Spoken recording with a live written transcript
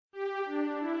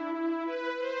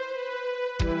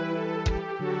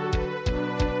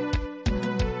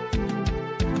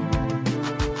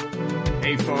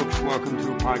Hey folks, welcome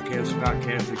to a podcast about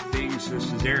Catholic things.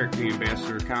 This is Eric, the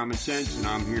ambassador of common sense, and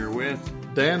I'm here with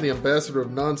Dan, the ambassador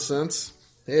of nonsense.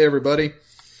 Hey everybody.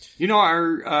 You know,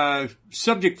 our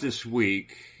subject this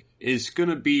week is going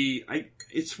to be,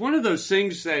 it's one of those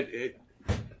things that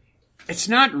it's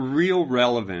not real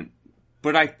relevant,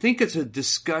 but I think it's a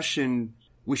discussion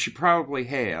we should probably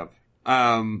have.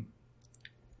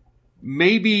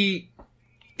 Maybe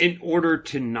in order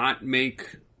to not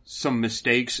make some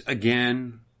mistakes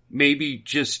again, maybe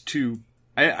just to,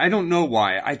 I don't know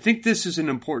why. I think this is an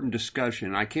important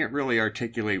discussion. I can't really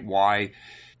articulate why.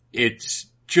 It's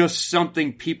just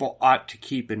something people ought to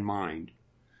keep in mind.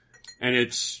 And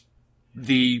it's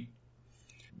the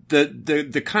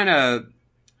kind of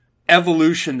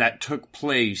evolution that took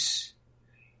place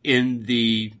in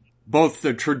both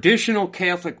the traditional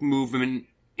Catholic movement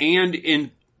and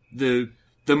in the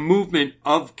movement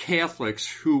of Catholics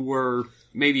who were,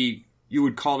 maybe you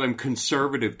would call them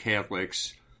conservative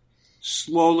Catholics,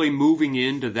 slowly moving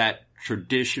into that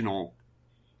traditional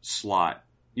slot,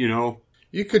 you know?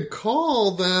 You could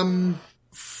call them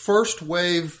first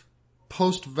wave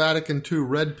post-Vatican II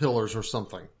red pillars or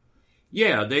something.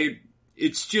 Yeah,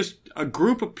 it's just a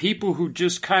group of people who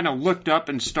just kind of looked up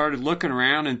and started looking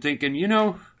around and thinking, you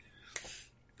know,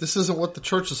 this isn't what the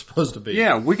church is supposed to be.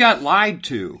 Yeah, we got lied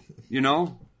to, you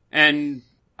know? And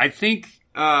I think,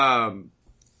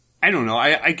 I don't know,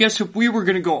 I guess if we were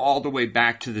going to go all the way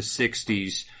back to the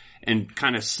 60s and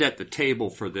kind of set the table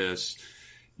for this,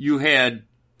 you had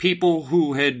people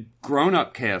who had grown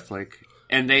up Catholic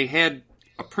and they had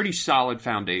a pretty solid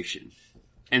foundation.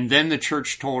 And then the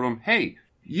church told them, hey,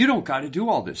 you don't got to do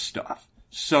all this stuff.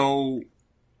 So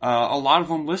a lot of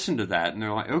them listened to that and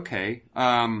they're like, okay.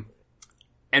 And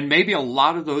maybe a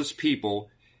lot of those people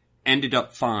ended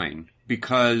up fine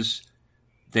because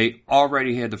they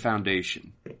already had the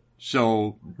foundation.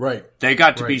 So right. They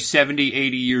got to be 70,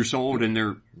 80 years old and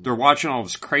they're watching all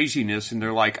this craziness and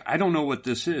they're like, I don't know what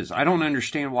this is. I don't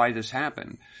understand why this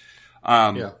happened.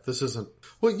 This isn't.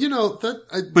 Well, you know,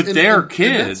 but their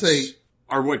kids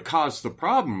are what caused the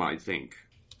problem, I think.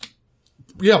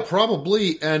 Yeah,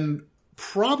 probably. And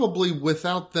probably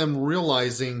without them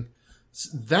realizing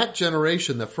that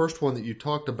generation, the first one that you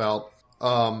talked about,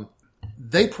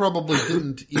 they probably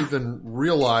didn't even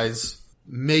realize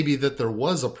maybe that there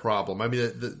was a problem. I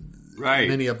mean, right.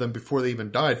 Many of them before they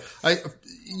even died. The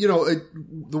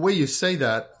way you say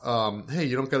that, hey,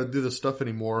 you don't got to do this stuff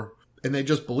anymore, and they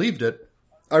just believed it.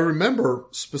 I remember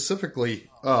specifically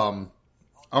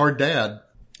our dad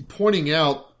pointing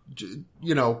out,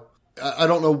 you know, I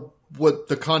don't know what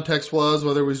the context was,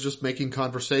 whether it was just making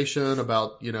conversation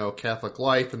about, you know, Catholic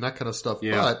life and that kind of stuff.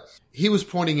 Yeah. But he was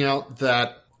pointing out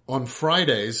that on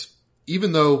Fridays,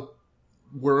 even though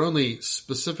we're only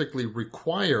specifically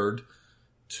required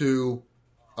to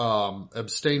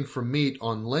abstain from meat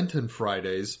on Lenten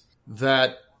Fridays,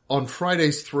 that on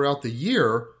Fridays throughout the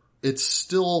year, it's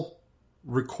still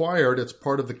required, it's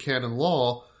part of the canon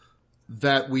law,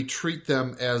 that we treat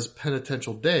them as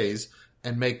penitential days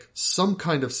and make some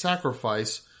kind of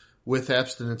sacrifice, with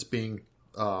abstinence being,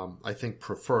 I think,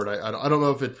 preferred. I don't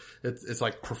know if it's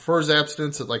like prefers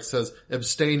abstinence. It like says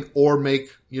abstain or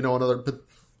make, you know,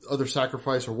 other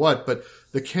sacrifice or what. But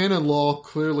the canon law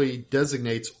clearly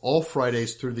designates all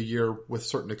Fridays through the year, with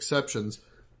certain exceptions,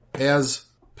 as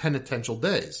penitential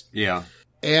days. Yeah.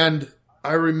 And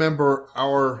I remember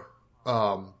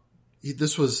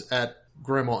this was at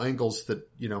Grandma Engel's that,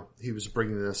 you know, he was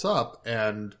bringing this up,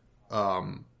 and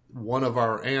one of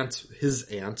our aunts, his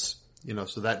aunts, you know,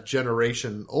 so that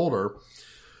generation older,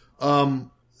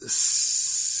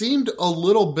 seemed a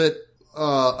little bit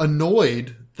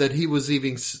annoyed that he was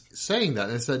even saying that.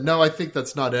 And I said, no, I think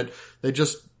that's not it. They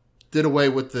just did away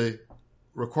with the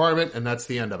requirement, and that's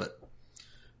the end of it.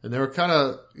 And they were kind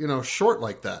of, you know, short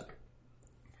like that.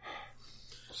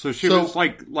 So she was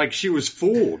like she was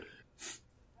fooled.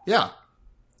 Yeah.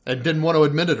 And didn't want to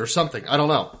admit it or something. I don't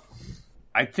know.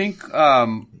 I think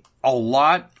a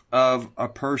lot of a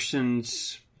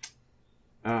person's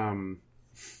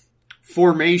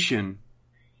formation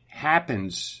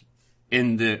happens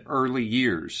in the early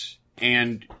years.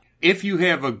 And if you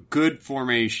have a good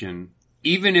formation,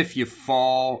 even if you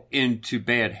fall into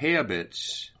bad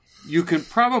habits, you can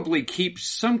probably keep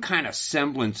some kind of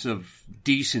semblance of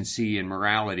decency and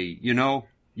morality. You know,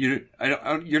 you're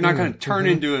not going to turn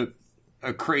into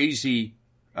a crazy,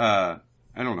 I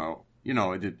don't know, you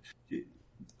know,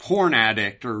 porn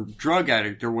addict or drug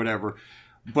addict or whatever.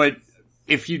 But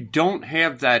if you don't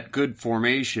have that good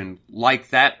formation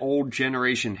like that old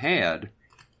generation had,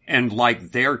 and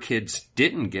like their kids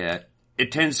didn't get,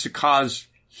 it tends to cause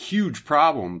huge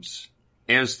problems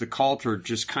as the culture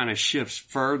just kind of shifts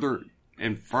further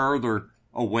and further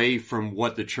away from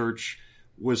what the church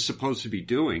was supposed to be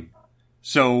doing.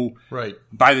 So Right.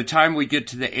 by the time we get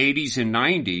to the 80s and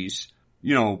 90s,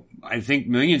 you know, I think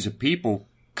millions of people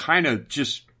kind of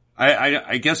just,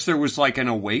 I guess there was like an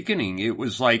awakening. It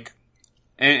was like,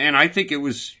 and I think it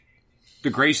was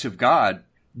the grace of God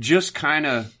just kind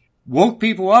of woke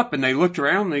people up, and they looked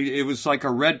around. It was like a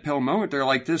red pill moment. They're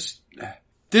like, this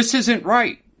isn't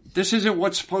right. This isn't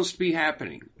what's supposed to be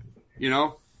happening, you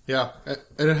know? Yeah.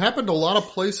 And it happened a lot of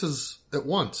places at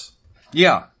once.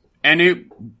 Yeah.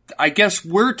 And I guess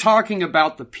we're talking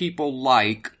about the people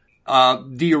like,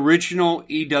 the original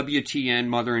EWTN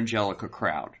Mother Angelica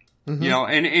crowd. Mm-hmm. You know,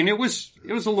 and it was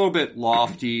a little bit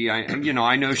lofty.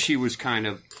 I know she was kind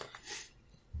of,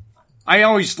 I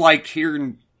always liked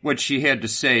hearing what she had to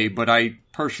say, but I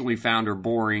personally found her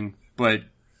boring. But,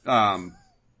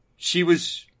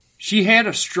 she had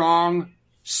a strong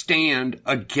stand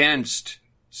against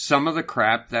some of the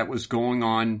crap that was going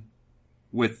on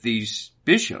with these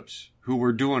bishops who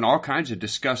were doing all kinds of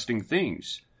disgusting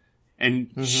things.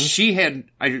 And she had,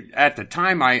 at the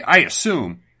time, I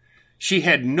assume, she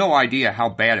had no idea how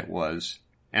bad it was.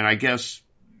 And I guess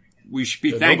we should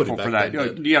be thankful for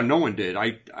that. Yeah, no one did.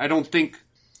 I don't think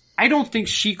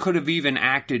she could have even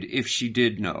acted if she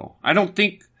did know. I don't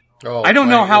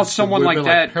know how someone like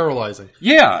that. Like paralyzing.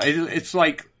 Yeah, it's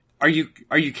like, are you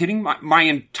kidding? My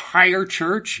entire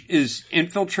church is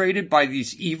infiltrated by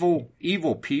these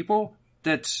evil people.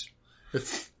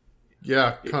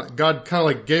 Yeah, God kind of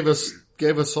like gave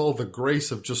us all the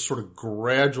grace of just sort of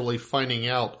gradually finding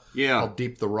out how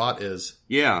deep the rot is.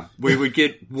 Yeah, we would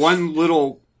get one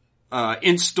little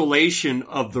installation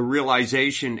of the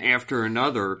realization after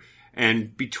another,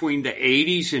 and between the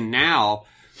 80s and now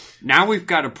we've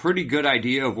got a pretty good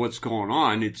idea of what's going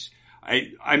on.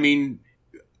 I mean,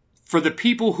 for the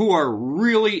people who are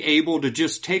really able to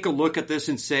just take a look at this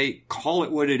and say, call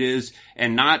it what it is,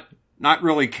 and not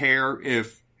really care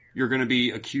if you're going to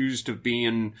be accused of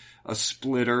being a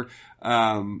splitter.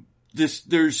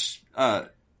 There's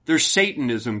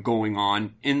Satanism going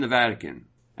on in the Vatican,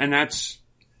 and that's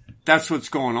what's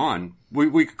going on.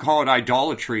 We could call it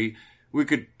idolatry. We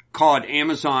could call it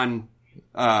Amazon,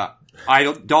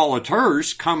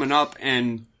 idolaters coming up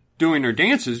and doing their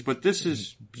dances, but this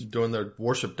is doing their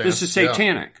worship dance. This is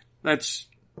satanic. It's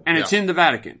in the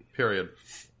Vatican. Period.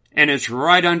 And it's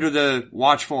right under the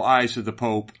watchful eyes of the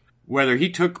Pope. Whether he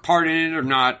took part in it or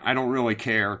not, I don't really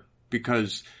care,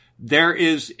 because there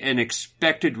is an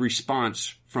expected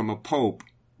response from a Pope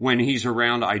when he's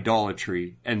around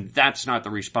idolatry, and that's not the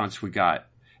response we got.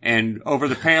 And over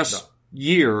the past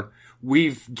year,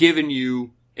 we've given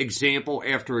you example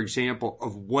after example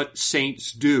of what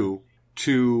saints do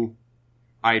to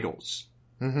idols.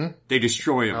 Mm-hmm. They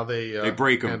destroy them. How they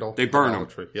break them. They burn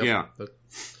idolatry. them. Yep.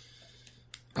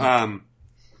 Yeah.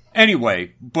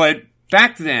 Anyway, but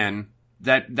back then,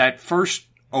 that first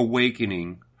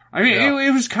awakening, I mean,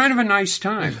 it was kind of a nice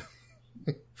time.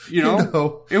 You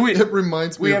know, it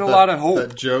reminds me. We had a lot of hope.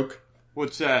 That joke.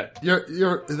 What's that?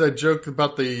 You're that joke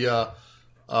about the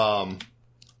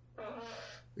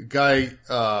guy.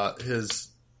 His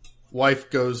wife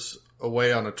goes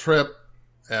away on a trip,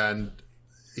 and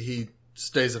he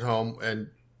stays at home, and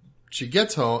she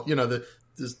gets home. You know,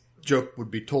 this joke would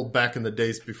be told back in the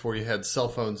days before you had cell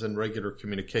phones and regular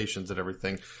communications and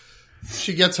everything.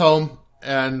 She gets home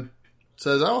and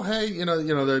says, "Oh, hey, you know,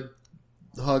 the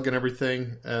hug and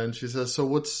everything." And she says, "So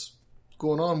what's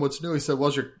going on? What's new?" He said,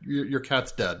 "Well, your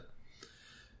cat's dead."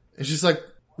 And she's like,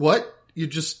 "What? You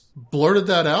just blurted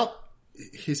that out?"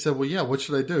 He said, "Well, yeah, what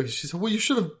should I do?" She said, "Well, you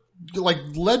should have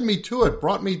led me to it,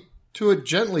 brought me to it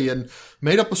gently, and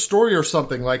made up a story or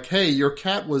something like, hey, your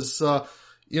cat was,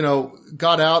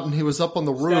 got out and he was up on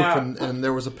the roof and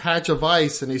there was a patch of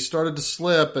ice and he started to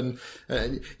slip and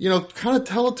kind of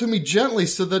tell it to me gently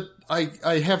so that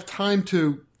I have time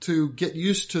to get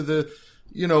used to the,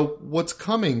 what's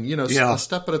coming, a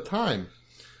step at a time."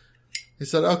 He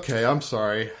said, "Okay, I'm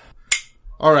sorry.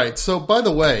 All right. So by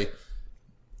the way,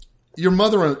 your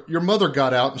mother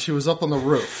got out and she was up on the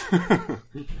roof."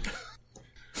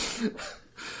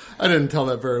 I didn't tell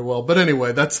that very well, but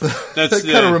anyway, that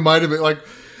kind of reminded me,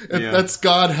 that's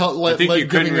God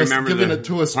giving it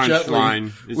to us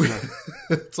gently.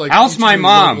 It's like, how's my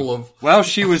mom? Well,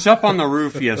 she was up on the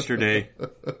roof yesterday.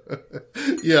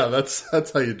 Yeah,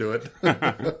 that's how you do it.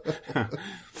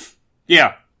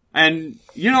 Yeah, and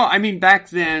back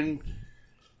then,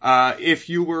 if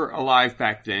you were alive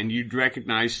back then, you'd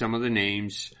recognize some of the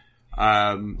names,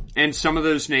 and some of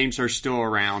those names are still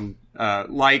around.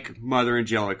 Like Mother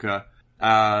Angelica,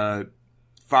 Father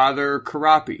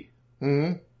Karapi,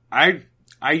 Mm-hmm.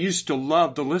 I used to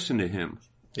love to listen to him.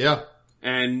 Yeah.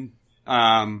 And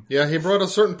yeah, he brought a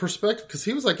certain perspective because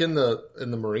he was like in the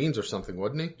Marines or something,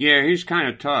 wasn't he? Yeah, he's kind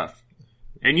of tough.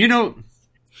 And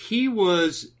he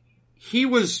was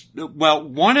well,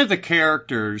 one of the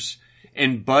characters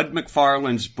in Bud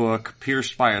McFarlane's book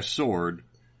Pierced by a Sword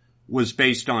was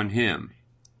based on him.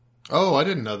 Oh, I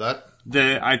didn't know that.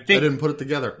 I didn't put it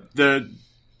together.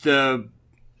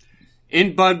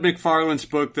 In Bud McFarlane's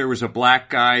book, there was a black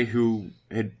guy who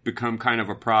had become kind of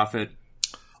a prophet.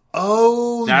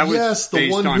 Oh, yes, the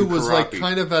one who was Karapi. like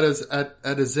kind of at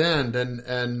his end,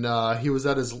 and he was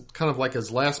at his kind of like his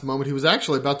last moment. He was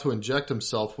actually about to inject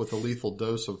himself with a lethal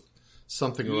dose of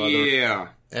something or other. Yeah,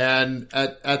 and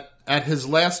at his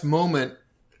last moment,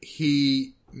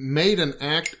 he made an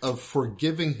act of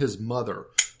forgiving his mother,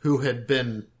 who had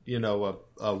been,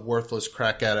 a worthless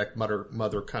crack addict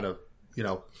mother kind of,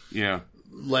 yeah,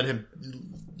 let him,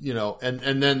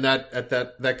 and then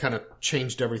that kind of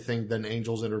changed everything. Then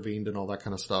angels intervened and all that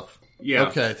kind of stuff. Yeah.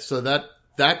 Okay, so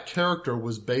that character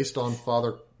was based on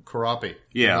Father Karapi.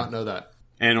 Yeah. Did not know that.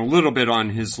 And a little bit on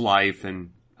his life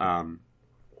and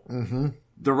Mm-hmm.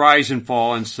 the rise and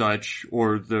fall and such,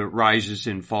 or the rises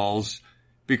and falls.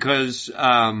 Because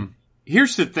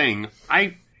here's the thing,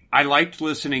 I liked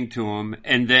listening to him,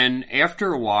 and then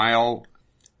after a while,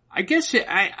 I guess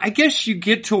you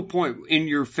get to a point in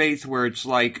your faith where it's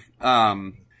like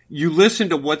you listen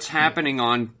to what's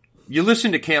happening you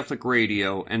listen to Catholic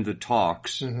radio and the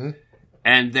talks, Mm-hmm.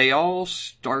 and they all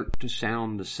start to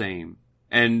sound the same,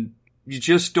 and you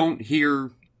just don't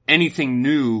hear anything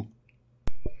new.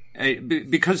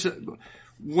 Because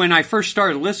when I first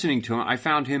started listening to him, I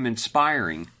found him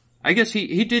inspiring. I guess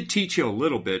he did teach you a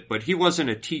little bit, but he wasn't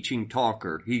a teaching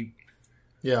talker. He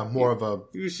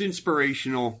was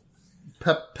inspirational.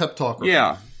 Pep talker.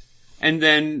 Yeah. And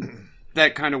then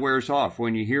that kind of wears off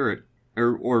when you hear it.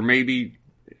 Or maybe,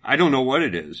 I don't know what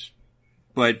it is.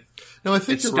 But no, I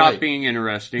think it you're stopped right, being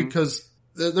interesting. Because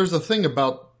there's a thing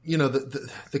about,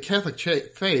 the Catholic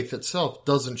faith itself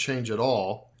doesn't change at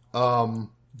all.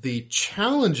 The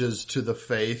challenges to the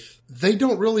faith, they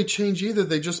don't really change either.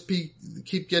 They just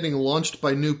keep getting launched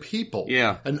by new people.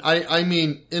 Yeah. And I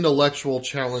mean intellectual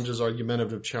challenges,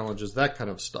 argumentative challenges, that kind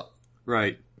of stuff.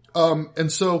 Right.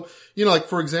 And so, like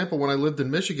for example, when I lived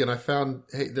in Michigan, I found,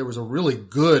 there was a really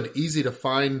good, easy to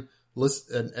find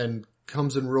list and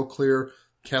comes in real clear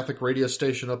Catholic radio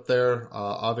station up there,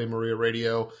 Ave Maria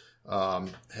Radio,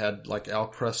 had like Al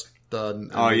Cresta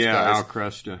and Oh those yeah, guys. Al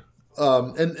Cresta.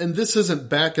 And this isn't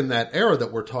back in that era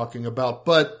that we're talking about,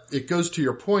 but it goes to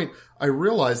your point. I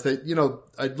realized that,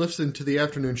 I'd listened to the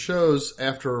afternoon shows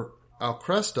after Al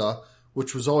Cresta,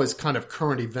 which was always kind of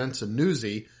current events and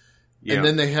newsy. Yeah. And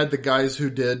then they had the guys who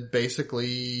did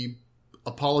basically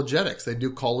apologetics. They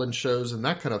do call-in shows and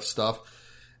that kind of stuff.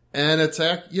 And it's,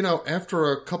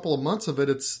 after a couple of months of it,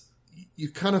 you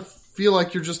kind of feel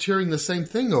like you're just hearing the same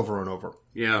thing over and over.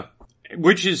 Yeah.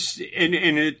 Which is,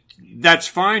 that's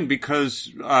fine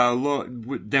because,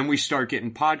 then we start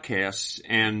getting podcasts,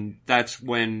 and that's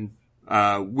when,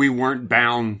 we weren't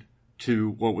bound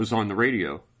to what was on the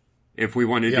radio. If we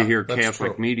wanted to hear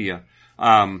Catholic media.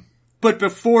 But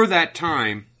before that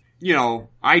time,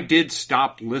 I did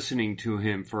stop listening to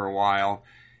him for a while.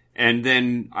 And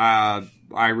then,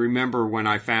 I remember when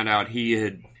I found out he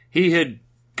had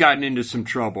gotten into some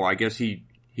trouble. I guess he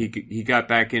got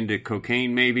back into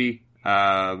cocaine maybe.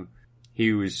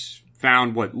 He was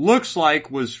found what looks like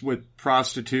was with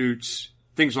prostitutes,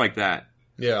 things like that.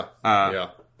 Yeah.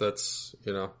 That's,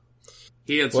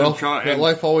 He had some trouble. That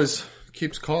life always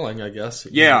keeps calling, I guess.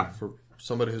 Yeah. For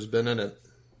somebody who's been in it.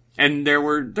 And there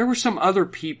were some other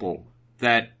people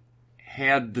that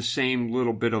had the same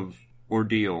little bit of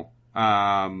ordeal.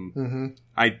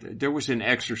 There was an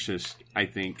exorcist, I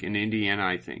think, in Indiana,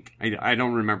 I think. I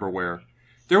don't remember where.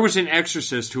 There was an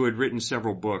exorcist who had written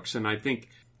several books, and I think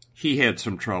he had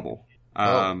some trouble.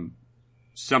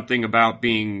 Something about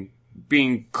being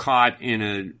caught in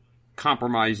a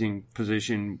compromising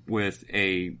position with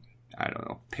a,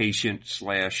 patient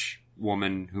 /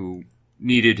 woman who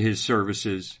needed his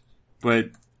services.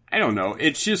 But I don't know.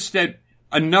 It's just that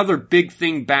another big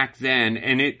thing back then,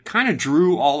 and it kind of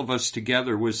drew all of us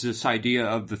together, was this idea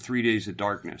of the 3 Days of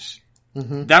Darkness.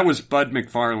 Mm-hmm. That was Bud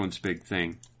McFarlane's big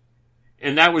thing.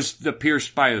 And that was the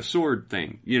pierced by a sword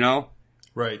thing,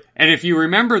 Right. And if you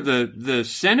remember the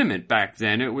sentiment back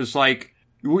then, it was like,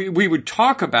 we would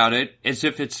talk about it as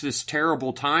if it's this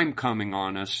terrible time coming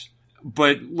on us.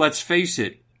 But let's face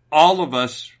it, all of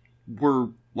us were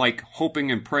like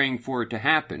hoping and praying for it to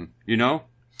happen,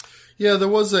 Yeah, there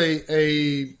was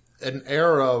an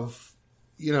era of,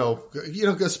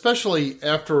 especially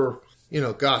after,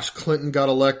 Clinton got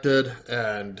elected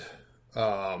and,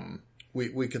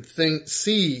 we could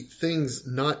see things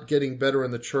not getting better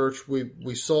in the church.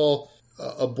 We saw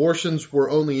abortions were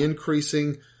only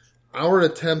increasing. Our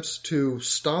attempts to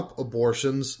stop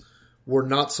abortions were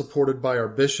not supported by our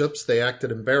bishops. They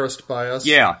acted embarrassed by us.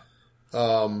 Yeah.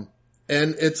 And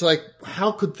it's like,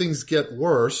 how could things get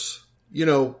worse?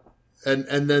 And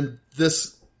then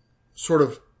this sort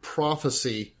of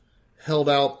prophecy held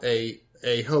out a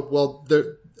hope. Well,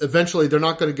 eventually they're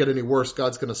not going to get any worse.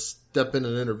 God's going to step in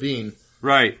and intervene.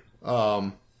 Right.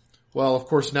 Well, of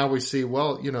course, now we see,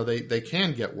 they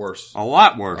can get worse. A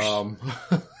lot worse.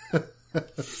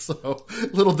 So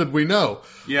little did we know.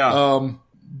 Yeah.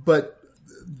 But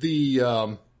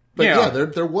there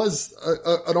was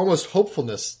an almost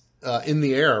hopefulness in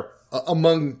the air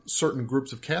among certain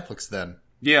groups of Catholics then.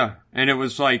 Yeah, and it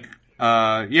was like,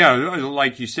 like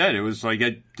you said, it was like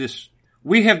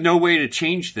we have no way to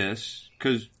change this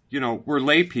because, we're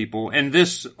lay people, and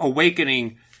this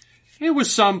awakening, it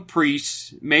was some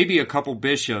priests, maybe a couple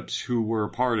bishops who were a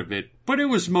part of it, but it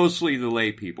was mostly the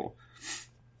lay people.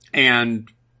 And,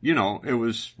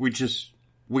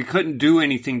 we couldn't do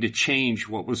anything to change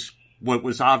what was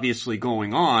obviously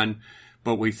going on,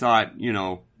 but we thought,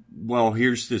 well,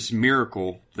 here's this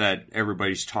miracle that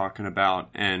everybody's talking about.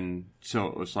 And so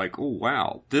it was like, oh,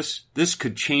 wow, this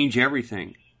could change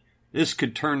everything. This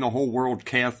could turn the whole world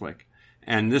Catholic,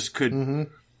 and this could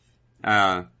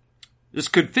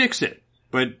fix it.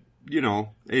 But,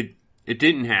 it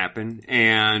didn't happen.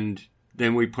 And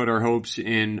then we put our hopes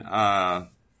in,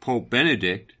 Pope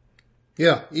Benedict.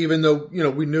 Yeah, even though,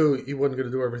 we knew he wasn't going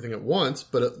to do everything at once,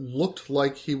 but it looked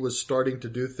like he was starting to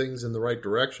do things in the right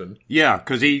direction. Yeah,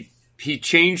 because he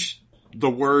changed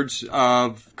the words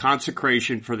of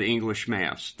consecration for the English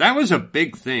Mass. That was a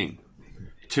big thing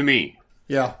to me.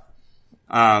 Yeah.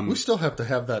 We still have to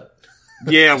have that.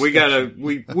 Yeah, we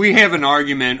have an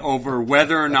argument over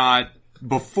whether or not,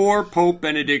 before Pope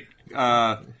Benedict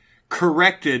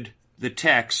corrected the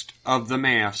text of the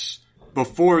Mass,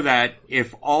 before that,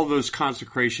 if all those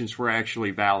consecrations were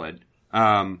actually valid.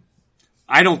 I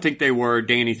don't think they were.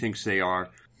 Danny thinks they are.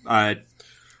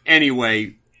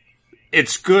 Anyway,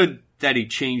 it's good that he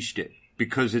changed it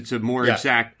because it's a more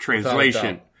exact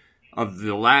translation of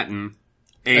the Latin.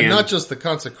 And not just the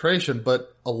consecration,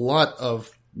 but a lot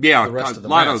of the rest of the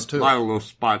Mass, too. A lot of those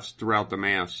spots throughout the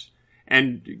Mass.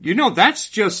 And, that's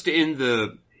just in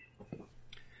the...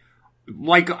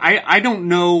 Like, I don't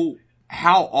know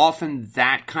how often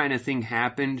that kind of thing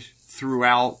happened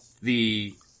throughout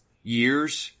the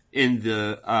years in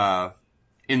the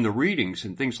readings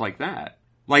and things like that.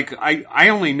 Like, I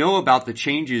only know about the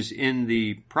changes in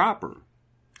the proper.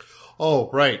 Oh,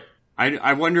 right.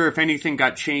 I wonder if anything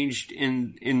got changed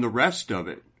in the rest of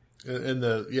it.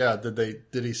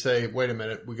 Did he say, wait a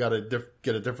minute, we got to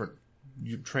get a different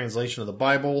translation of the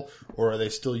Bible, or are they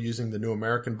still using the New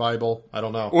American Bible? I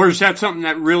don't know. Or is that something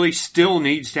that really still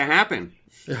needs to happen?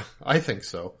 Yeah, I think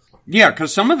so. Yeah,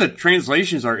 because some of the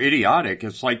translations are idiotic.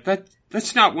 It's like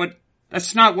that's not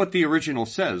what the original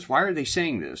says. Why are they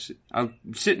saying this? I'm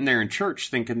sitting there in church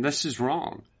thinking this is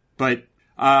wrong. But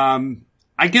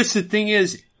I guess the thing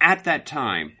is, at that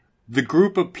time, the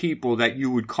group of people that you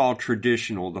would call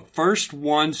traditional, the first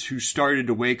ones who started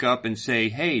to wake up and say,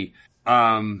 hey,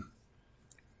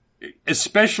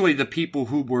 especially the people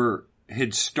who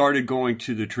had started going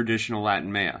to the traditional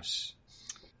Latin Mass.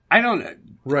 I don't know.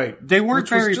 Right. They weren't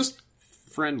very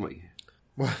friendly.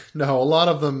 Well, no, a lot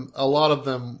of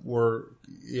them were,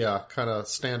 kind of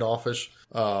standoffish.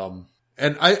 And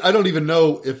I don't even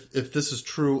know if this is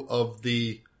true of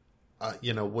the,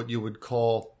 what you would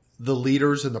call the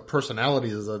leaders and the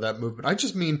personalities of that movement. I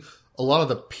just mean a lot of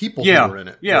the people who were in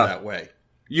it were that way.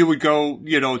 You would go,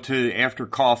 to after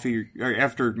coffee or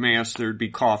after Mass, there'd be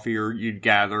coffee, or you'd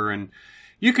gather, and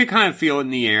you could kind of feel it in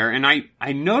the air. And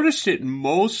I noticed it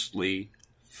mostly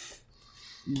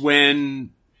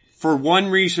when, for one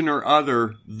reason or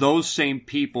other, those same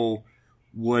people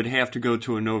would have to go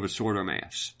to a Novus Ordo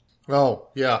Mass. Oh,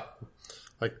 yeah.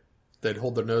 Like, they'd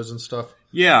hold their nose and stuff.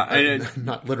 Yeah.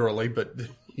 Not literally, but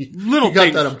you got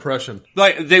things, that impression.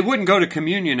 Like, they wouldn't go to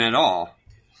communion at all.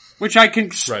 Which I can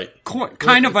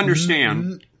kind of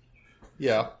understand.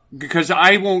 Yeah. Because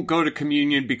I won't go to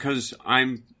communion because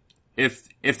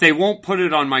if they won't put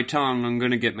it on my tongue, I'm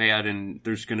going to get mad and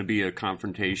there's going to be a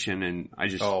confrontation, and I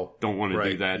just don't want to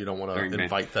do that. You don't want to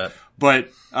invite that. But,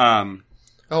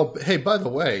 hey, by the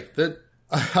way,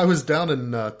 I was down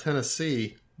in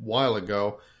Tennessee a while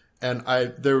ago, and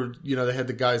they had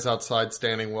the guys outside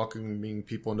standing welcoming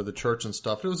people into the church and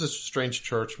stuff. It was a strange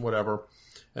church, whatever.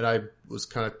 and I was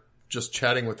kind of just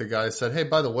chatting with the guy. I said, "Hey,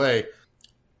 by the way,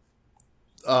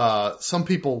 some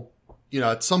people,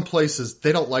 at some places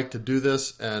they don't like to do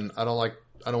this, and I don't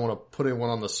want to put anyone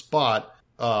on the spot.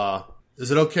 Is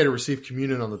it okay to receive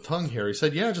communion on the tongue here?" He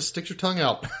said, "Yeah, just stick your tongue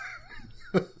out."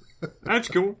 That's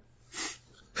cool.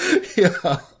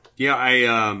 Yeah.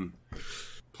 Yeah,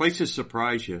 places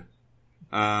surprise you.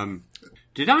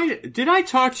 Did I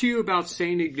talk to you about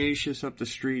St. Ignatius up the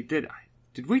street? Did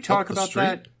we talk about street?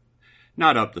 that?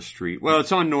 Not up the street. Well,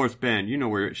 it's on North Bend. You know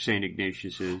where St.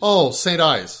 Ignatius is. Oh, St.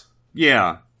 Ives.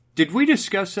 Yeah. Did we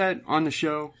discuss that on the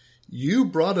show? You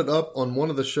brought it up on one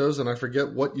of the shows, and I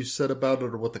forget what you said about it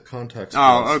or what the context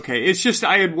was. Oh, okay. It's just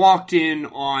I had walked in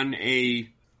on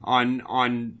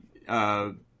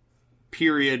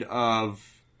period of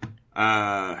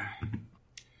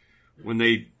when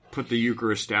they put the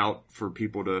Eucharist out for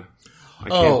people to. I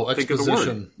can't think exposition. Of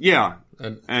the word. Yeah,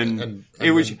 and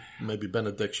it was maybe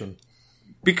benediction,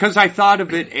 because I thought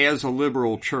of it as a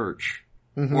liberal church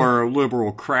or a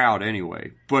liberal crowd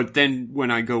anyway. But then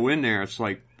when I go in there, it's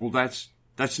like, well, that's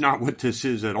not what this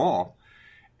is at all.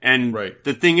 And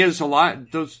the thing is, a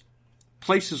lot those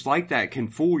places like that can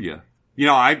fool you.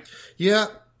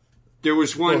 There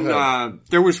was one.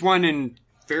 There was one in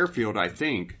Fairfield, I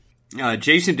think.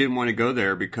 Jason didn't want to go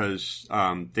there because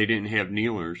they didn't have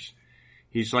kneelers.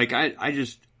 He's like, I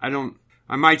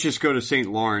might just go to St.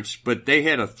 Lawrence, but they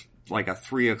had a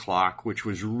 3:00, which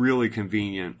was really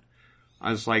convenient.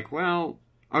 I was like, well,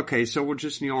 okay, so we'll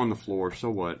just kneel on the floor, so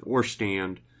what? Or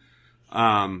stand.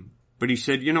 But he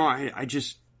said, I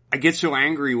get so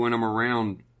angry when I'm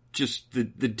around just the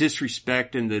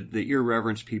disrespect and the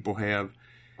irreverence people have,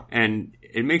 and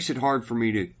it makes it hard for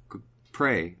me to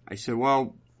pray. I said,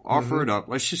 well, offer it up.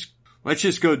 Let's just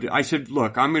go. I said,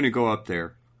 look, I'm going to go up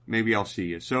there. Maybe I'll see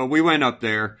you. So we went up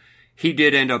there. He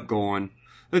did end up going.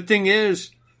 The thing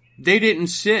is, they didn't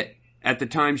sit at the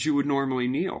times you would normally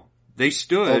kneel. They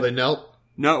stood. Oh, they knelt?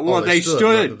 No, well, they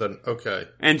stood. Okay.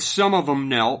 And some of them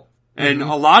knelt, and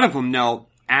a lot of them knelt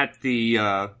at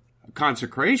the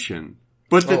consecration.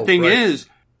 But the thing is,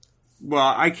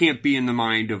 well, I can't be in the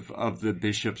mind of the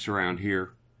bishops around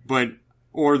here,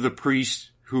 or the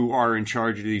priests who are in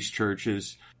charge of these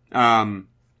churches.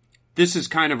 This is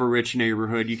kind of a rich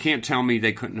neighborhood. You can't tell me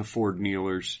they couldn't afford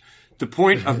kneelers. The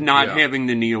point of not having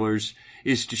the kneelers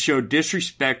is to show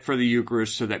disrespect for the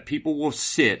Eucharist so that people will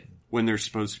sit when they're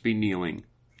supposed to be kneeling.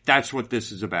 That's what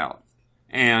this is about.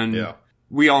 And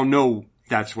we all know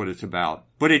that's what it's about.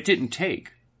 But it didn't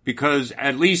take. Because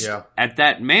at least at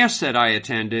that Mass that I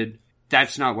attended,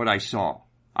 that's not what I saw.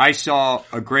 I saw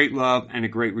a great love and a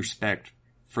great respect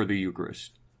for the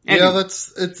Eucharist. And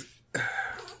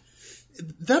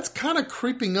that's kind of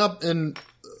creeping up in,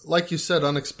 like you said,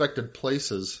 unexpected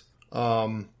places.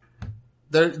 There's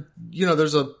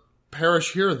a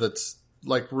parish here that's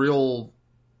like real.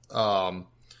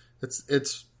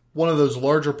 It's one of those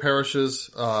larger parishes.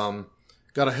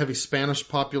 Got a heavy Spanish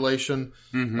population.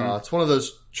 It's one of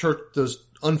those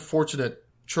unfortunate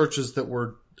churches that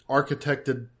were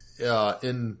architected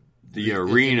in the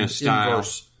arena style.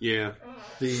 Inverse. Yeah.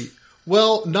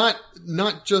 Not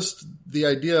just the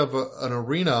idea of an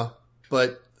arena,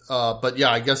 but yeah,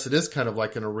 I guess it is kind of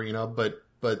like an arena, but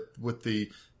with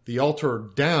the altar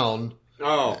down,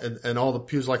 and all the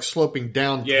pews like sloping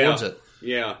down towards it.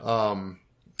 Yeah.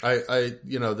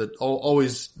 That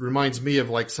always reminds me of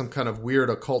like some kind of weird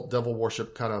occult devil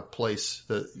worship kind of place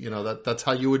that's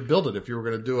how you would build it if you were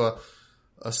going to do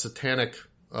a satanic,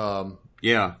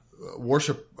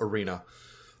 worship arena.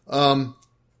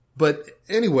 But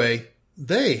anyway,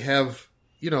 they have,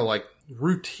 like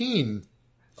routine,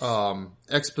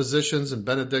 expositions and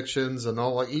benedictions and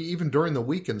all, like even during the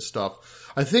week and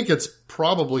stuff. I think it's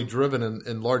probably driven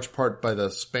in large part by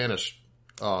the Spanish,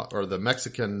 or the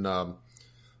Mexican,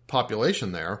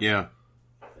 population there. Yeah.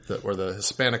 Or the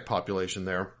Hispanic population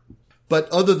there. But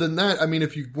other than that, I mean,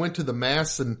 if you went to the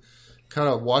Mass and kind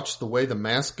of watched the way the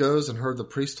Mass goes and heard the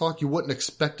priest talk, you wouldn't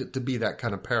expect it to be that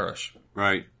kind of parish.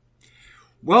 Right.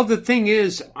 Well, the thing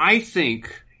is, I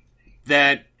think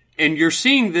that, and you're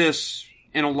seeing this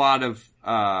in a lot of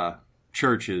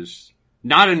churches,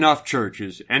 not enough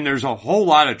churches, and there's a whole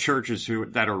lot of churches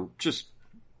that are just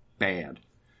bad.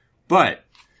 But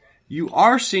you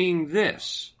are seeing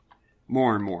this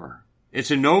more and more.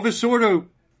 It's a Novus Ordo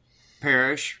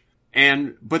parish,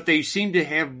 but they seem to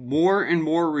have more and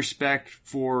more respect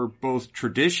for both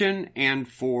tradition and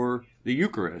for the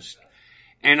Eucharist.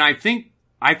 And I think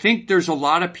there's a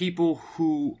lot of people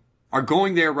who are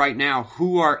going there right now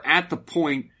who are at the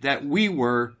point that we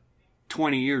were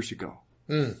 20 years ago.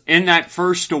 In that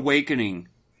first awakening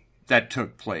that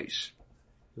took place.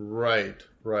 Right.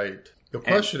 Right. The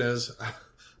question is,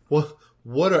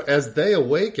 what are, as they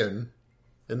awaken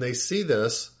and they see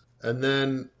this, and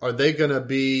then are they going to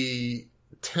be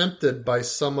tempted by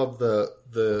some of the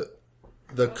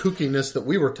kookiness that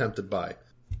we were tempted by?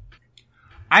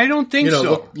 I don't think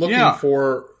so. Looking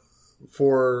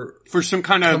for some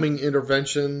kind of coming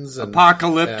interventions, and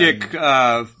apocalyptic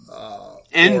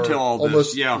end to all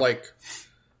this. Almost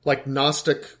like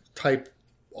Gnostic type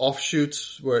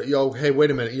offshoots where, hey, wait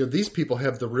a minute, these people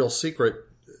have the real secret,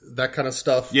 that kind of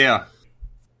stuff. Yeah.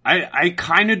 I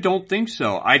kind of don't think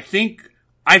so. I think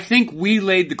we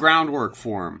laid the groundwork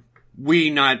for them. We,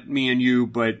 not me and you,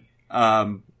 but,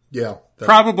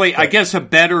 probably, I guess a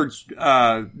better,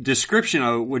 description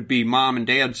of it would be Mom and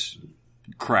Dad's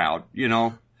crowd,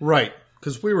 Right.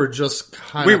 Cause we were just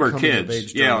kind of coming kids. of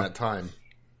age during that time.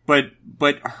 But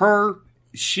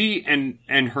she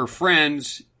and her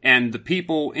friends and the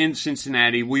people in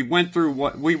Cincinnati, we went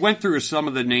through some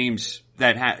of the names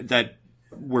that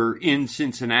were in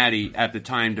Cincinnati at the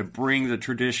time to bring the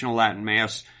traditional Latin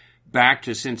Mass back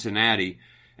to Cincinnati.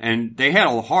 And they had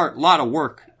a lot of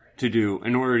work to do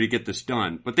in order to get this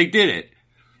done, but they did it.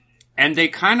 And they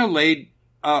kind of laid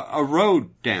a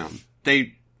road down.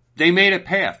 They made a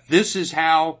path. This is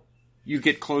how you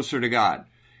get closer to God.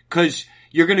 'Cause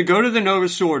you're going to go to the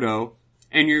Novus Ordo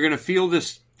and you're going to feel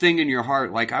this thing in your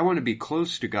heart like, I want to be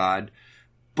close to God,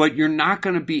 but you're not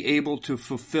going to be able to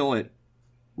fulfill it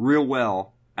real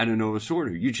well at a Novus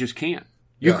Ordo. You just can't.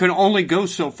 You can only go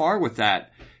so far with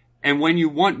that. And when you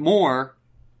want more,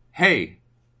 hey,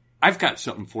 I've got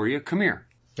something for you. Come here.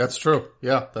 That's true.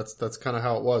 Yeah, that's kind of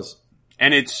how it was.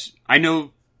 And I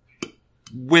know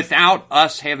without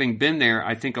us having been there,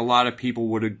 I think a lot of people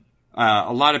would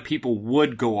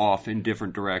go off in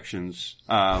different directions.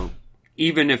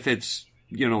 Even if it's,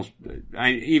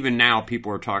 even now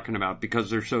people are talking about, because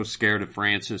they're so scared of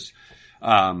Francis,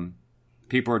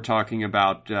 people are talking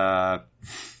about,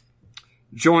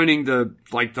 joining the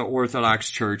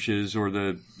Orthodox churches or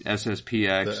the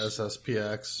SSPX. The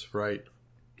SSPX, right.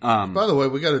 By the way,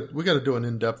 we gotta do an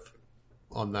in-depth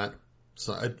on that.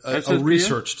 So a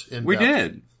researched in-depth. We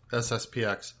did.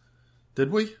 SSPX.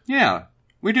 Did we? Yeah.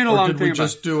 We did a long thing about it. Did we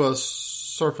just do a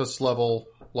surface level,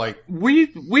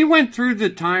 We went through the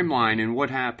timeline and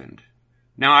what happened.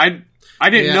 Now, I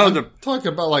didn't know I'm talking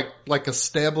about like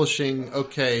establishing,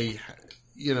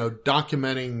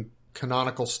 documenting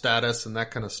canonical status and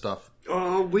that kind of stuff.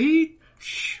 You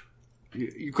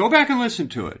go back and listen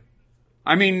to it.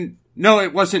 I mean, no,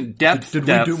 it wasn't depth. Did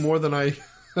we do more than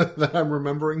that I'm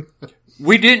remembering?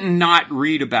 We didn't not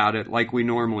read about it like we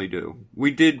normally do.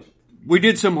 We did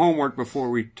some homework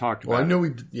before we talked about it. Well, I know we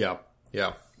did. Yeah.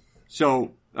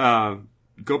 So,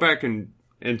 go back and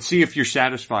see if you're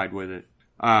satisfied with it.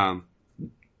 But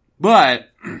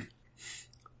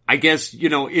I guess,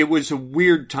 it was a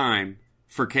weird time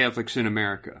for Catholics in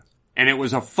America. And it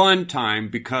was a fun time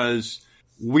because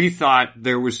we thought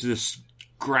there was this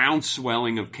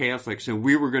groundswelling of Catholics and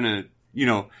we were gonna,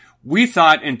 we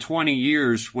thought in 20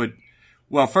 years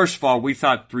first of all, we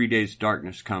thought 3 days of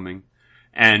darkness coming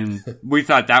and we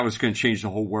thought that was going to change the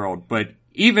whole world. But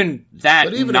even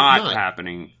not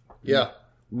happening. Yeah.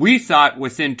 We thought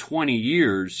within 20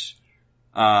 years,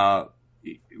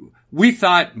 we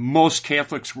thought most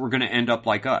Catholics were going to end up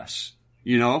like us,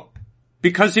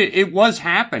 because it was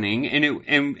happening and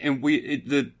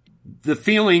the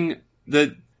feeling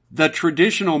that the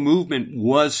traditional movement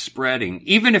was spreading,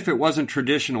 even if it wasn't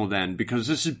traditional then, because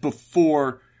this is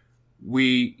before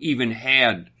we even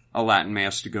had a Latin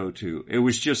Mass to go to. It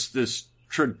was just this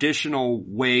traditional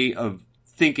way of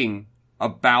thinking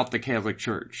about the Catholic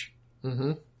Church.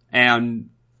 Mm-hmm. And,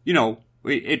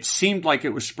 it seemed like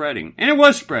it was spreading. And it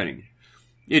was spreading.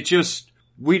 It just,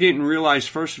 we didn't realize,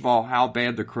 first of all, how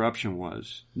bad the corruption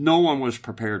was. No one was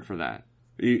prepared for that.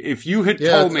 If you had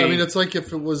told me... I mean, it's like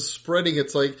if it was spreading,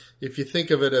 it's like, if you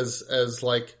think of it as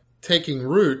like taking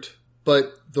root,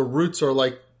 but the roots are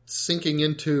like sinking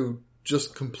into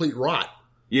just complete rot.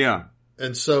 Yeah.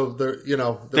 And so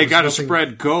they got to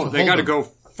spread, they got to go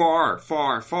far,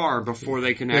 far, far before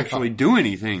they can actually do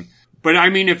anything. But I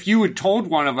mean, if you had told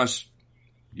one of us,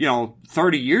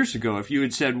 30 years ago, if you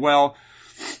had said, well,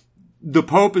 the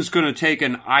Pope is going to take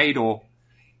an idol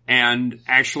and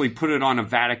actually put it on a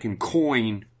Vatican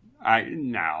coin,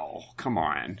 no, come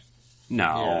on.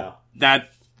 No. Yeah.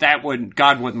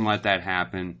 God wouldn't let that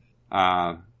happen.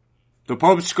 The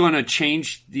Pope's going to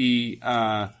change the,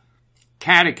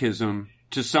 catechism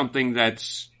to something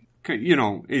that's,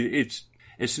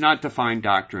 it's not defined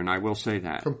doctrine. I will say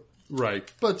that.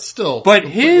 Right. But still. But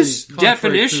his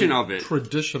definition of it.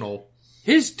 Traditional.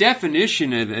 His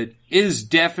definition of it is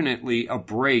definitely a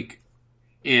break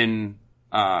in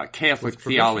Catholic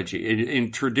theology,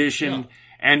 in tradition,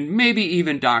 and maybe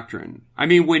even doctrine. I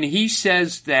mean, when he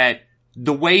says that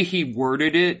the way he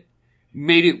worded it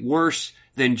made it worse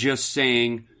than just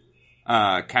saying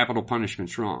capital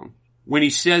punishment's wrong. When he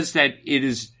says that it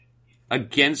is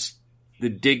against the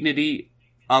dignity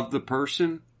of the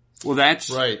person, well, that's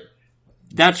right.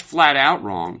 That's flat out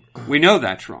wrong. We know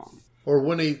that's wrong. Or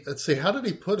when let's see, how did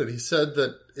he put it? He said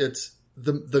that it's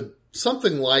the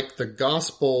something like the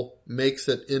gospel makes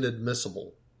it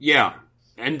inadmissible. Yeah.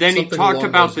 And then Something he talked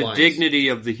about the lines. dignity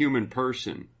of the human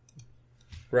person.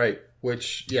 Right.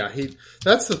 Which,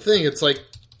 that's the thing. It's like,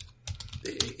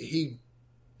 he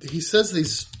says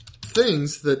these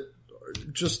things that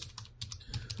just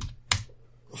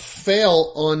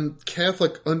fail on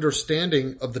Catholic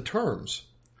understanding of the terms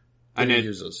that he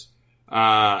uses.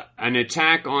 An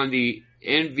attack on the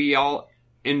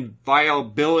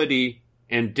inviolability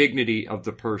and dignity of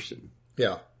the person.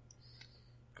 Yeah.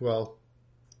 Well,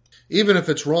 even if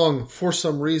it's wrong for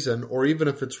some reason, or even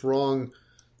if it's wrong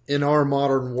in our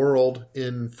modern world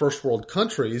in first world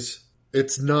countries,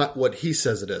 it's not what he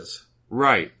says it is.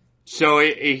 Right. So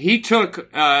he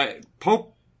took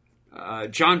Pope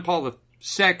John Paul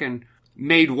II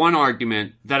made one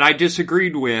argument that I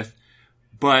disagreed with,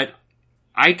 but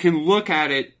I can look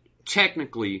at it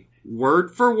technically,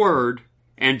 word for word,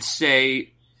 and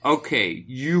say, okay,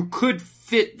 you could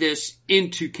fit this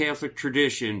into Catholic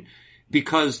tradition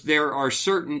because there are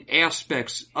certain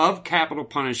aspects of capital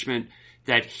punishment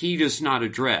that he does not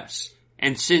address.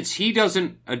 And since he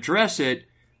doesn't address it,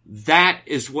 that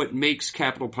is what makes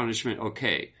capital punishment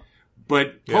okay.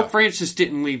 But Pope Francis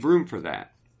didn't leave room for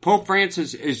that. Pope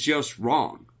Francis is just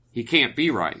wrong. He can't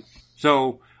be right.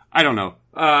 So, I don't know.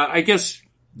 I guess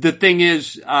the thing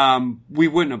is, we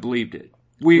wouldn't have believed it.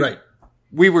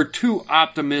 We were too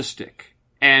optimistic.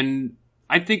 And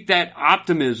I think that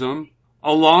optimism,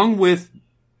 along with,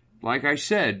 like I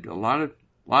said, a lot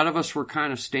of us were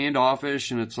kind of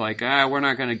standoffish, and it's like, we're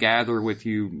not going to gather with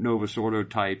you Novus Ordo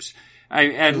types.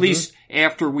 At least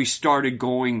after we started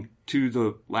going to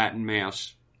the Latin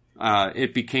Mass,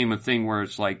 it became a thing where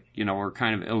it's like, we're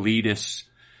kind of elitists.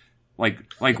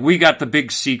 Like we got the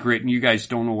big secret and you guys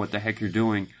don't know what the heck you're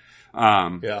doing.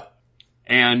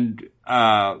 And,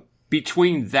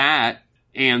 between that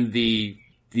and the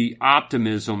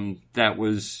optimism that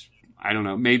was, I don't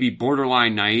know, maybe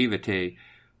borderline naivete,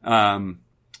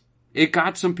 it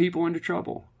got some people into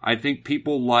trouble. I think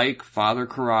people like Father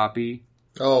Carapi.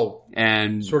 Oh,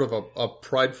 and sort of a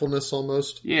pridefulness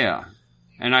almost. Yeah.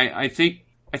 And I think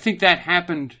that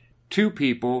happened to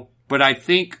people, but I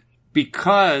think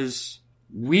because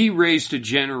we raised a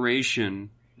generation,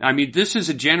 I mean, this is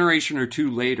a generation or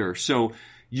two later, so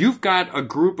you've got a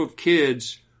group of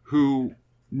kids who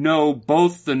know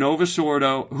both the Novus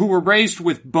Ordo, who were raised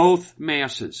with both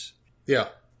masses. Yeah.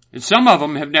 And some of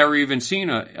them have never even seen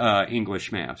a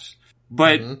English mass.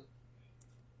 But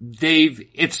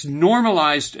it's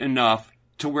normalized enough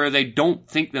to where they don't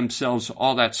think themselves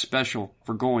all that special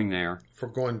for going there. For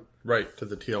going right to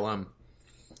the TLM.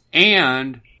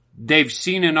 And they've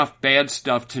seen enough bad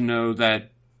stuff to know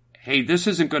that, hey, this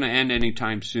isn't going to end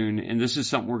anytime soon, and this is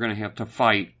something we're going to have to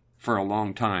fight for a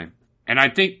long time. And I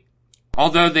think,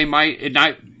 although it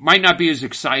might not be as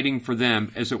exciting for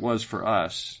them as it was for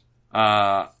us,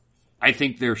 I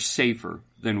think they're safer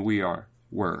than we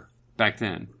were back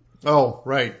then. Oh,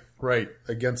 right.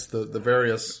 Against the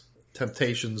various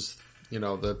temptations,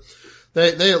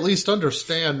 they at least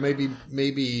understand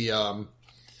maybe, I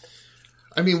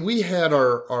mean, we had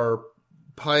our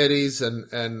pieties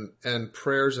and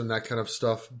prayers and that kind of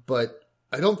stuff, but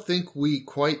I don't think we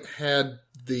quite had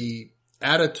the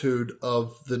attitude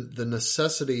of the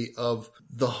necessity of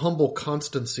the humble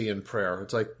constancy in prayer.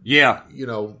 It's like,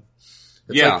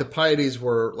 like the pieties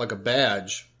were like a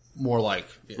badge, more like,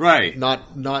 right.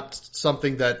 Not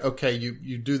something that, okay,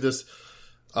 you do this.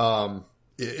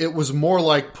 It was more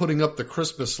like putting up the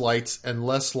Christmas lights and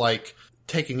less like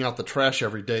taking out the trash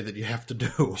every day that you have to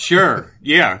do. Sure.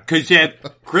 Yeah. Cause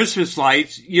at Christmas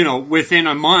lights, within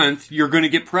a month, you're going to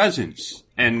get presents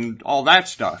and all that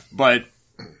stuff. But,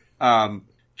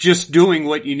 just doing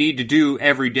what you need to do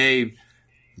every day,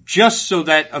 just so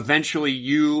that eventually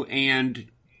you and,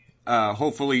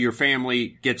 hopefully your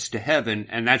family gets to heaven.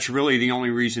 And that's really the only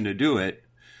reason to do it.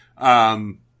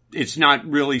 It's not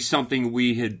really something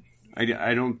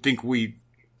I don't think we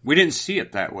didn't see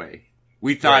it that way.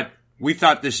 We thought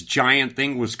this giant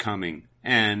thing was coming,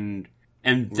 and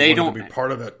they don't be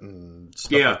part of it and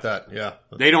stuff like that. Yeah,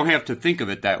 they don't have to think of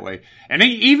it that way. And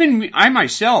even I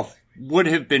myself would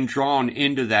have been drawn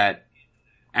into that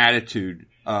attitude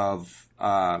of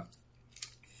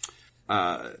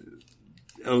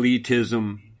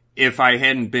elitism if I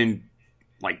hadn't been,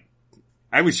 like,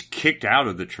 I was kicked out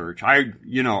of the church. I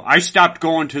stopped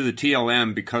going to the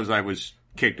TLM because I was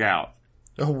kicked out.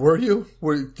 Oh, were you?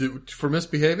 For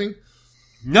misbehaving?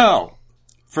 No.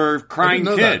 For crying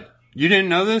kid. That. You didn't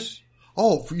know this?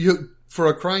 Oh, for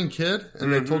a crying kid?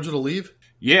 And they told you to leave?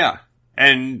 Yeah.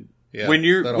 And when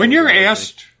you're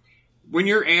asked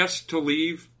to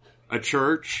leave a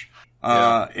church,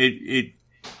 it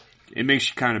makes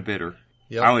you kind of bitter.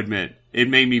 Yep. I'll admit. It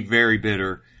made me very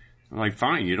bitter. I'm like,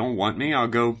 fine, you don't want me, I'll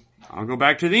go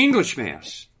back to the English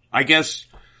Mass. I guess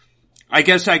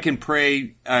I can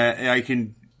pray, I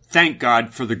can thank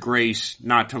God for the grace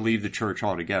not to leave the church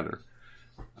altogether.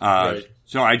 Right.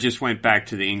 So I just went back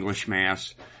to the English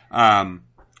Mass.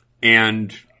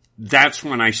 And that's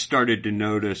when I started to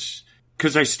notice,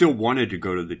 cause I still wanted to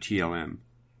go to the TLM,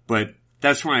 but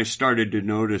that's when I started to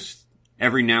notice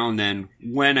every now and then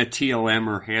when a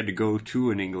TLMer had to go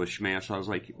to an English Mass, I was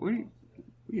like, what do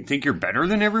you think you're better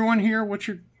than everyone here? What's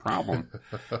your problem?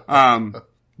 Here's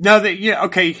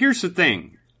the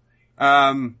thing.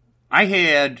 I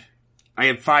had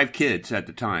 5 kids at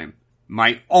the time.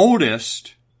 My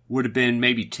oldest would have been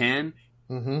maybe 10.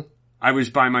 Mm-hmm. I was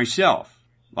by myself,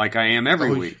 like I am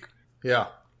every week. Yeah.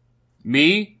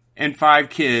 Me and 5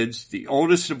 kids, the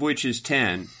oldest of which is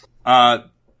 10.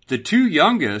 The 2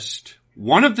 youngest,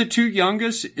 one of the 2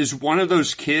 youngest is one of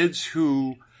those kids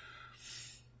who,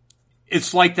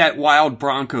 it's like that wild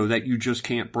bronco that you just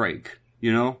can't break,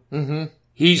 you know? Mm-hmm.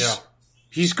 He's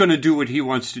gonna do what he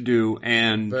wants to do,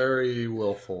 and very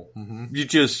willful. Mm-hmm.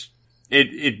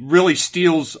 It really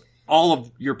steals all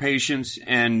of your patience,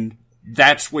 and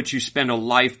that's what you spend a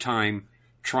lifetime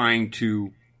trying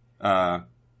to,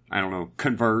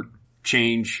 convert,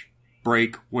 change,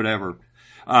 break, whatever.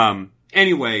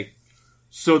 Anyway,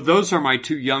 so those are my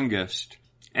 2 youngest,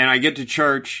 and I get to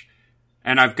church,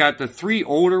 and I've got the 3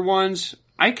 older ones.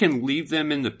 I can leave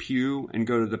them in the pew and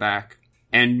go to the back,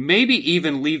 and maybe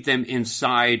even leave them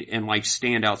inside and like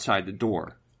stand outside the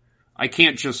door. I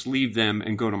can't just leave them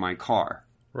and go to my car.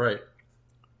 Right.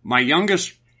 My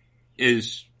youngest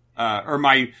is,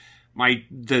 the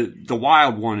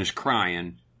wild one is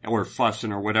crying or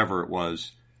fussing or whatever it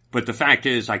was. But the fact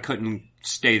is I couldn't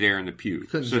stay there in the pew.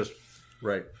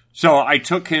 Right. So I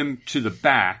took him to the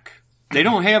back. They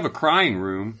don't have a crying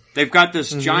room. They've got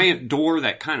this giant door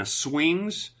that kind of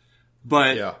swings,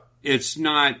 but it's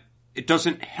not, it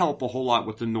doesn't help a whole lot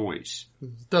with the noise.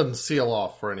 It doesn't seal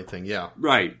off or anything, yeah.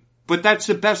 Right. But that's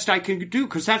the best I can do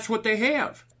because that's what they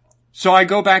have. So I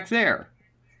go back there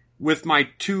with my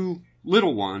 2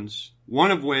 little ones,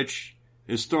 one of which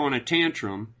is throwing a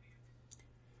tantrum.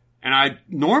 And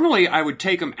normally I would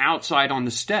take them outside on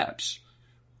the steps,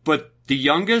 but the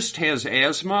youngest has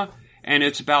asthma and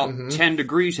it's about 10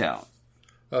 degrees out.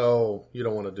 Oh, you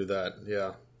don't want to do that.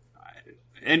 Yeah.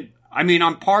 And I mean,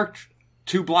 I'm parked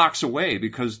 2 blocks away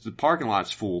because the parking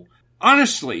lot's full.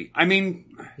 Honestly, I mean,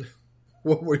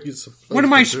 what were you supposed to do? What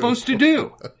am I supposed to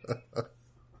do?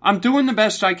 I'm doing the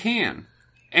best I can.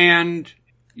 And,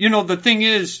 you know, the thing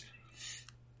is,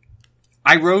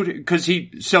 I wrote, cause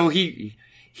he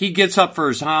gets up for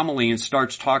his homily and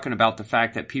starts talking about the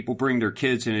fact that people bring their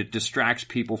kids and it distracts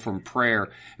people from prayer.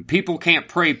 And people can't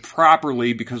pray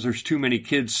properly because there's too many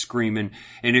kids screaming.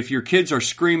 And if your kids are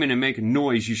screaming and making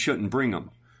noise, you shouldn't bring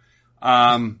them.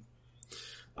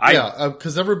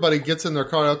 Because everybody gets in their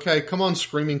car. Okay, come on,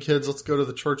 screaming kids. Let's go to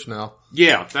the church now.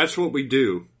 Yeah, that's what we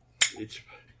do.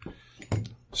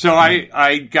 So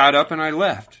I got up and I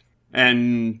left.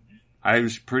 And I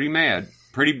was pretty mad,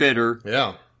 pretty bitter.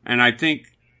 Yeah. And I think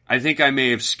I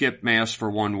may have skipped Mass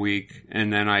for 1 week.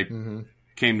 And then I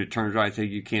came to terms with, I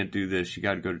think you can't do this. You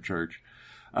got to go to church.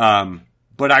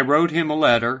 But I wrote him a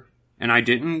letter. And I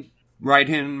didn't write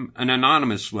him an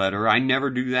anonymous letter. I never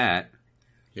do that.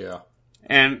 Yeah.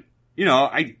 And, you know,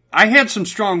 I had some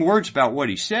strong words about what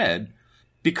he said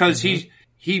because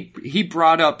he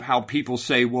brought up how people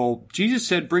say, well, Jesus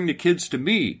said, bring the kids to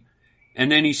me.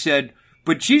 And then he said,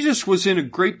 but Jesus was in a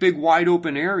great big wide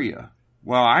open area.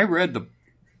 Well, I read the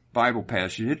Bible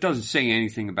passage. It doesn't say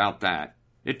anything about that.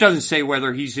 It doesn't say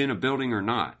whether he's in a building or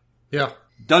not. Yeah.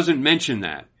 Doesn't mention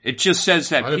that. It just says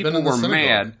that people were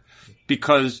mad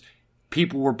because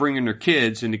people were bringing their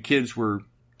kids and the kids were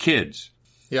kids.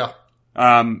 Yeah.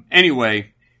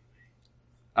 Anyway,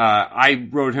 I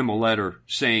wrote him a letter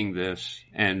saying this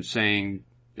and saying,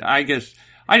 I guess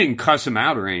I didn't cuss him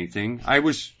out or anything. I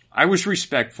was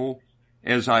respectful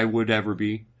as I would ever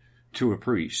be to a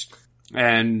priest.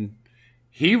 And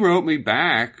he wrote me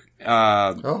back,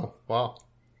 oh, wow.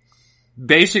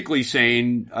 Basically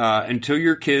saying, until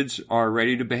your kids are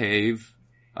ready to behave,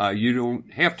 you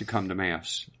don't have to come to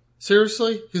Mass.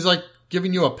 Seriously? He's like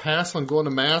giving you a pass on going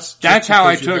to Mass? That's how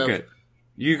I took it.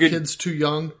 You could kids too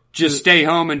young? Just stay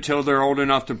home until they're old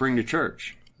enough to bring to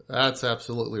church. That's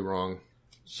absolutely wrong.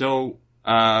 So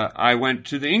I went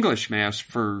to the English Mass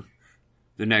for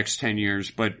the next 10 years,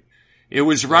 but it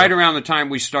was right around the time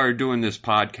we started doing this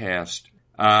podcast.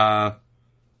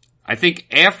 I think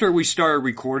after we started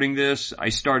recording this, I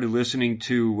started listening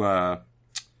to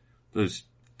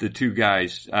the two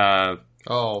guys. TNT.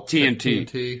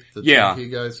 TNT, the yeah.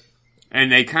 TNT guys.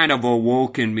 And they kind of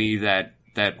awoke in me that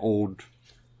old,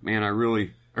 man, I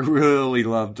really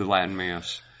loved the Latin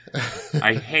Mass.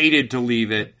 I hated to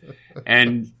leave it.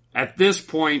 And at this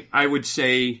point, I would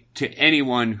say to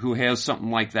anyone who has something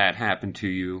like that happen to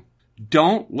you,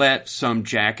 don't let some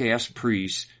jackass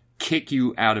priest kick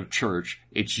you out of church.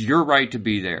 It's your right to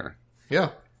be there. Yeah.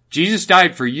 Jesus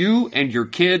died for you and your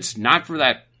kids, not for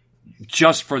that,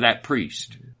 just for that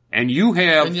priest. And you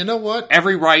have and you know what?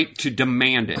 every right to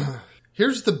demand it.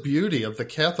 Here's the beauty of the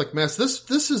Catholic Mass.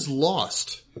 This is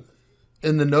lost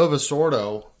in the Novus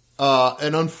Ordo.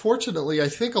 And unfortunately, I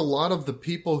think a lot of the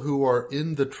people who are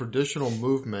in the traditional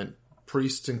movement,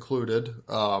 priests included,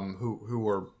 who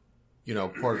are,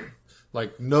 part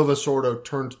like Novus Ordo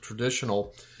turned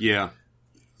traditional. Yeah.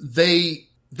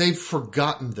 They've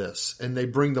forgotten this and they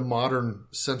bring the modern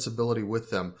sensibility with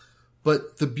them.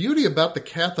 But the beauty about the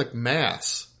Catholic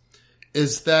Mass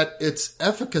is that its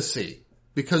efficacy,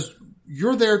 because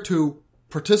you're there to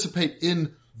participate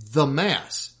in the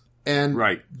Mass. And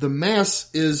the Mass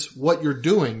is what you're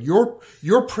doing.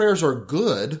 Your prayers are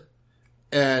good,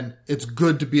 and it's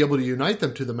good to be able to unite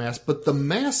them to the Mass, but the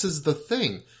Mass is the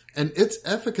thing. And its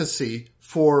efficacy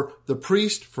for the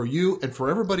priest, for you, and for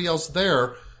everybody else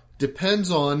there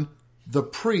depends on the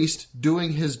priest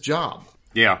doing his job.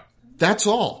 Yeah. That's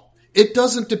all. It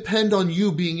doesn't depend on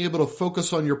you being able to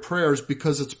focus on your prayers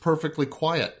because it's perfectly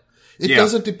quiet. It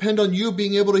doesn't depend on you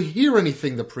being able to hear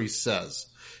anything the priest says.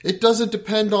 It doesn't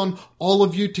depend on all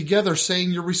of you together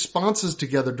saying your responses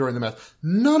together during the Mass.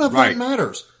 None of that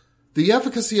matters. The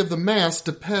efficacy of the Mass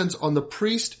depends on the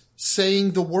priest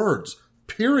saying the words.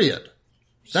 Period.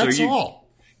 That's all.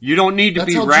 You don't need to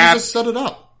That's be how wrapped Jesus set it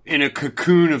up. in a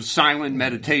cocoon of silent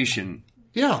meditation.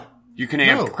 Yeah. You can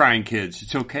have crying kids.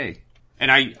 It's okay.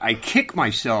 And I kick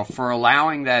myself for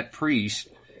allowing that priest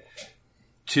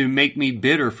to make me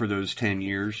bitter for those 10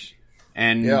 years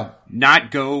and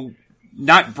not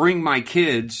bring my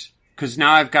kids, because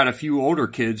now I've got a few older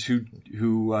kids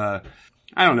who I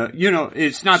don't know,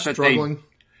 it's not struggling. That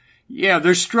yeah,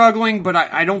 they're struggling, but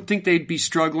I don't think they'd be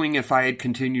struggling if I had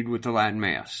continued with the Latin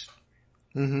Mass.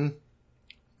 Mm-hmm.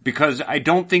 Because I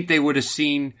don't think they would have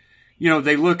seen,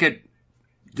 they look at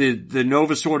the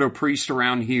Novus Ordo priest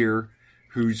around here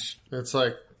who's it's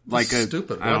like a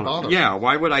stupid. Why bother? Yeah,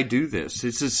 why would I do this?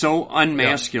 This is so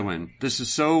unmasculine.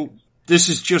 Yeah. This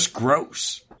is just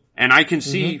gross. And I can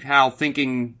see how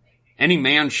thinking any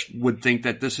man would think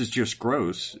that this is just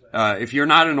gross. If you're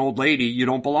not an old lady, you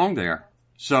don't belong there.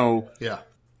 So,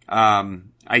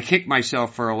 I kick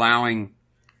myself for allowing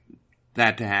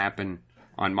that to happen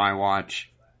on my watch.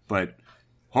 But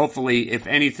hopefully, if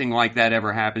anything like that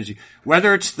ever happens,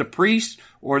 whether it's the priest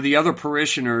or the other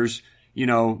parishioners,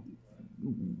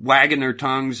 wagging their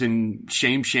tongues and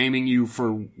shaming you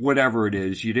for whatever it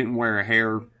is. You didn't wear a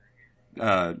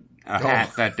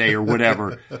hat that day or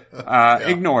whatever.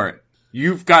 Ignore it.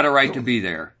 You've got a right to be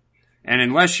there. And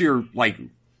unless you're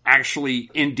actually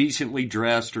indecently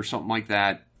dressed or something like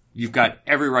that, you've got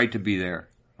every right to be there.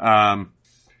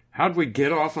 How'd we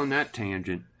get off on that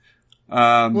tangent?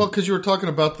 Well, because you were talking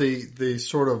about the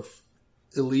sort of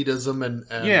elitism and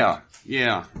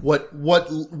yeah. What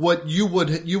you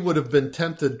would have been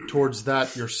tempted towards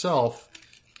that yourself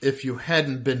if you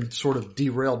hadn't been sort of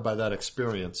derailed by that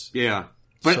experience. Yeah.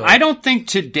 But I don't think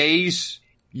today's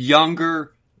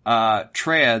younger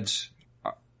trads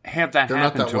have that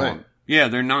happen to them. Yeah,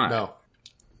 they're not. No.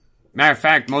 Matter of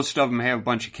fact, most of them have a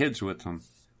bunch of kids with them,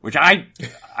 which I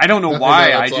don't know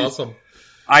why. That's awesome.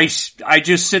 I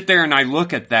just sit there and I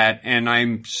look at that and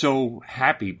I'm so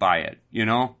happy by it,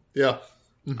 Yeah.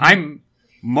 Mm-hmm. I'm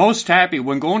most happy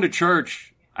when going to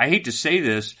church. I hate to say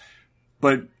this,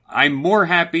 but I'm more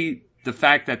happy the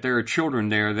fact that there are children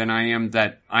there than I am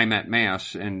that I'm at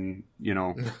Mass and,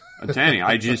 attending.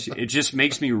 It just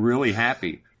makes me really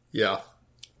happy. Yeah.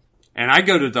 And I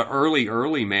go to the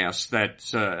early Mass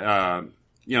that's, people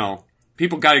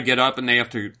got to get up and they have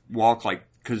to walk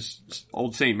cause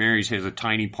Old St. Mary's has a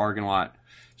tiny parking lot.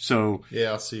 So,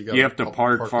 so you have to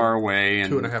park far away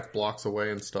and 2.5 blocks away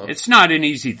and stuff. It's not an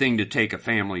easy thing to take a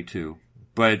family to,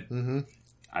 but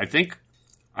I think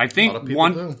I A lot think of people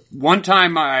do. one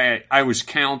time I was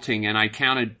counting, and I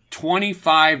counted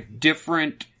 25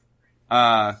 different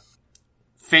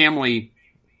family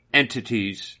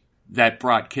entities that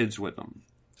brought kids with them.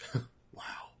 Wow.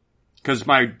 Because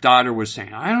my daughter was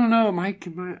saying, I don't know, I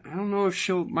don't know if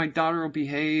my daughter will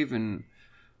behave, and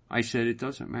I said it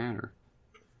doesn't matter.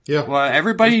 Yeah. Well,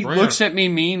 everybody Just bring her. looks at me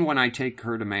mean when I take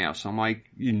her to mass. I'm like,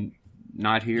 you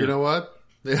not here. You know what?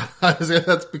 Yeah,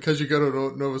 that's because you go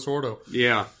to Novus Ordo.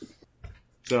 Yeah.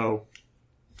 So,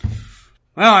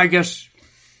 well, I guess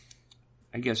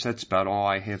that's about all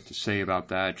I have to say about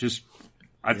that. Just,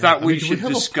 I thought we do should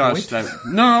have a discuss point? that.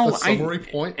 No, A summary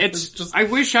point? It's just I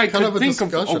wish I kind could of a think of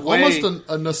discussion, a way. almost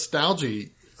a nostalgia.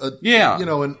 Yeah. You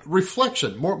know, and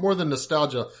reflection more than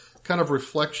nostalgia, kind of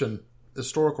reflection,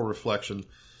 historical reflection.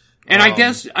 And I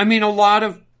guess, I mean, a lot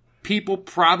of people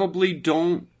probably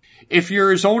don't. If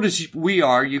you're as old as we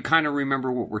are, you kind of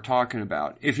remember what we're talking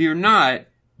about. If you're not,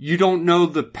 you don't know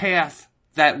the path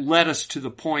that led us to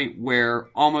the point where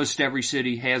almost every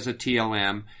city has a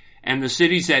TLM, and the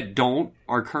cities that don't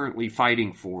are currently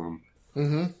fighting for them.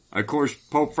 Mm-hmm. Of course,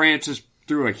 Pope Francis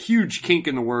threw a huge kink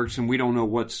in the works, and we don't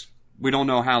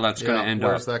know how that's going to end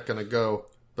where's up. that going to go?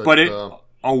 But it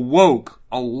awoke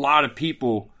a lot of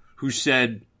people who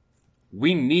said,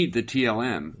 we need the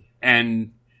TLM.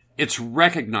 And it's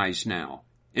recognized now.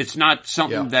 It's not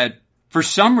something that, for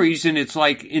some reason, it's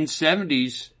like in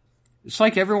 70s, it's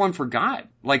like everyone forgot,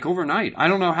 like overnight. I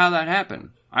don't know how that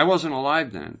happened. I wasn't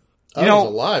alive then. I was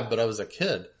alive, but I was a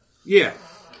kid. Yeah.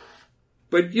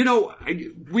 But,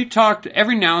 we talked,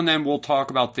 every now and then we'll talk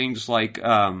about things like,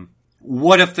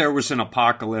 what if there was an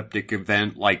apocalyptic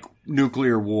event like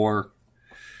nuclear war,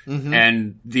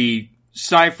 and the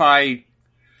sci-fi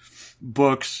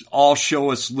books all show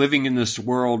us living in this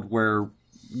world where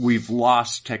we've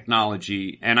lost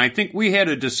technology. And I think we had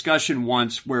a discussion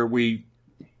once where we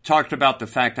talked about the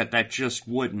fact that just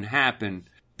wouldn't happen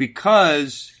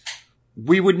because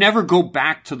we would never go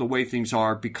back to the way things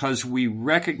are because we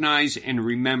recognize and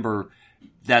remember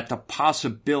that the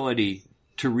possibility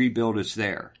to rebuild is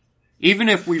there. Even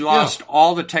if we lost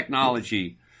all the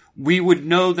technology, we would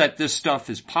know that this stuff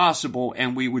is possible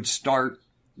and we would start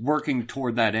working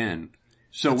toward that end.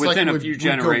 So It's within like a few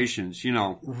generations,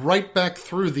 right back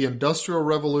through the Industrial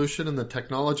Revolution and the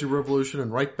Technology Revolution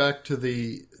and right back to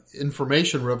the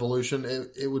Information Revolution,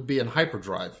 it would be in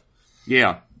hyperdrive.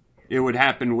 Yeah. It would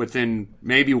happen within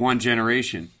maybe one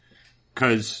generation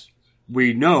because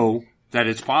we know that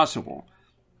it's possible.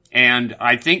 And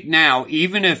I think now,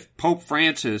 even if Pope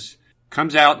Francis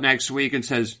comes out next week and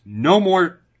says, no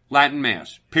more Latin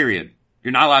Mass, period.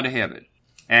 You're not allowed to have it.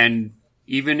 And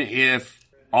even if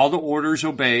all the orders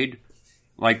obeyed,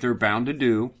 like they're bound to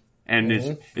do,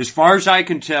 and as far as I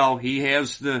can tell, he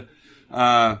has the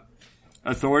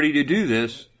authority to do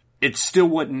this, it still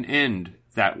wouldn't end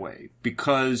that way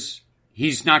because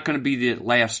he's not going to be the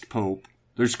last pope.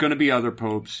 There's going to be other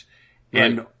popes. Right.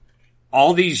 And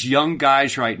all these young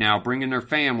guys right now bringing their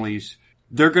families,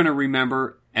 they're going to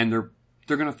remember and they're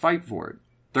going to fight for it.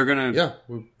 They're going to... Yeah,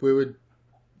 we would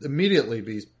immediately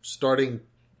be starting,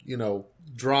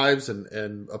 drives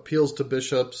and appeals to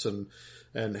bishops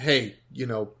and hey,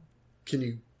 can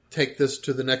you take this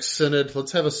to the next synod?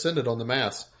 Let's have a synod on the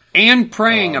Mass. And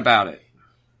praying about it.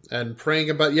 And praying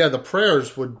about, the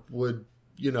prayers would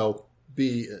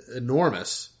be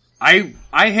enormous. I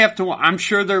have to, I'm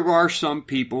sure there are some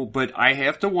people, but I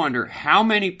have to wonder how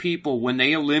many people, when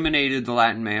they eliminated the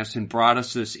Latin Mass and brought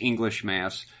us this English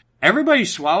Mass, everybody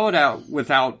swallowed out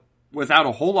without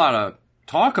a whole lot of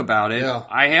talk about it. Yeah.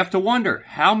 I have to wonder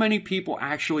how many people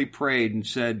actually prayed and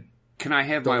said, can I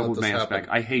have my old Mass back?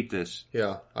 I hate this.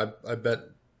 Yeah, I bet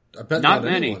not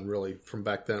many. Anyone really from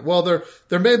back then. Well, there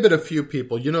may have been a few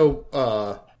people.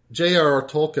 J.R.R.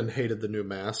 Tolkien hated the new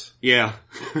Mass. Yeah.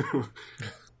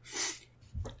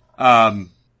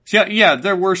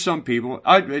 There were some people.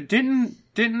 Didn't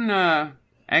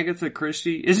Agatha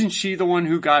Christie, isn't she the one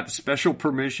who got special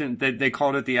permission? They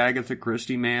called it the Agatha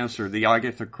Christie Mass or the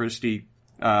Agatha Christie,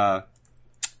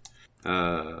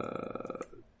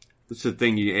 it's the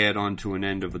thing you add on to an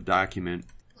end of a document.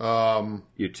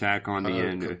 You tack on the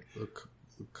end.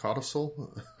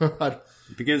 Codicil? It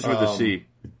begins with a C.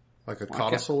 Like a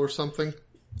codicil or something?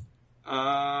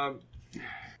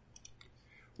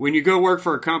 When you go work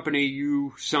for a company,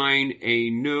 you sign a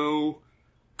no-compete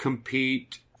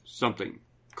something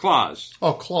clause.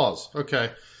 Oh, clause.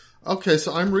 Okay. Okay,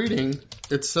 so I'm reading.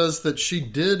 It says that she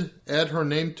did add her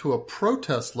name to a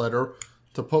protest letter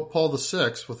to Pope Paul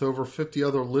VI with over 50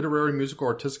 other literary, musical,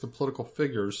 artistic, and political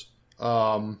figures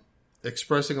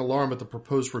expressing alarm at the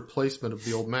proposed replacement of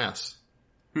the old Mass.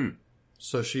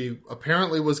 So she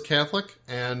apparently was Catholic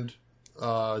and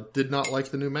did not like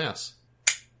the new Mass.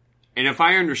 And if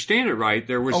I understand it right,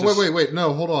 there was... Wait.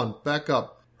 No, hold on. Back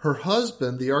up. Her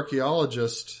husband, the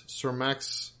archaeologist, Sir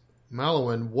Max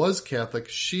Mallowan, was Catholic.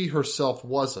 She herself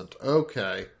wasn't.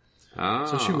 Okay. Ah.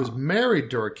 So she was married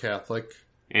to a Catholic.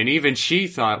 And even she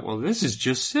thought, well, this is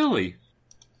just silly.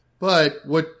 But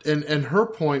and her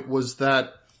point was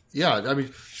that,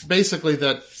 basically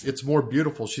that it's more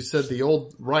beautiful. She said the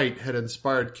old rite had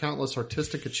inspired countless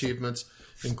artistic achievements,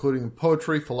 including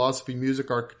poetry, philosophy,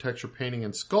 music, architecture, painting,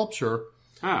 and sculpture.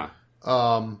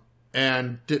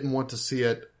 And didn't want to see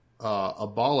it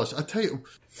abolished. I tell you,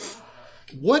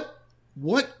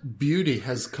 what beauty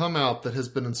has come out that has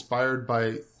been inspired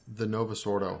by the Novus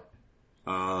Ordo?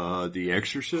 The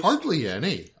Exorcist? Hardly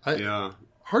any.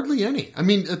 Hardly any. I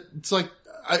mean, it's like,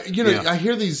 I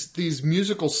hear these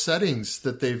musical settings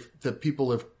that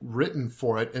people have written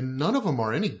for it, and none of them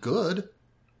are any good.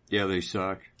 Yeah, they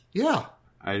suck. Yeah.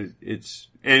 And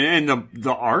the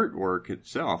artwork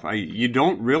itself. You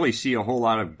don't really see a whole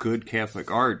lot of good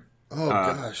Catholic art. Oh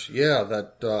gosh, yeah.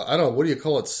 That I don't know. What do you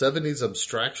call it? 70s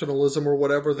abstractionalism or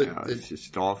whatever. It's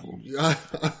just awful. I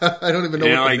don't even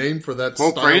know what the name for that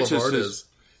Pope style Francis of art is.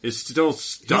 Is still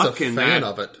stuck He's a in fan that.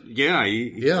 of it. Yeah,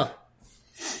 yeah.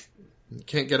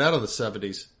 Can't get out of the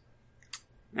 70s.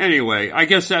 Anyway, I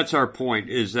guess that's our point.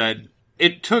 Is that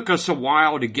it took us a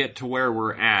while to get to where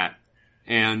we're at,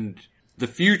 and the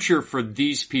future for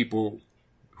these people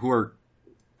who are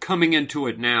coming into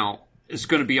it now is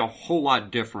going to be a whole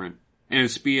lot different. And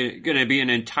it's going to be an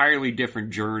entirely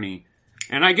different journey.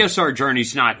 And I guess our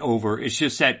journey's not over. It's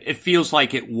just that it feels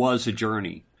like it was a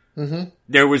journey. Mm-hmm.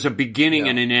 There was a beginning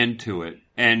and an end to it.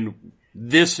 And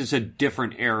this is a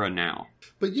different era now.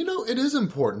 But it is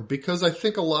important because I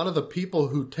think a lot of the people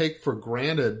who take for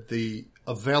granted the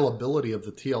availability of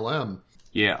the TLM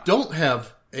don't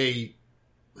have a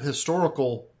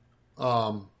historical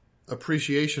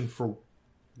appreciation for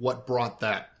what brought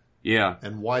that. Yeah.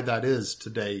 And why that is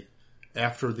today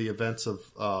after the events of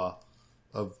the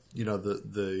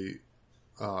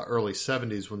early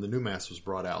 70s when the new Mass was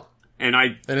brought out.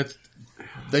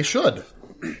 They should.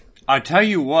 I tell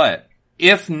you what,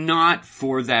 if not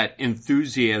for that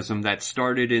enthusiasm that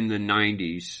started in the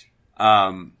 90s,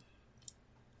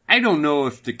 I don't know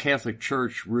if the Catholic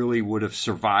Church really would have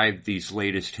survived these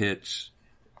latest hits.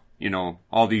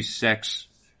 All these sex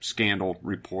scandal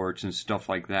reports and stuff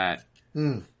like that.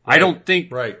 Right. I don't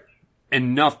think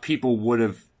enough people would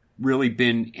have really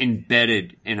been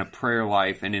embedded in a prayer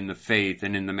life and in the faith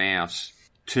and in the Mass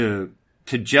to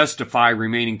justify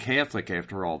remaining Catholic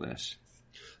after all this.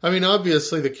 I mean,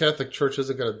 obviously the Catholic Church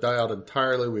isn't going to die out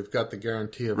entirely. We've got the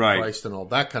guarantee of Christ and all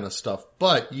that kind of stuff.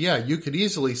 But yeah, you could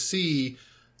easily see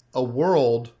a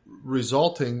world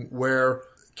resulting where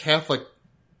Catholic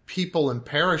people and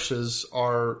parishes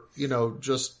are,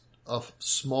 just a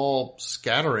small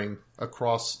scattering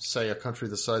across, say, a country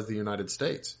the size of the United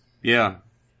States. Yeah.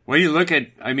 Well, you look at,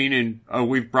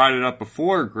 we've brought it up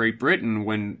before, Great Britain,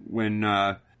 when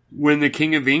the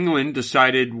King of England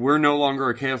decided we're no longer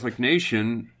a Catholic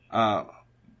nation,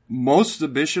 most of the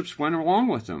bishops went along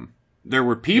with him. There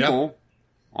were people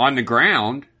on the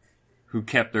ground who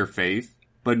kept their faith,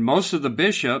 but most of the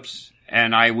bishops,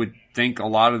 and I would think a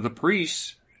lot of the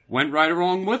priests, went right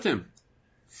along with him.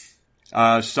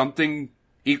 Something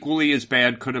equally as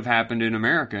bad could have happened in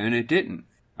America, and it didn't.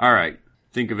 All right.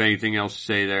 Think of anything else to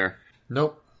say there?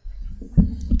 Nope.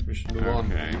 We should move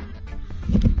on. Okay.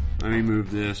 Let me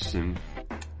move this and...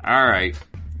 All right.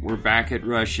 We're back at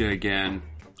Russia again.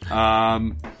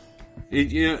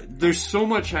 There's so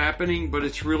much happening, but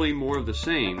it's really more of the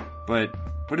same. But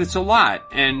it's a lot.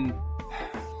 And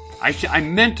I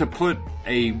meant to put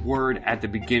a word at the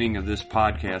beginning of this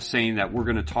podcast saying that we're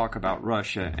going to talk about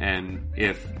Russia. And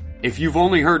if you've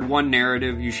only heard one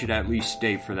narrative, you should at least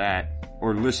stay for that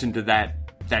or listen to that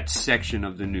section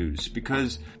of the news,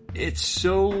 because it's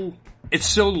so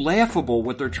laughable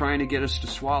what they're trying to get us to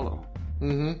swallow.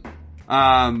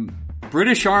 Mm-hmm.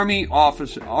 British Army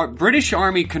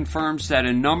confirms that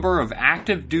a number of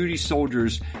active duty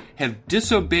soldiers have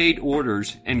disobeyed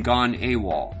orders and gone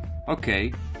AWOL.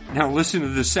 Okay, now listen to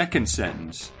the second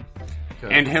sentence.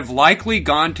 Okay. And have likely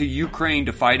gone to Ukraine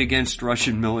to fight against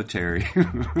Russian military.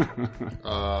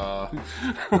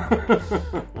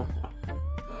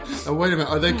 Wait a minute.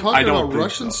 Are they talking about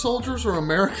Russian soldiers or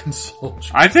American soldiers?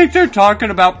 I think they're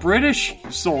talking about British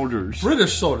soldiers.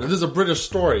 British soldiers. This is a British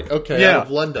story. Okay, out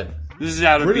of London. This is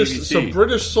out of BBC. So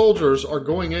British soldiers are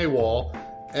going AWOL,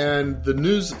 and the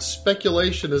news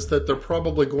speculation is that they're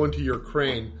probably going to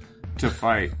Ukraine to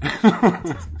fight.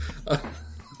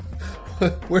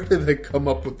 Where did they come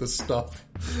up with this stuff?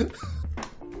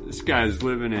 This guy's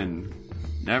living in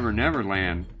Never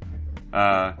Land.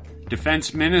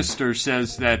 Defense minister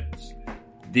says that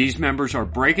these members are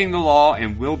breaking the law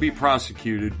and will be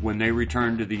prosecuted when they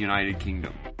return to the United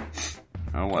Kingdom.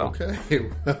 Oh well. Okay.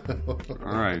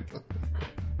 All right.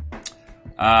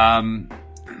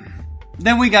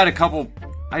 Then we got a couple.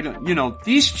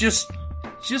 These just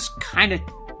kind of,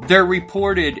 they're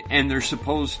reported and they're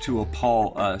supposed to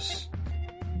appall us,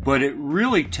 but it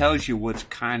really tells you what's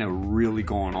kind of really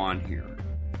going on here.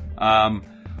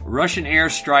 Russian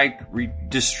airstrike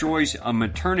destroys a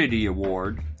maternity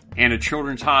ward and a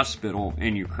children's hospital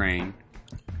in Ukraine.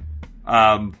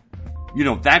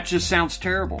 That just sounds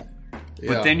terrible.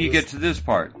 But then you get to this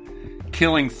part.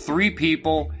 Killing 3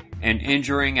 people and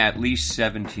injuring at least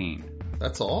 17.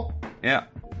 That's all? Yeah.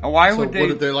 Why would they...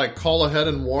 What, did they, call ahead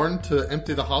and warn to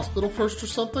empty the hospital first or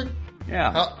something?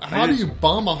 Yeah. How do you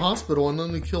bomb a hospital and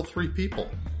only kill 3 people?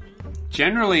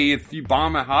 Generally, if you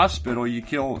bomb a hospital, you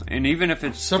kill... And even if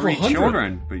it's several 3 hundred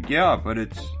children. But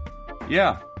it's...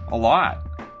 Yeah, a lot.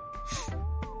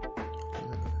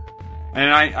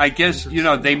 And I guess,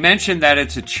 they mentioned that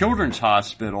it's a children's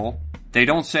hospital. They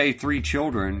don't say 3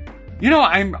 children.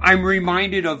 I'm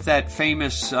reminded of that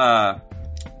famous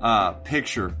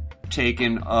picture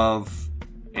taken of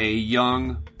a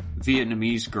young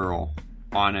Vietnamese girl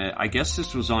on I guess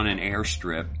this was on an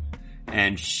airstrip,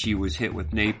 and she was hit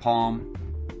with napalm.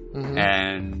 Mm-hmm.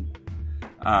 And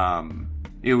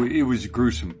it was a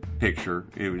gruesome picture.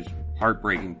 It was a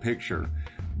heartbreaking picture,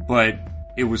 but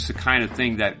it was the kind of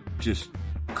thing that just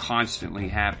constantly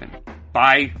happened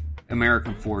by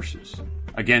American forces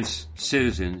against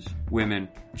citizens, women,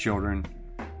 children,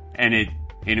 and it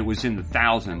was in the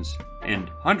thousands and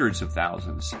hundreds of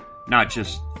thousands, not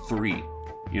just 3,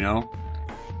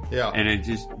 Yeah. And it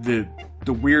just,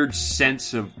 the weird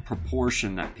sense of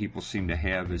proportion that people seem to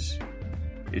have it's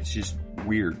just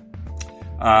weird.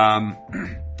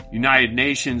 United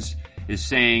Nations is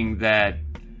saying that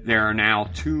there are now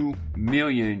 2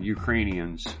 million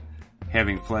Ukrainians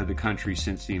having fled the country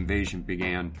since the invasion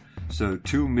began. So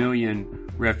 2 million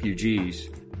refugees.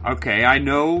 Okay, I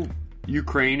know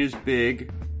Ukraine is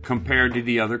big compared to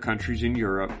the other countries in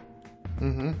Europe.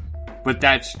 Mm-hmm. But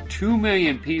that's 2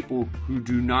 million people who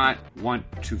do not want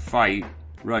to fight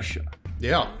Russia.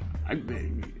 Yeah.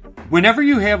 Whenever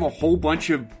you have a whole bunch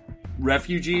of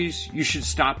refugees, you should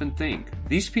stop and think.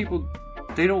 These people,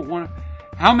 they don't want to...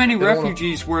 How many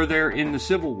refugees were there in the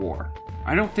Civil War?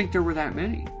 I don't think there were that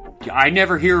many. I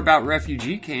never hear about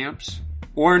refugee camps,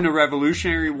 or in the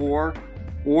Revolutionary War,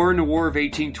 or in the War of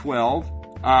 1812.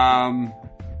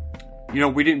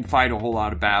 We didn't fight a whole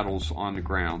lot of battles on the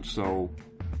ground, so...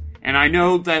 And I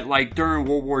know that, during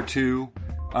World War II,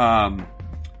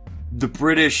 the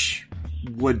British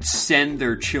would send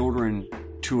their children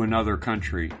to another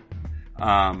country.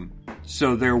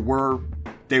 So they were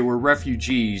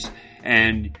refugees,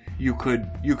 and you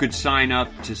could sign up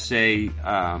to say,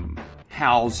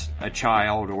 house a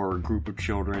child or a group of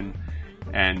children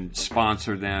and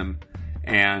sponsor them,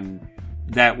 and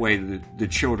that way the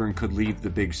children could leave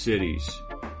the big cities.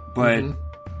 But,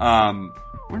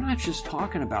 we're not just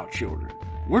talking about children.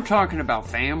 We're talking about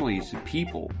families and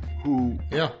people who...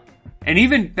 Yeah. And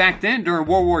even back then, during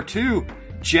World War II,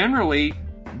 generally,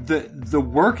 the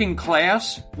working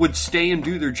class would stay and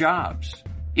do their jobs,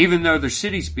 even though their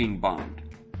city's being bombed.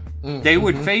 They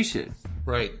would face it.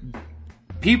 Right.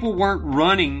 People weren't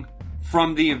running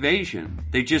from the invasion.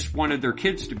 They just wanted their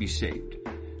kids to be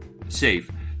safe.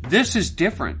 This is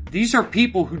different. These are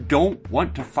people who don't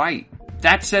want to fight.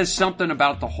 That says something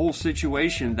about the whole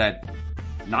situation that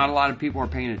not a lot of people are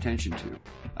paying attention to.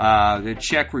 The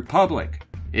Czech Republic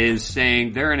is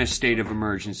saying they're in a state of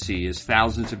emergency as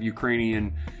thousands of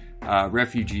Ukrainian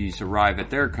refugees arrive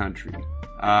at their country.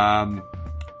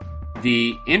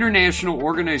 The International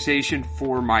Organization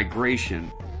for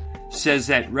Migration says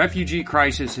that refugee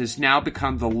crisis has now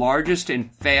become the largest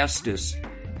and fastest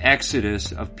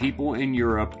exodus of people in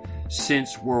Europe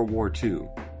since World War II.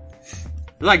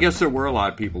 I guess there were a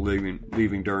lot of people leaving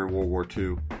during World War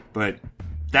II, but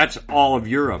that's all of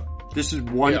Europe. This is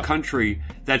one country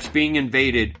that's being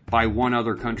invaded by one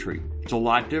other country. It's a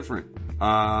lot different.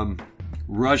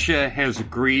 Russia has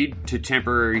agreed to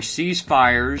temporary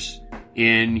ceasefires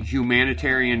in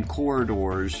humanitarian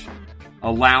corridors,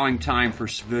 allowing time for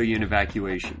civilian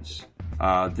evacuations.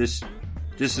 This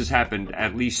has happened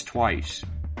at least twice,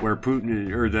 where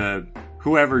Putin or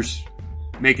whoever's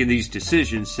making these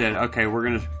decisions said, okay, we're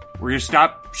gonna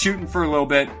stop shooting for a little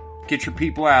bit, get your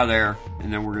people out of there,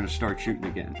 and then we're gonna start shooting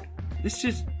again. It's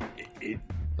just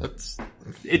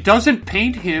it doesn't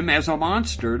paint him as a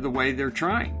monster the way they're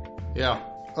trying. Yeah.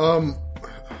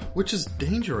 Which is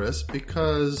dangerous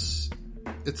because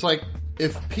it's like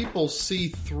if people see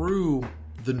through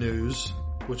the news,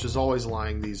 which is always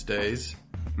lying these days,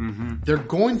 they're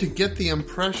going to get the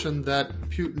impression that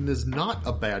Putin is not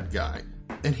a bad guy.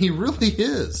 And he really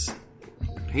is.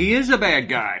 He is a bad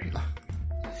guy.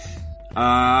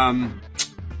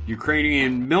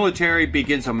 Ukrainian military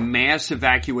begins a mass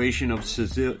evacuation of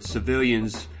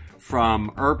civilians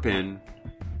from Irpin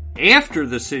after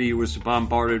the city was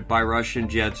bombarded by Russian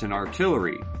jets and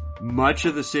artillery. Much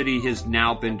of the city has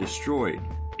now been destroyed.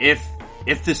 If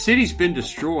the city's been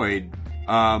destroyed,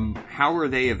 how are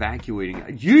they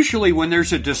evacuating? Usually when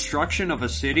there's a destruction of a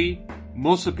city,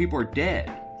 most of the people are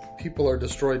dead. People are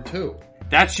destroyed too.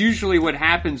 That's usually what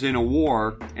happens in a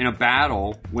war, in a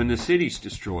battle, when the city's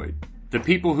destroyed. The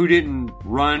people who didn't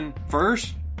run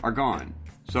first are gone.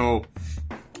 So,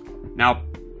 now,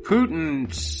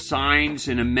 Putin signs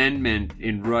an amendment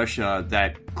in Russia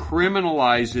that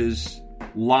criminalizes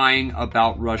lying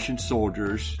about Russian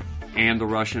soldiers and the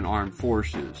Russian armed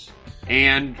forces.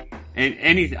 And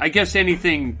I guess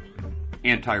anything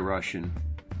anti-Russian,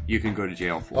 you can go to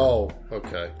jail for. Oh,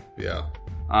 okay. Yeah.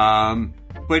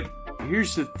 But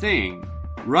here's the thing.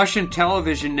 Russian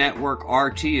television network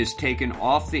RT is taken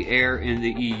off the air in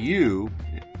the EU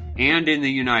and in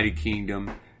the United Kingdom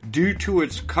due to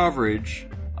its coverage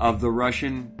of the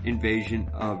Russian invasion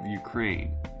of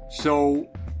Ukraine. So,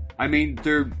 I mean,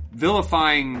 they're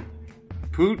vilifying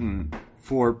Putin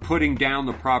for putting down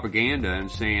the propaganda and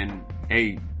saying,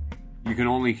 hey, you can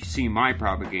only see my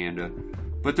propaganda.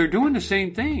 But they're doing the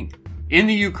same thing. In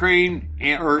the Ukraine,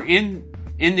 or in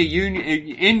the Union,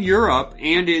 in Europe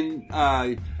and in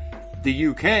the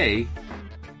UK,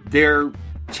 they're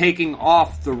taking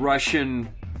off the Russian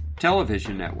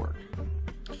television network.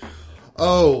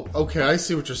 Oh, okay. I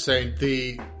see what you're saying.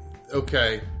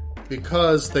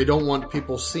 Because they don't want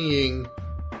people seeing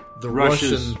the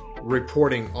Russian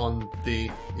reporting on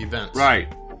the events.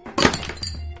 Right.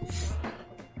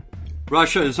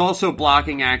 Russia is also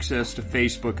blocking access to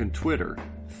Facebook and Twitter.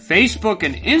 Facebook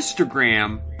and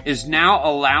Instagram is now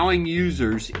allowing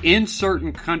users in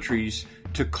certain countries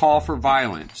to call for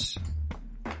violence.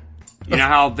 You know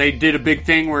how they did a big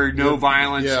thing where no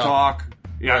violence talk?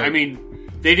 Yeah, right. I mean,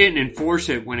 they didn't enforce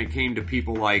it when it came to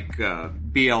people like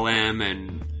BLM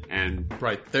and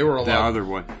right. They were allowed. The other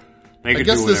one. I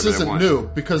guess this isn't new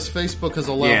because Facebook has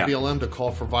allowed BLM to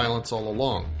call for violence all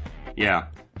along. Yeah.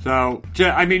 So,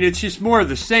 I mean, it's just more of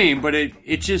the same, but it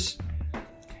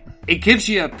gives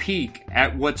you a peek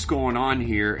at what's going on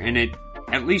here, and it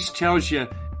at least tells you,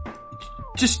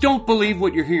 just don't believe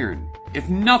what you're hearing. If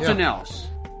nothing else,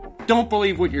 don't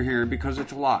believe what you're hearing because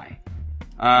it's a lie.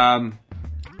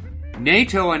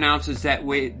 NATO announces that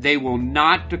they will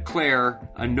not declare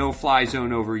a no-fly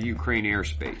zone over Ukraine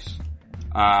airspace.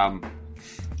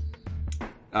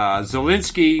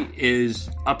 Zelensky is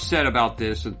upset about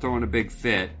this and throwing a big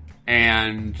fit,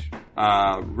 and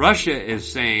Russia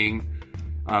is saying,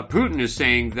 Putin is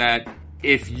saying that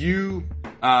if you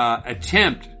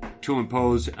attempt to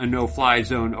impose a no-fly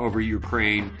zone over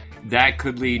Ukraine, that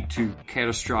could lead to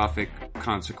catastrophic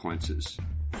consequences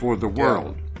for the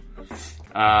world.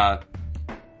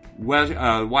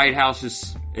 White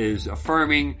House is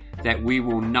affirming that we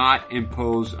will not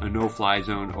impose a no-fly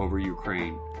zone over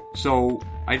Ukraine. So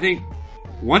I think,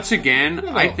 once again,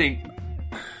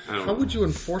 how would you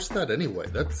enforce that anyway?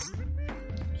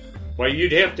 Well,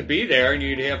 you'd have to be there, and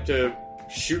you'd have to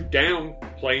shoot down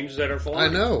planes that are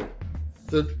flying. I know.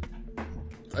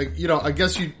 I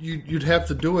guess you'd have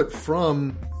to do it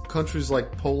from countries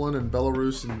like Poland and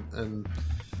Belarus and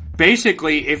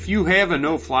basically, if you have a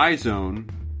no-fly zone,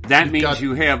 that means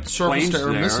you have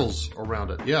surface-to-air missiles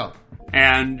around it. Yeah,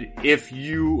 and if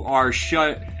you are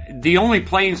the only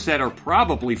planes that are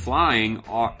probably flying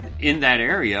in that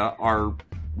area are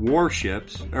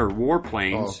warships or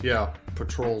warplanes. Oh, yeah,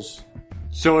 patrols.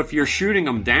 So if you're shooting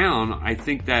them down, I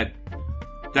think that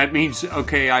means,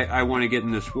 okay, I want to get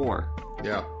in this war.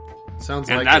 Yeah.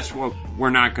 And that's what we're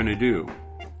not going to do.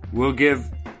 We'll give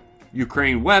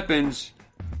Ukraine weapons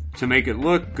to make it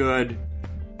look good,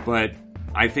 but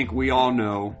I think we all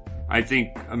know, I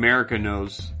think America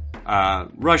knows,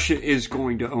 Russia is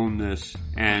going to own this,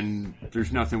 and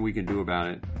there's nothing we can do about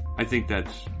it. I think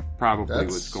that's probably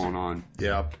what's going on.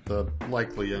 Yeah, the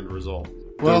likely end result.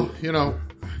 Well,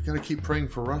 gotta keep praying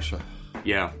for Russia.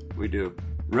 Yeah, we do.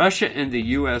 Russia and the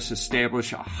U.S.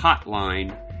 establish a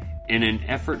hotline in an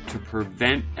effort to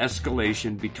prevent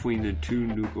escalation between the two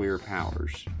nuclear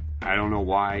powers. I don't know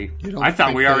why. You don't I thought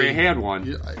think we already they- had one.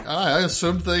 Yeah, I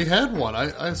assumed they had one.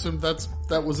 I assumed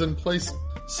that was in place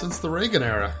since the Reagan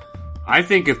era. I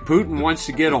think if Putin wants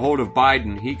to get a hold of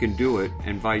Biden, he can do it,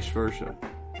 and vice versa.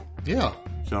 Yeah.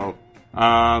 So,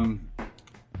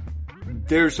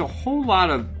 there's a whole lot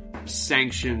of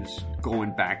sanctions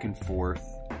going back and forth.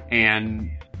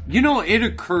 And, it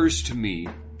occurs to me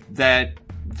that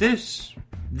this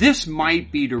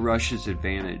might be to Russia's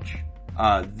advantage.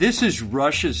 This is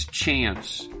Russia's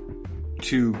chance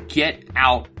to get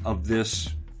out of this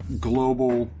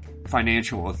global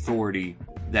financial authority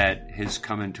that has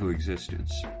come into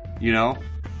existence.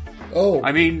 Oh,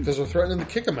 I mean- because they're threatening to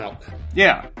kick him out.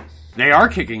 Yeah, they are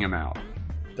kicking him out.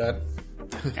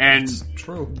 And That's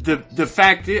true. the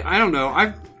fact is, I don't know.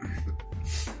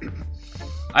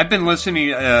 I've been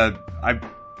listening. I've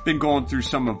been going through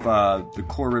some of the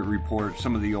Corbett Report,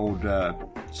 some of the older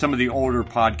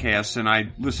podcasts, and I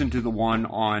listened to the one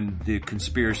on the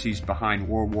conspiracies behind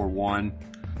World War One.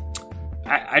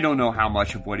 I don't know how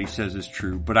much of what he says is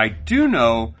true, but I do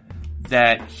know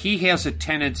that he has a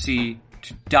tendency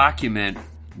to document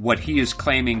what he is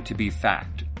claiming to be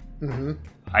fact. Mm-hmm.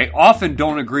 I often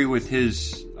don't agree with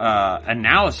his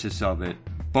analysis of it,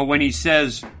 but when he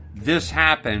says this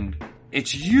happened,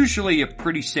 it's usually a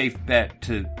pretty safe bet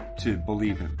to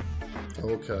believe him.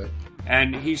 Okay.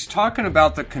 And he's talking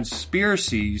about the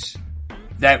conspiracies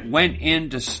that went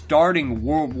into starting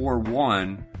World War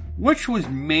One, which was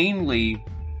mainly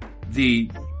the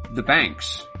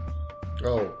banks.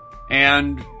 Oh.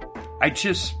 And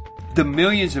the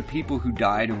millions of people who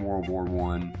died in World War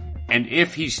One, and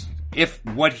if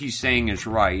what he's saying is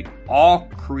right, all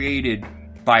created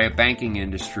by a banking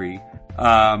industry,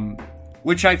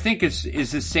 which I think is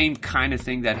the same kind of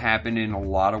thing that happened in a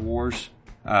lot of wars,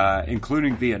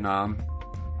 including Vietnam.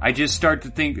 I just start to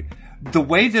think the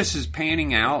way this is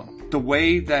panning out, the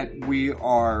way that we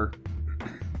are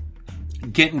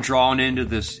getting drawn into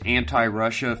this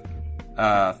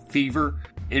anti-Russia fever,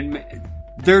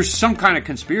 there's some kind of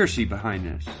conspiracy behind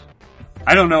this.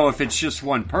 I don't know if it's just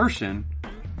one person,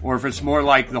 or if it's more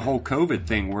like the whole COVID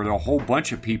thing where a whole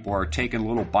bunch of people are taking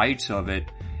little bites of it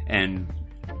and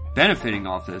benefiting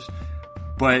off this.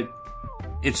 But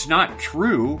it's not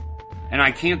true, and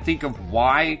I can't think of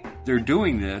why they're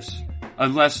doing this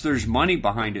unless there's money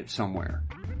behind it somewhere.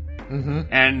 Mm-hmm.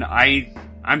 And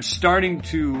I'm starting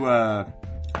to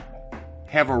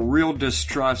have a real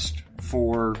distrust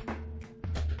for,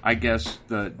 I guess,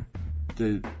 the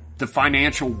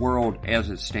financial world as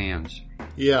it stands.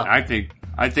 Yeah. I think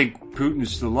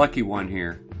Putin's the lucky one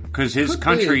here, because his Could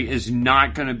country be. is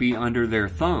not going to be under their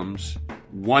thumbs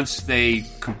once they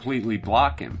completely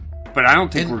block him. But I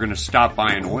don't think we're going to stop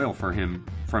buying oil from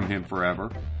him forever.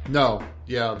 No.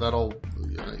 Yeah, that'll,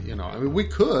 I mean, we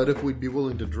could if we'd be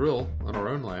willing to drill on our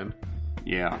own land.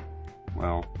 Yeah.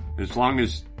 Well, as long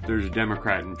as there's a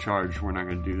Democrat in charge, we're not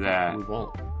going to do that. We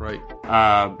won't. Right.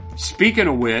 Speaking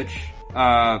of which,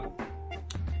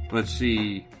 let's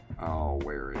see. Oh,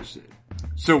 where is it?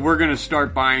 So we're going to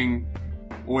start buying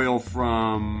oil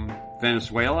from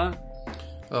Venezuela?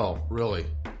 Oh, really?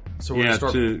 So we're Yeah,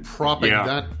 going to start propping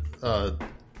yeah. that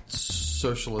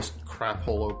socialist crap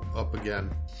hole up again.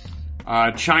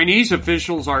 Chinese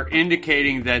officials are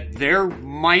indicating that they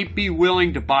might be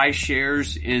willing to buy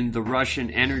shares in the Russian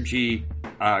energy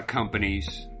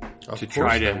companies Of to course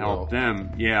try to they help will.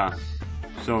 them. Yeah.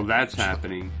 So that's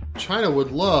happening. China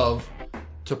would love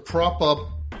to prop up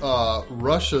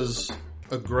Russia's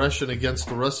aggression against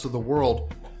the rest of the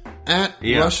world at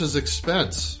Yeah. Russia's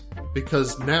expense,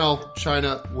 because now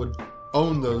China would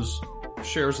own those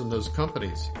shares in those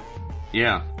companies.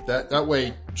 Yeah. That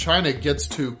way, China gets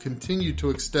to continue to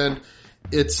extend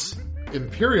its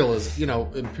imperialist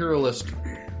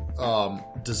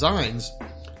designs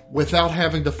without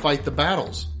having to fight the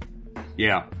battles.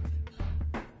 Yeah.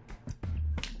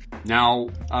 Now,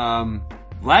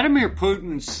 Vladimir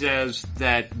Putin says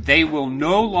that they will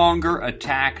no longer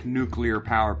attack nuclear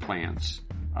power plants.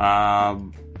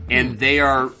 And they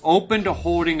are open to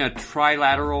holding a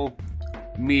trilateral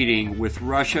meeting with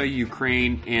Russia,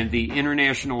 Ukraine, and the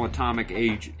International Atomic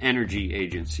Energy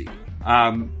Agency.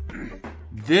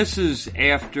 This is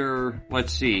after,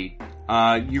 let's see,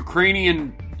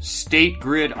 Ukrainian state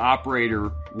grid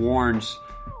operator warns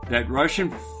that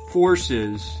Russian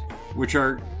forces, which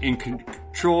are in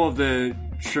control of the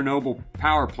Chernobyl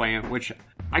power plant, which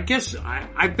I guess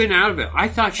I've been out of it. I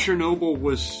thought Chernobyl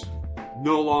was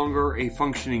no longer a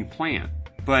functioning plant,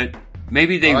 but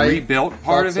maybe they rebuilt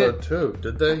part of it. Too,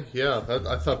 did they? Yeah,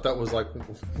 I thought that was like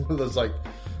one of those like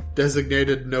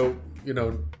designated no,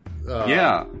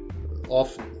 Yeah.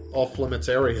 off off-limits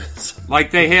areas.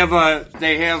 Like they have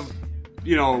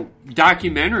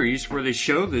documentaries where they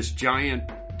show this giant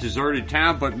deserted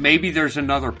town, but maybe there's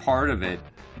another part of it,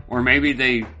 or maybe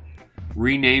they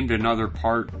renamed another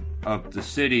part of the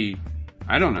city.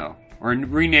 I don't know, or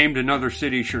renamed another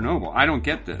city Chernobyl. I don't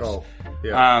get this. Oh,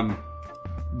 yeah.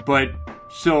 But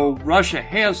so Russia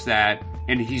has that,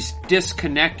 and he's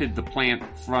disconnected the plant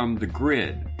from the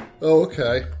grid. Oh,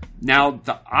 okay. Now,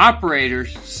 the operator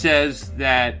says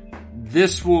that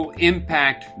this will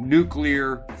impact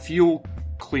nuclear fuel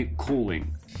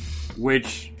cooling,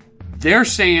 which they're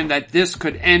saying that this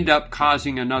could end up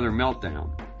causing another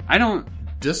meltdown.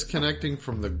 Disconnecting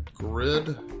from the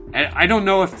grid? I don't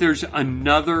know if there's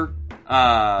another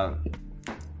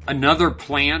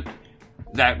plant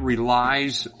that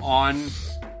relies on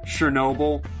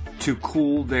Chernobyl to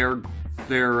cool their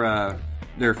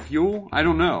fuel. I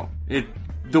don't know.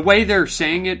 The way they're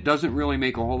saying it doesn't really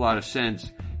make a whole lot of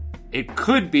sense. It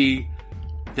could be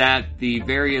that the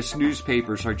various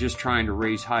newspapers are just trying to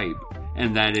raise hype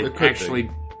and that it actually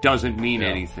doesn't mean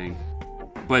anything.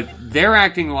 But they're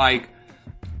acting like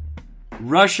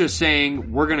Russia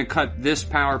saying we're going to cut this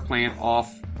power plant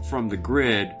off from the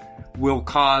grid will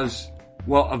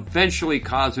eventually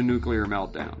cause a nuclear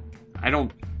meltdown. I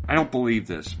don't believe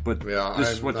this, but this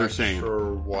is what they're saying. I'm not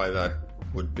sure why that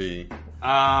would be.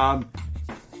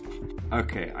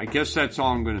 Okay, I guess that's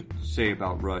all I'm going to say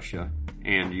about Russia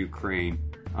and Ukraine.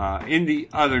 In the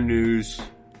other news,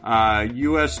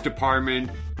 U.S. Department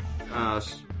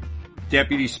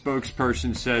deputy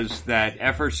spokesperson says that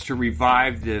efforts to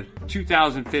revive the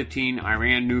 2015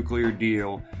 Iran nuclear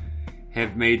deal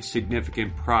have made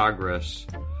significant progress.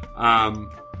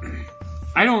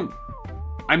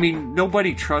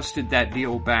 Nobody trusted that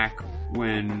deal back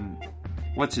when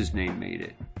what's his name made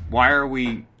it. Why are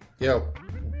we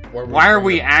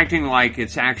acting like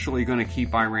it's actually going to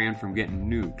keep Iran from getting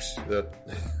nukes?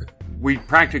 We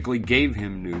practically gave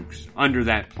him nukes under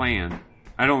that plan.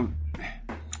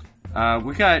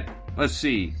 Let's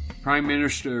see, Prime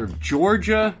Minister of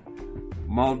Georgia,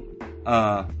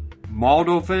 Moldova.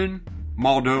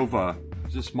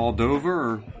 Is this Moldova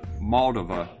or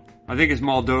Moldova? I think it's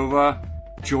Moldova,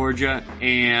 Georgia,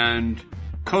 and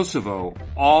Kosovo,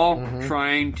 all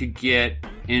trying to get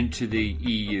into the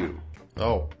EU.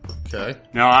 Oh, okay.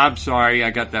 No, I'm sorry,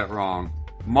 I got that wrong.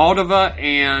 Moldova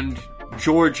and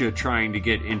Georgia trying to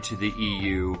get into the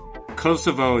EU.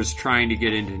 Kosovo is trying to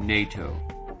get into NATO.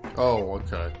 Oh,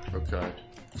 okay.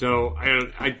 So,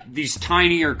 these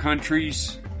tinier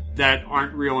countries that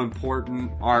aren't real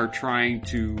important are trying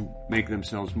to make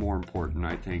themselves more important,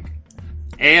 I think.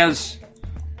 As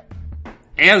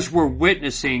we're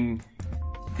witnessing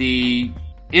the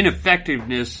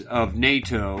ineffectiveness of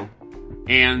NATO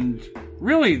and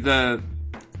really the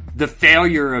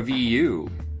failure of EU,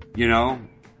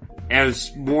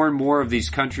 as more and more of these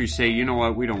countries say, you know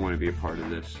what, we don't want to be a part of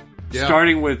this. Yeah.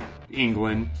 Starting with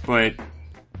England, but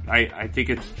I think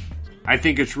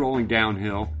it's rolling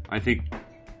downhill. I think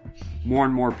more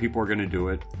and more people are going to do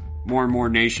it. More and more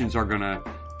nations are going to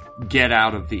get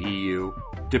out of the EU,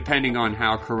 depending on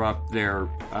how corrupt their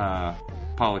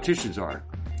politicians are.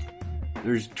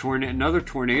 There's another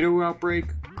tornado outbreak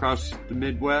across the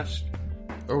Midwest.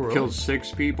 Oh, really? Killed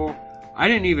 6 people. I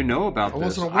didn't even know about this. I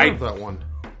wasn't aware of that one.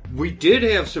 We did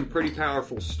have some pretty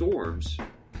powerful storms.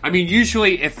 I mean,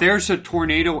 usually if there's a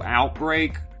tornado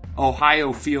outbreak,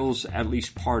 Ohio feels at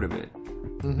least part of it.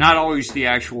 Mm-hmm. Not always the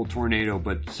actual tornado,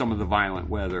 but some of the violent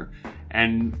weather.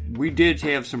 And we did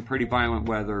have some pretty violent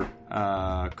weather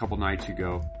a couple nights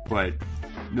ago, but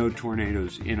no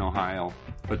tornadoes in Ohio.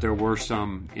 But there were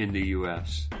some in the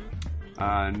U.S.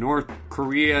 North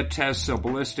Korea tests a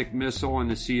ballistic missile in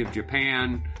the Sea of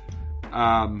Japan.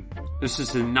 This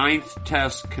is the 9th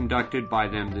test conducted by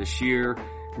them this year.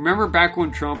 Remember back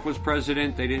when Trump was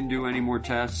president, they didn't do any more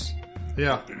tests?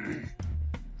 Yeah.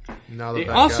 Now they're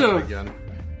back at it again.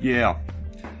 Yeah.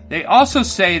 They also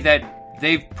say that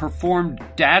they've performed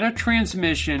data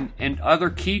transmission and other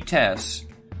key tests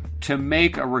to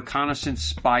make a reconnaissance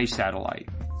spy satellite.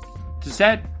 Is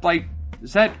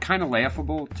that kind of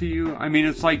laughable to you? I mean,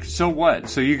 it's like, so what?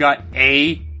 So you got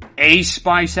a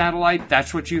spy satellite?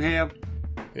 That's what you have?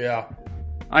 Yeah.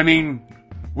 I mean,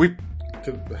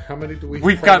 how many do we have?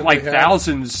 We've got like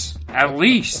thousands at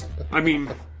least. I mean,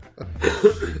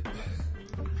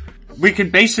 we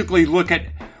can basically look at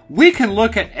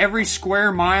every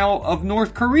square mile of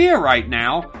North Korea right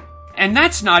now, and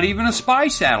that's not even a spy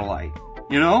satellite,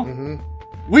 Mm-hmm.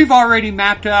 We've already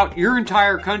mapped out your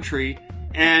entire country,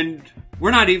 and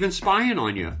we're not even spying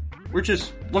on you. We're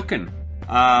just looking.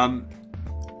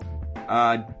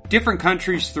 different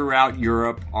countries throughout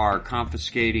Europe are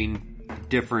confiscating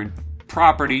different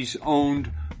properties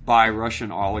owned by Russian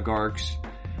oligarchs.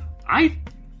 I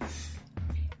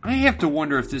have to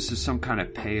wonder if this is some kind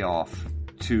of payoff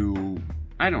to,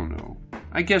 I don't know.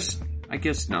 I guess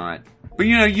not. But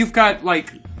you've got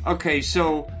okay,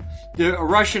 so a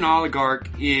Russian oligarch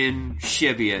in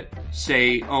Cheviot,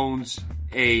 say, owns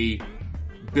a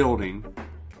building,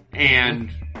 and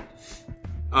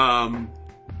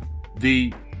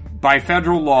by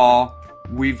federal law,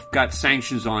 we've got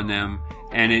sanctions on them,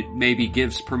 and it maybe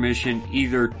gives permission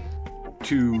either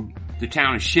to the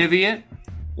town of Cheviot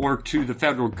or to the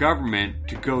federal government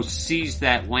to go seize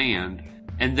that land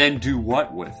and then do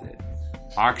what with it?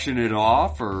 Auction it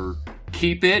off or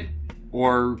keep it?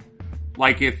 Or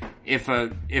if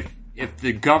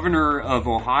the governor of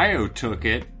Ohio took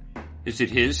it, is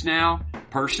it his now,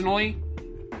 personally?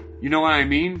 You know what I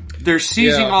mean? They're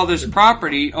seizing all this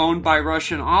property owned by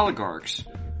Russian oligarchs.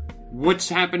 What's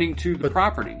happening to the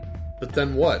property? But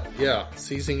then what? Yeah,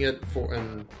 seizing it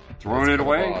and throwing it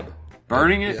away,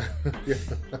 burning it. Yeah.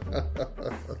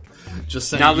 Just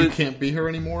saying you can't be here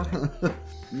anymore.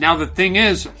 Now the thing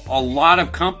is, a lot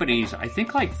of companies, I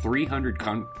think 300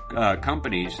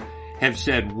 companies, have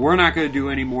said we're not going to do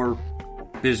any more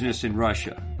business in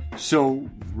Russia. So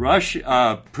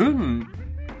Putin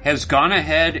has gone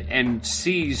ahead and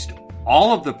seized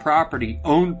all of the property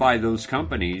owned by those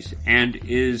companies and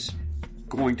is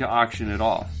going to auction it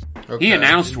off. Okay. He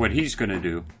announced what he's going to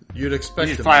do. You'd expect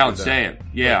him to file and say it.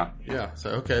 Yeah. But, yeah.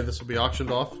 So, okay, this will be auctioned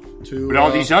off to but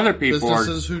all these other people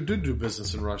businesses who do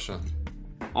business in Russia.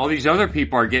 All these other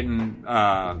people are getting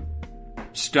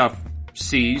stuff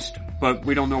seized, but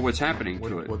we don't know what's happening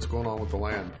to it. What's going on with the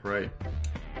land, right?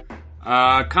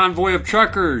 Convoy of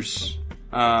truckers,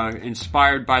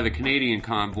 inspired by the Canadian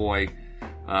convoy,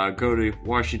 go to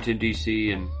Washington,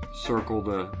 D.C. and circle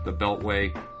the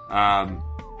Beltway.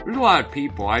 There's a lot of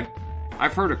people.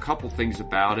 I've heard a couple things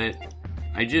about it.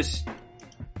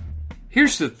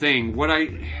 Here's the thing.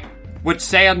 What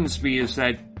saddens me is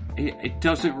that it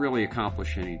doesn't really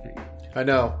accomplish anything. I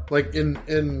know. Like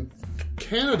in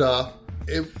Canada,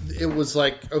 it was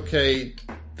like, okay,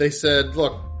 they said,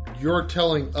 look, you're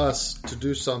telling us to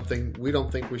do something we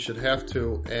don't think we should have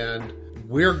to, and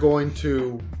we're going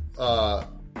to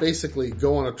basically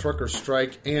go on a trucker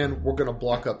strike, and we're going to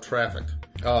block up traffic.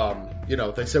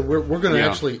 They said we're going to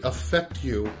actually affect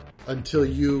you until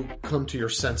you come to your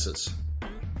senses.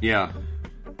 Yeah.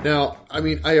 Now, I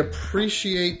mean, I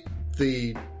appreciate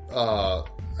the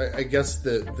I guess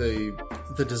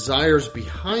the desires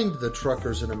behind the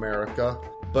truckers in America,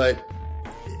 but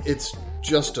it's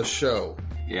just a show.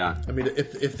 Yeah. I mean,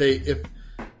 if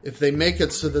they make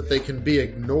it so that they can be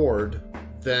ignored,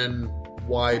 then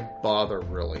why bother,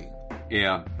 really?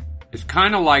 Yeah. It's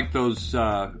kind of like those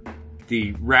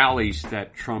the rallies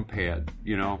that Trump had,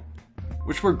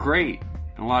 which were great.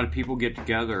 And a lot of people get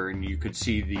together, and you could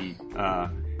see the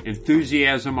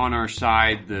enthusiasm on our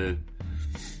side, the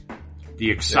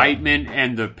excitement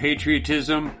and the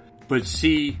patriotism. But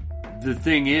see, the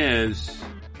thing is,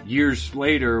 years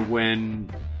later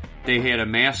when they had a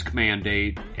mask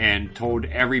mandate and told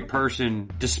every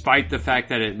person, despite the fact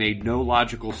that it made no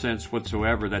logical sense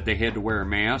whatsoever, that they had to wear a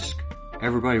mask,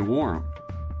 everybody wore them.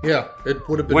 Yeah, it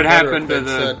would have been what better happened if to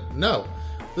said, no,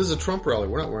 this is a Trump rally,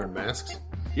 we're not wearing masks.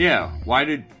 Yeah, why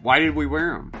did we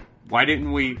wear them? Why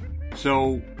didn't we?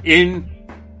 So in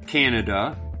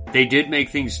Canada, they did make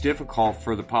things difficult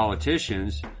for the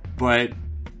politicians, but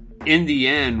in the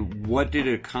end, what did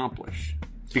it accomplish?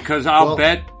 Because I'll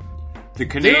bet the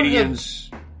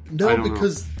Canadians.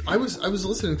 Because I was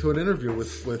listening to an interview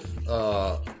with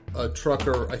a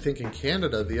trucker, I think in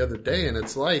Canada the other day, and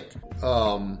it's like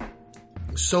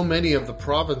so many of the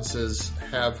provinces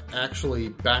have actually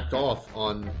backed off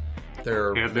on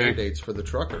their mandates for the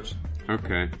truckers.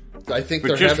 Okay. I think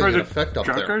they're having an effect up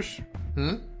truckers?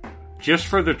 there. Just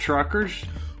for the truckers?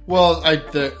 Well,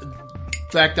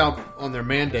 backed out on their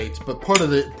mandates, but part of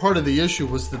the issue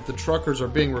was that the truckers are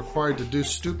being required to do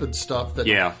stupid stuff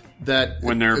that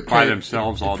when they're by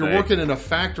themselves all day. If you're working in a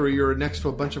factory, you're next to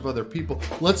a bunch of other people.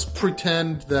 Let's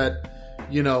pretend that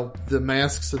the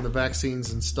masks and the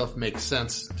vaccines and stuff make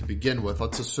sense to begin with.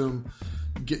 Let's assume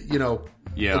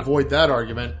avoid that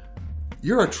argument.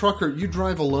 You're a trucker. You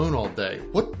drive alone all day.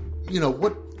 What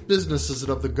business is it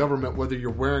of the government whether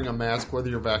you're wearing a mask, whether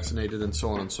you're vaccinated, and so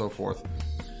on and so forth?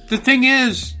 The thing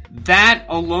is, that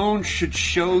alone should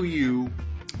show you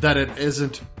that it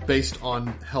isn't based on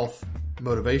health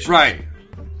motivations. Right.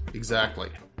 Exactly.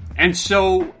 And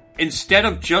so, instead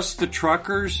of just the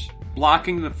truckers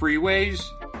blocking the freeways,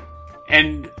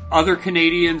 and other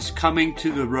Canadians coming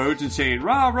to the roads and saying,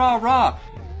 rah, rah, rah.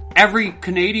 Every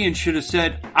Canadian should have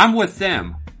said, I'm with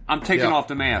them. I'm taking off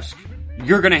the mask.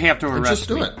 You're going to have to arrest me. Just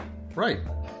do it. Right.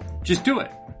 Just do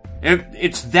it.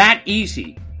 It's that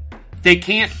easy. They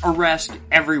can't arrest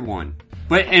everyone.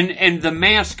 But, and the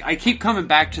mask, I keep coming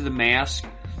back to the mask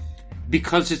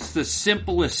because it's the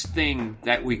simplest thing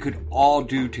that we could all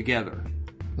do together.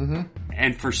 Mm-hmm.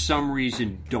 And for some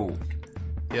reason don't.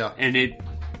 Yeah.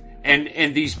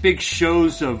 And these big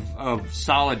shows of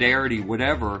solidarity,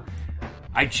 whatever,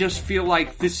 I just feel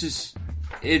like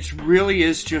it really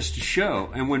is just a show.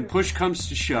 And when push comes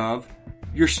to shove,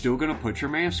 you're still going to put your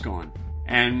mask on.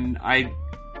 And I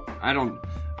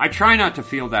try not to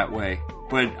feel that way,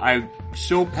 but I'm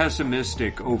so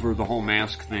pessimistic over the whole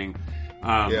mask thing.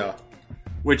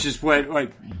 Which is what,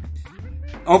 like,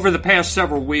 over the past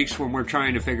several weeks when we're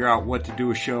trying to figure out what to do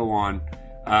a show on,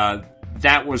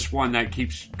 that was one that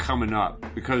keeps coming up.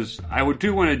 Because I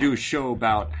do want to do a show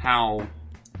about how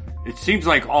it seems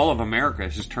like all of America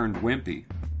has turned wimpy.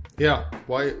 Yeah.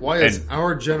 Why is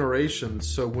our generation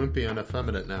so wimpy and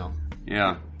effeminate now?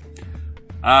 Yeah.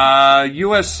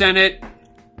 U.S. Senate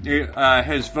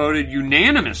has voted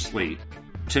unanimously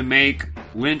to make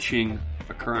lynching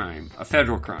a crime, a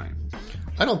federal crime.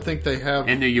 I don't think they have...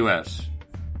 In the U.S.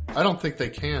 I don't think they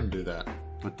can do that.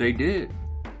 But they did.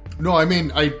 No, I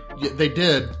mean, they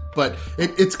did, but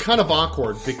it's kind of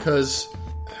awkward because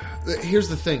here's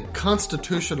the thing.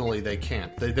 Constitutionally, they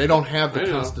can't. They don't have the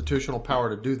constitutional power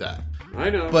to do that. I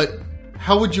know. But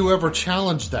how would you ever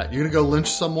challenge that? You're going to go lynch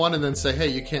someone and then say, hey,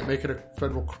 you can't make it a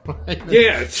federal crime?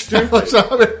 Yeah, it's stupid.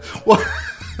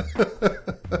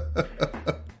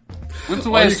 When's the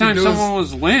last time someone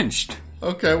was lynched?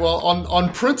 Okay, well,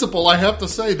 on principle, I have to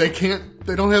say they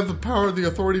don't have the power or the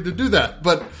authority to do that.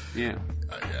 But yeah,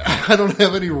 I don't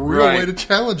have any real way to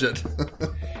challenge it.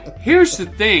 Here's the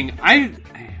thing.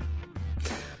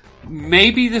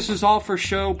 Maybe this is all for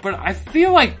show, but I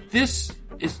feel like this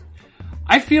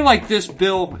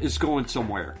bill is going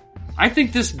somewhere. I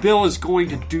think this bill is going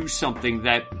to do something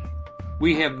that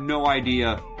we have no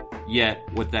idea yet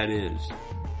what that is.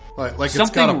 Like something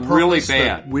it's got a purpose really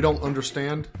bad that we don't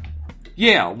understand.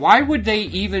 Yeah, why would they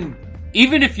even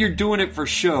if you're doing it for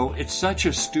show, it's such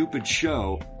a stupid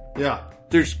show. Yeah.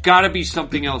 There's got to be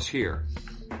something else here.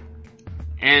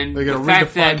 And they're going to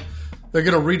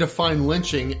redefine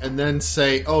lynching and then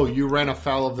say, "Oh, you ran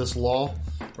afoul of this law,"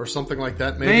 or something like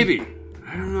that. Maybe.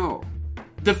 I don't know.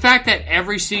 The fact that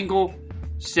every single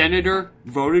senator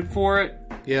voted for it.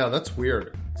 Yeah, that's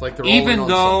weird. It's like they're even all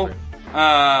in though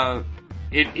on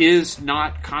it is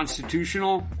not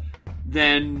constitutional,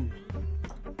 then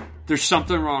there's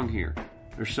something wrong here.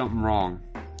 There's something wrong.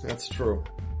 That's true.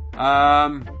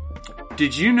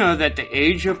 Did you know that the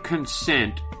age of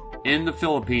consent in the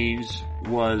Philippines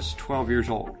was 12 years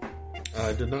old?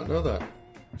 I did not know that.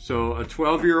 So a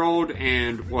 12-year-old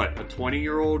and a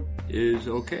 20-year-old is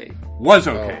okay. Was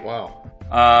okay. Oh,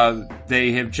 wow.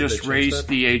 They have just raised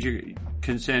the age of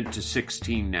consent to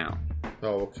 16 now.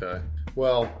 Oh, okay.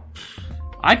 Well,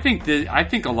 I think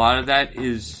a lot of that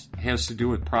has to do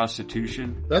with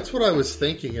prostitution. That's what I was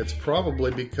thinking. It's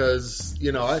probably because,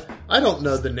 I don't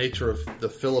know the nature of the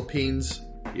Philippines.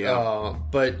 Yeah.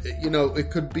 But,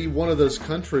 it could be one of those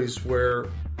countries where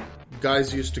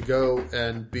guys used to go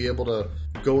and be able to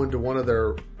go into one of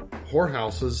their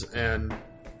whorehouses and,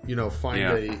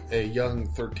 find a young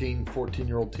 13,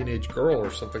 14-year-old teenage girl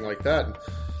or something like that.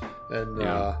 And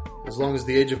as long as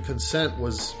the age of consent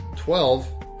was 12,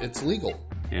 it's legal.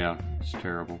 Yeah, it's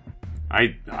terrible.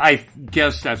 I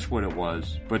guess that's what it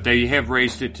was, but they have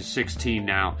raised it to 16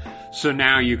 now. So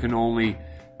now you can only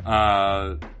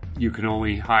hire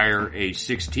a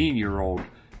 16-year-old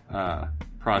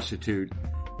prostitute.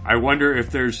 I wonder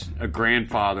if there's a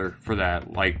grandfather for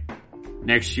that. Like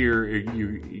next year,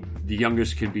 the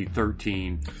youngest could be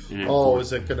 13.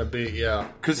 Is it going to be? Yeah,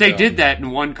 because they did that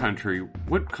in one country.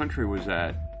 What country was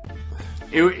that?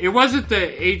 It wasn't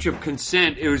the age of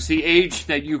consent. It was the age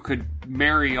that you could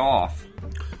marry off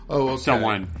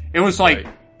someone. It was like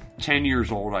 10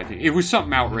 years old, I think. It was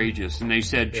something outrageous. And they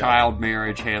said child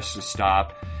marriage has to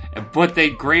stop. But they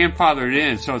grandfathered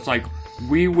in. So it's like,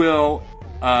 we will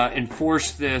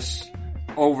enforce this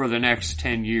over the next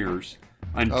 10 years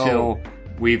until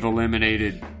we've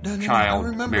eliminated child I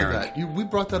remember marriage. That. We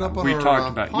brought that up on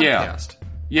our podcast.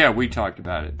 Yeah, we talked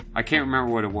about it. I can't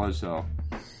remember what it was, though.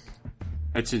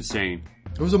 That's insane.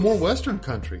 It was a more Western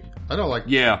country.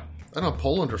 Yeah. I don't know,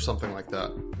 Poland or something like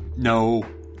that. No.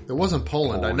 It wasn't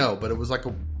Poland, I know, but it was like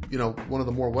one of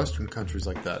the more Western countries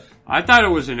like that. I thought it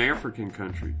was an African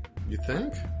country. You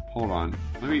think? Hold on.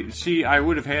 Let me see. I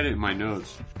would have had it in my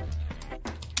notes.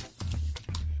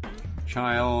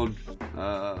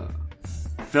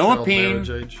 Philippine marriage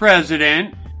age.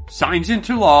 president signs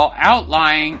into law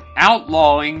outlawing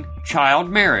child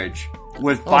marriage,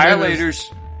 with violators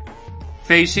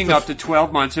facing up to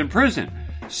 12 months in prison.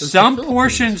 Some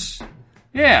portions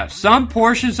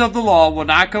of the law will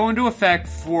not go into effect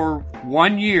for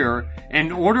 1 year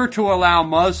in order to allow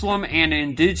Muslim and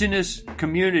indigenous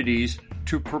communities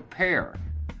to prepare.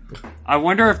 I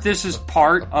wonder if this is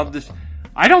part of this.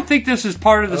 I don't think this is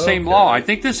part of the same law. I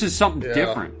think this is something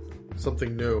different.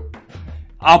 Something new.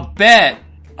 I'll bet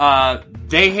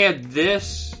they had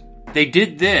this, they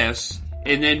did this,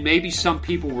 and then maybe some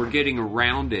people were getting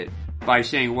around it by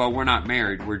saying, well, we're not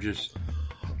married, we're just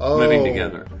living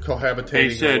together.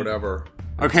 Cohabitating or whatever.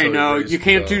 Okay, so no, you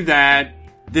can't do that.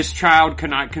 This child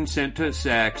cannot consent to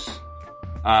sex.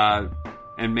 And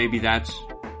maybe that's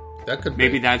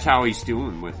how he's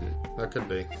dealing with it. That could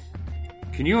be.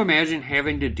 Can you imagine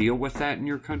having to deal with that in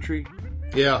your country?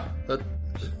 Yeah,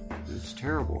 it's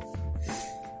terrible.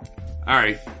 All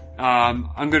right,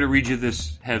 I'm going to read you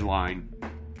this headline.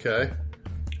 Okay.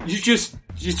 You just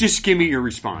give me your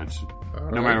response,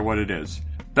 no matter what it is.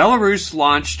 Belarus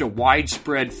launched a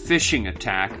widespread phishing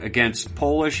attack against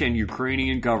Polish and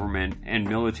Ukrainian government and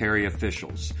military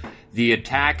officials. The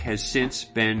attack has since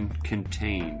been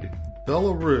contained.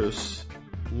 Belarus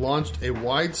launched a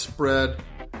widespread,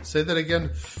 say that again,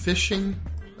 phishing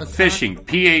attack? Phishing.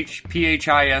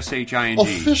 P-H-I-S-H-I-N-G. Oh,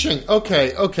 phishing.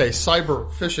 Okay.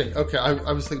 Cyber phishing. Okay,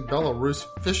 I was thinking Belarus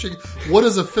phishing. What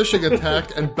is a phishing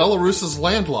attack? And Belarus is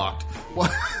landlocked.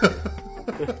 What?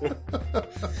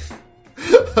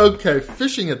 Okay,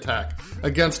 phishing attack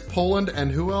against Poland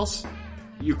and who else?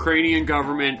 Ukrainian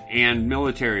government and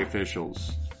military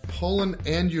officials. Poland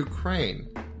and Ukraine.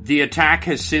 The attack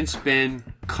has since been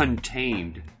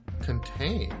contained.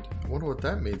 Contained? I wonder what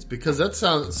that means. Because that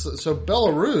sounds... So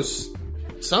Belarus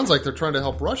sounds like they're trying to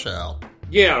help Russia out.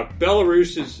 Yeah,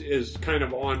 Belarus is kind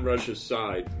of on Russia's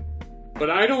side. But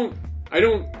I don't... A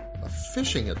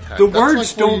phishing attack. The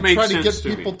words don't make sense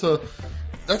to me.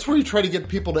 That's where you try to get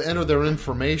people to enter their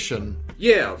information.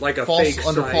 Yeah, like a fake site.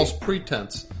 Under false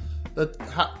pretense.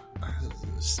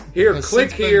 Here,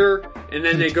 click here, and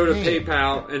then they go to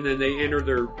PayPal, and then they enter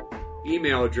their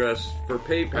email address for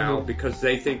PayPal because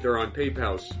they think they're on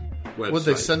PayPal's website. Would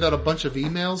they send out a bunch of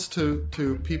emails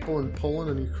to people in Poland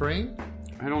and Ukraine?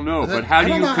 I don't know, but how do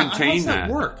you contain that? How does that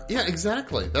work? Yeah,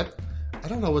 exactly. I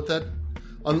don't know what that...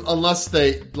 Unless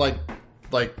they,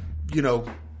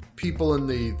 people in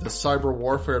the cyber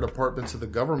warfare departments of the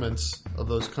governments of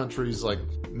those countries,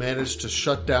 managed to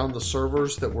shut down the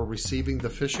servers that were receiving the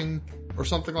phishing or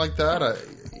something like that.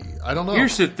 I don't know.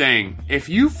 Here's the thing. If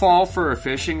you fall for a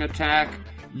phishing attack,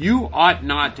 you ought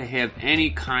not to have any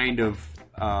kind of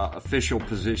official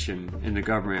position in the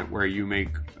government where you make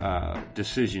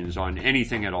decisions on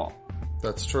anything at all.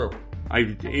 That's true.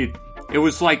 It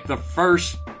was like the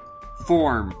first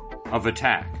form of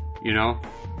attack,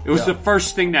 It was the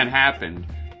first thing that happened,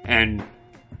 and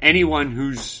anyone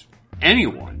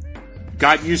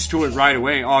got used to it right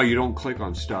away. Oh, you don't click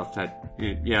on stuff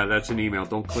that's an email.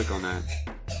 Don't click on that.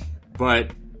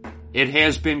 But it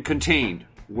has been contained,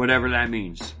 whatever that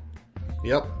means.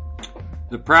 Yep.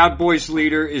 The Proud Boys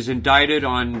leader is indicted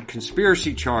on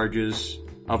conspiracy charges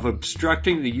of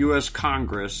obstructing the U.S.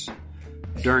 Congress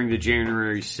during the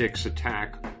January 6th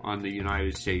attack on the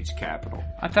United States Capitol.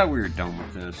 I thought we were done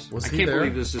with this. I can't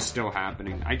believe this is still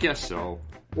happening. I guess so.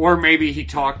 Or maybe he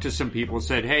talked to some people and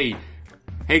said, hey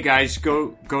guys,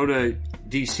 go to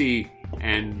D.C.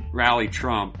 and rally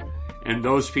Trump. And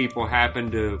those people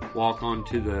happened to walk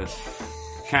onto the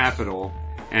Capitol,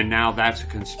 and now that's a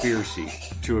conspiracy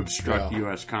to obstruct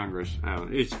U.S. Congress.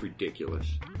 It's ridiculous.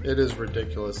 It is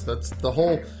ridiculous. That's the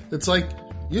whole... It's like,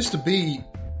 used to be,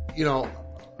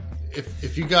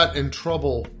 if you got in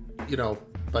trouble,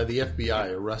 by the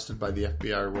FBI, arrested by the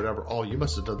FBI or whatever, you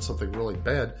must have done something really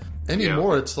bad.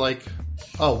 Anymore, it's like,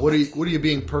 what are you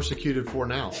being persecuted for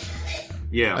now?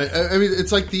 Yeah. I mean,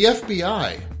 it's like the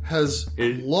FBI has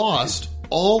lost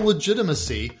all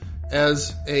legitimacy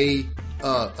as a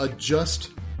just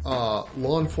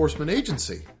law enforcement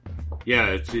agency. Yeah,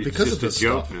 it's because just of this a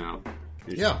joke stuff. now.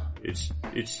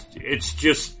 It's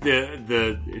just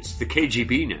the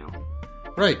KGB now.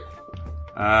 Right.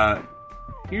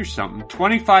 Here's something.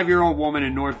 25-year-old woman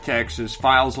in North Texas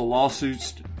files a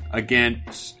lawsuit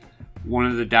against one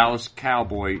of the Dallas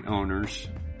Cowboy owners,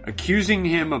 accusing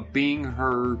him of being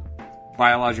her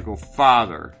biological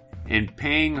father and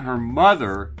paying her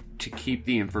mother to keep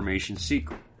the information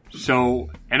secret. So,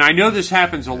 and I know this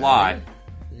happens a lot.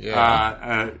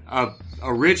 Yeah.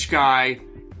 A rich guy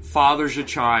fathers a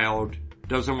child,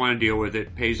 doesn't want to deal with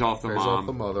it, pays off the Pays mom. off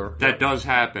the mother. That does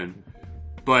happen.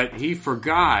 But he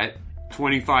forgot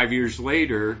 25 years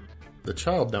later. The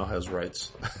child now has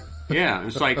rights. Yeah,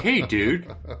 it's like, hey, dude.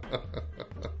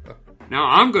 Now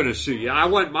I'm going to sue you. I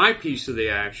want my piece of the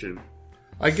action.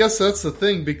 I guess that's the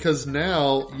thing, because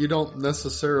now you don't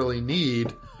necessarily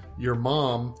need your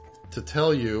mom to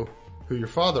tell you who your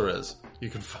father is.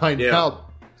 You can find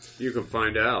out. You can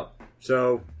find out.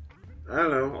 So, I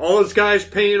don't know. All this guy's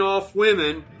paying off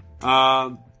women.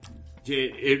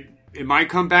 It might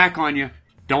come back on you.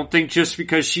 Don't think just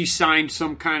because she signed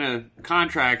some kind of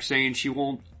contract saying she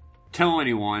won't tell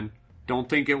anyone, don't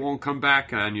think it won't come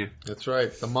back on you. That's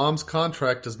right. The mom's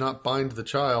contract does not bind the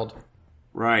child.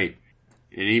 Right.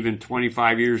 And even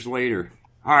 25 years later.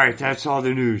 All right, that's all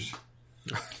the news.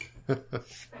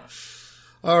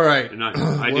 All right. And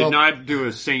I did not do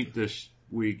a saint this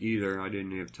week either. I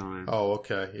didn't have time. Oh,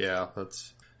 okay. Yeah,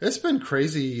 it's been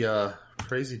crazy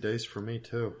days for me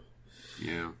too.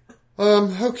 Yeah.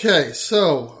 Okay,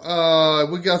 so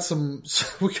we got some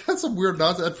weird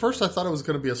nonsense. At first, I thought it was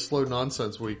going to be a slow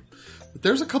nonsense week, but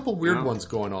there's a couple weird ones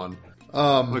going on.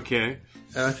 Okay,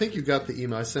 and I think you got the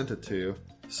email. I sent it to you.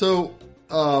 So,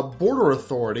 border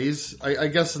authorities, I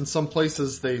guess in some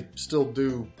places they still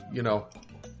do,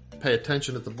 pay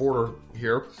attention at the border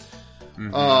here.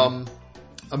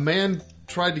 Mm-hmm. A man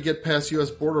tried to get past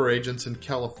U.S. border agents in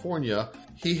California.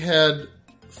 He had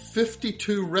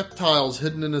 52 reptiles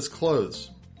hidden in his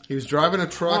clothes. He was driving a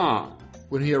truck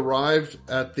when he arrived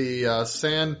at the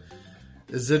San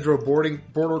Isidro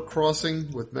border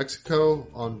crossing with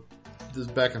Mexico this is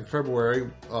back in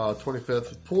February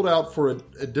 25th. Pulled out for an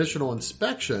additional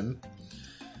inspection.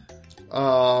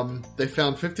 They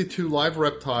found 52 live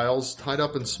reptiles tied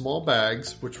up in small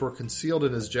bags, which were concealed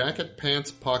in his jacket,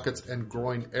 pants, pockets, and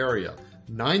groin area.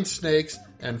 9 snakes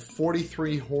and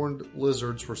 43 horned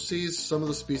lizards were seized. Some of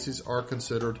the species are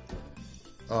considered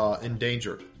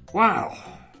endangered. Wow.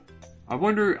 I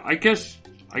wonder, I guess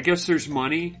there's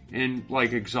money in,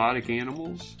 like, exotic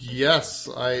animals? Yes,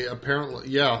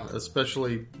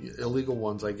 especially illegal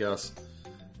ones, I guess.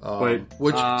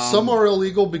 Which some are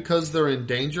illegal because they're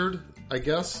endangered, I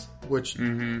guess. Which,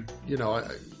 you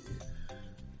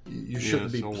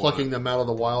shouldn't be plucking them out of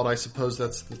the wild. I suppose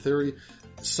that's the theory.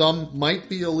 Some might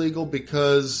be illegal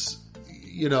because,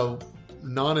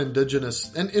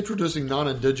 non-indigenous, and introducing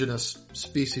non-indigenous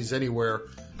species anywhere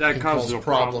that can causes cause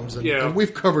problems. Yeah. And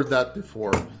we've covered that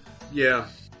before. Yeah.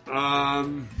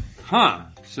 So,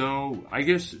 I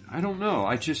guess, I don't know.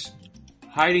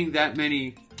 Hiding that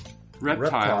many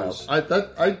reptiles. I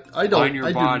do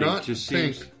not just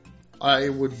think seems... I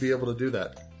would be able to do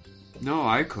that. No,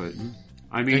 I couldn't.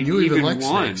 I mean, and you even like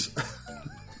one. Snakes.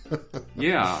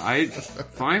 Yeah, I'm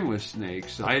fine with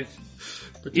snakes. But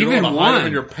you even don't want to one hide them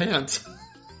in your pants.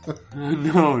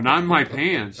 No, not in my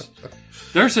pants.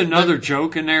 There's another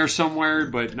joke in there somewhere,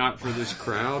 but not for this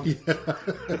crowd. Yeah.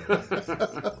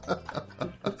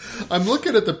 I'm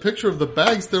looking at the picture of the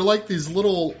bags. They're like these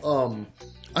little,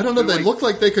 I don't know, they look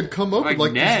like they could come open,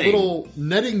 like these little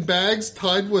netting bags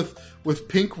tied with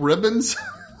pink ribbons.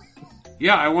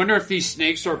 Yeah, I wonder if these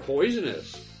snakes are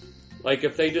poisonous. Like,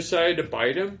 if they decided to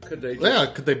bite him, could they just... Yeah,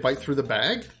 could they bite through the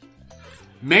bag?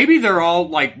 Maybe they're all,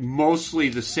 like, mostly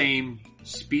the same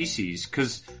species,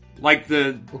 because, like,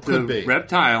 the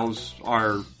reptiles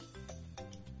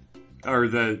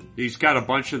he's got a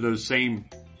bunch of those same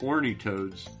horny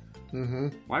toads. Mm-hmm.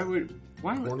 Why would...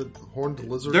 Horned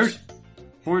lizards? There's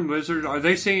horned lizards. Are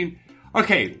they saying...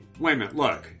 Okay, wait a minute,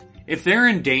 look. If they're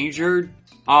endangered...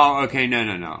 Oh, okay,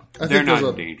 no. They're not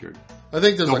endangered. I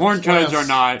think there's the horned toads are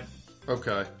not...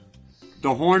 Okay.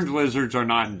 The horned lizards are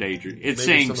not endangered. It's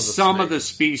maybe saying some of the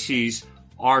species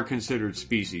are considered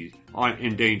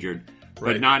endangered,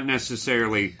 but not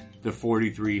necessarily the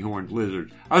 43 horned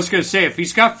lizards. I was going to say, if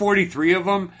he's got 43 of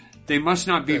them, they must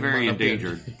not be very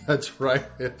endangered. That's right.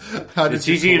 It's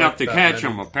easy enough to catch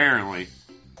them, apparently.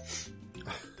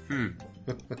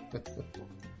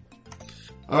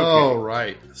 All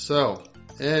right. So,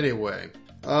 anyway...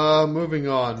 moving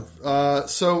on.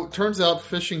 So turns out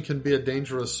fishing can be a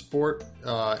dangerous sport,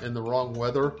 in the wrong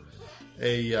weather.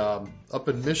 Up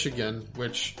in Michigan,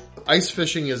 which ice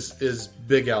fishing is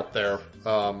big out there.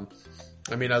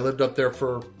 I mean, I lived up there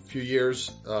for a few years,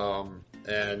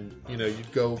 and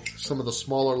you'd go some of the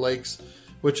smaller lakes,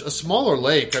 which a smaller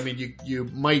lake, I mean, you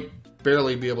might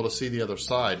barely be able to see the other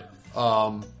side.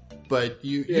 But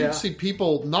you'd see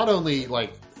people not only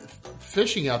like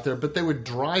fishing out there, but they would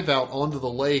drive out onto the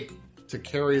lake to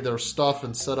carry their stuff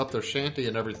and set up their shanty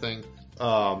and everything,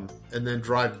 and then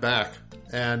drive back.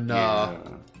 And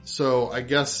so I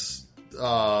guess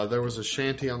there was a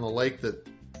shanty on the lake that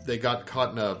they got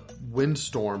caught in a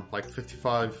windstorm, like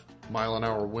 55 mile an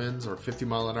hour winds or 50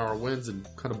 mile an hour winds, and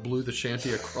kind of blew the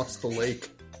shanty across the lake.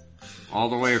 All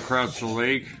the way across the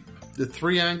lake. The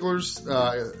 3 anglers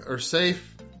are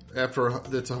safe after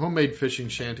it's a homemade fishing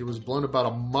shanty. Was blown about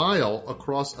a mile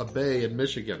across a bay in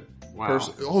Michigan. Wow.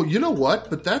 Oh, you know what?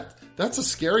 But that's a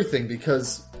scary thing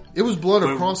because it was blown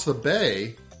across the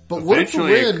bay. But what if the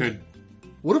wind?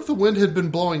 What if the wind had been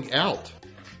blowing out?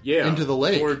 Yeah, into the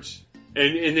lake.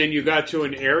 And then you got to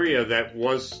an area that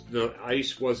the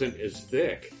ice wasn't as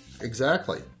thick.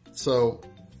 Exactly. So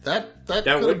that could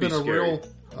have been a real.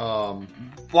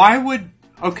 Why would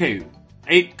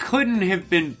it couldn't have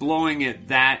been blowing it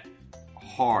that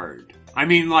hard. I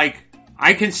mean, like,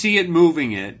 I can see it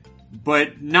moving it,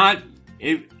 but not.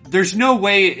 There's no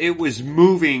way it was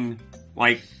moving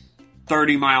like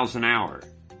 30 miles an hour.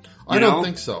 I don't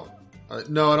think so.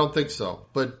 No, I don't think so.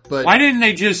 But why didn't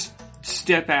they just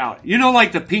step out? You know,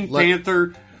 like the Pink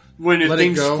Panther when the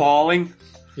thing's falling.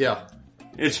 Yeah,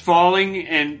 it's falling,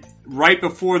 and right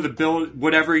before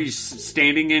whatever he's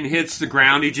standing in hits the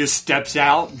ground, he just steps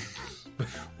out.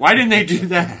 Why didn't they do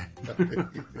that?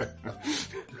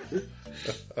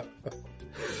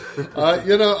 I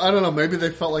don't know. Maybe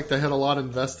they felt like they had a lot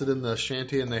invested in the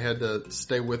shanty, and they had to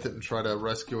stay with it and try to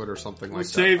rescue it or something like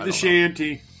that. Save the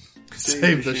shanty.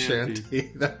 Save the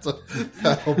shanty.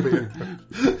 That'll be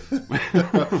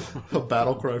a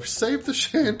battle cry. Save the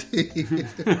shanty.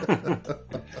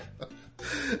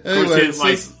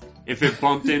 Anyway, if it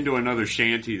bumped into another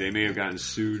shanty, they may have gotten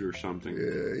sued or something.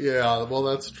 Yeah, well,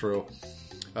 that's true.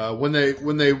 When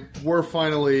they were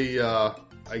finally, I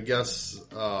guess,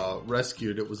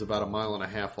 rescued, it was about 1.5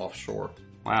 miles offshore.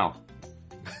 Wow.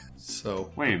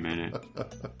 So wait a minute.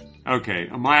 Okay,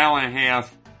 1.5 miles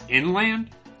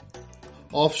inland.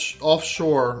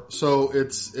 Offshore, so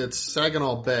it's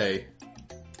Saginaw Bay.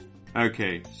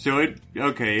 Okay, so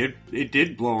it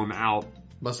did blow him out.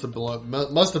 Must have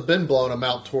been blowing him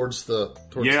out towards the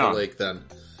lake then.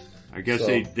 I guess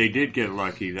they did get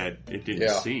lucky that it didn't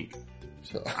sink.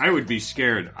 So. I would be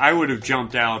scared. I would have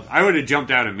jumped out. I would have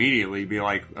jumped out immediately. Be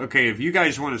like, okay, if you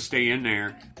guys want to stay in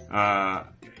there,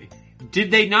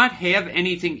 did they not have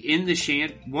anything in the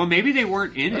shanty? Well, maybe they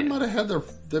weren't in it. They might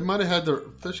have had their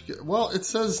fish. Well, it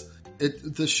says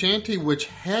the shanty, which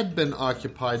had been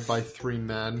occupied by 3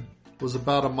 men, was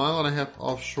about 1.5 miles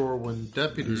offshore when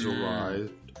deputies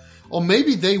arrived. Oh,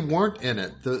 maybe they weren't in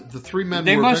it. The 3 men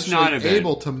were eventually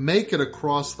able to make it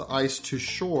across the ice to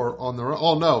shore on their own.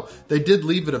 Oh, no. They did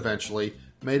leave it eventually.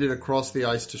 Made it across the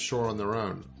ice to shore on their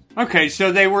own. Okay,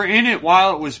 so they were in it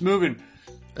while it was moving.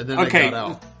 And then they got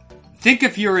out. Think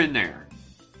if you're in there.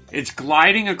 It's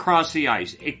gliding across the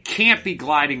ice. It can't be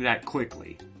gliding that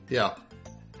quickly. Yeah.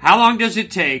 How long does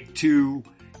it take to...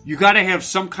 You got to have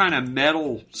some kind of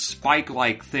metal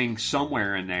spike-like thing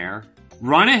somewhere in there.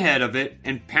 Run ahead of it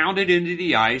and pound it into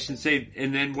the ice and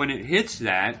then when it hits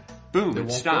that, boom,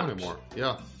 it stops. Go anymore.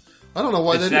 Yeah. I don't know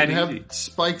why they didn't have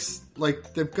spikes,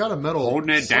 like they've got a metal holding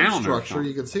it down structure.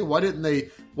 You can see why didn't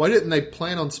they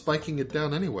plan on spiking it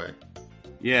down anyway?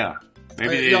 Yeah.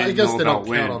 Maybe I guess they don't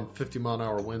count on 50 mile an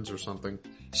hour winds or something.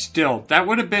 Still, that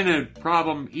would have been a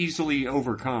problem easily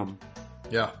overcome.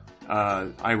 Yeah.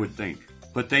 I would think.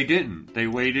 But they didn't. They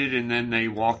waited and then they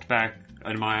walked back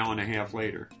 1.5 miles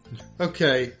later.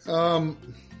 Okay,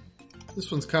 this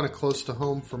one's kind of close to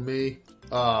home for me.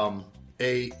 A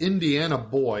Indiana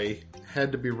boy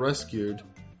had to be rescued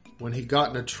when he got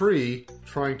in a tree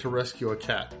trying to rescue a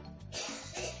cat.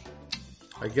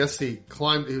 I guess he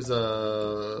was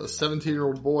a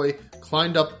 17-year-old boy,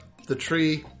 climbed up the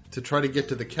tree to try to get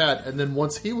to the cat, and then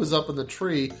once he was up in the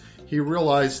tree, he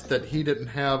realized that he didn't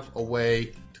have a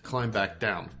way to climb back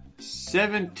down.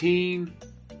 17?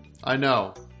 I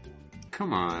know.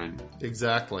 Come on.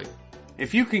 Exactly.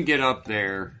 If you can get up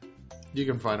there... You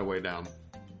can find a way down.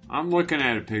 I'm looking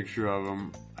at a picture of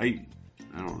him. I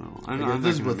don't know. I'm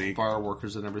this is with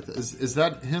fireworkers and everything. Is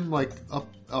that him like up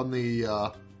on the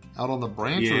out on the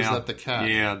branch, or is that the cat?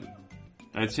 Yeah,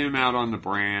 that's him out on the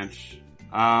branch.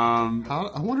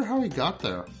 I wonder how he got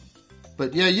there.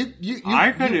 But yeah,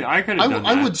 I could have done that.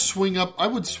 I would swing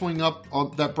up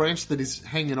on that branch that he's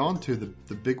hanging on to,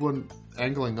 the big one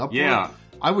angling upward. Yeah.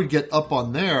 I would get up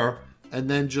on there and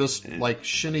then just like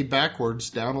shinny backwards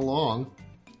down along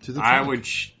to the trunk.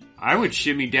 I would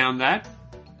shimmy down that.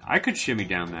 I could shimmy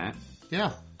down that.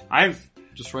 Yeah.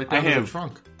 Just right down to the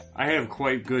trunk. I have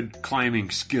quite good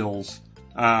climbing skills.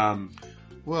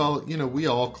 Well, we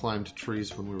all climbed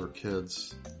trees when we were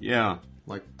kids. Yeah.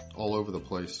 Like all over the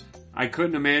place. I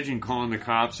couldn't imagine calling the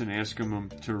cops and asking them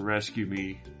to rescue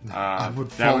me. I would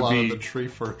that fall would out be, of the tree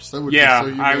first. That would yeah,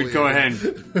 be so I would go ahead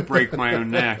humiliating. and break my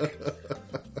own neck.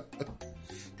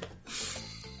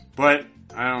 But,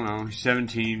 I don't know, he's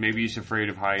 17, maybe he's afraid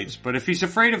of heights. But if he's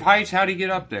afraid of heights, how'd he get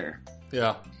up there?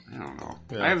 Yeah. I don't know.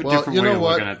 Yeah. I have a Well, different you way know of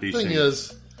what? looking at these Thing things.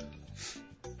 is,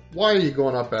 why are you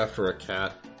going up after a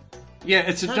cat? Yeah,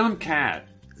 it's a dumb cat.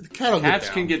 The cat will Cats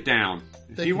get down. can get down.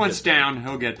 If They he can wants get down,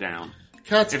 he'll get down.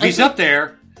 Cats. If he's up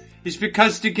there, it's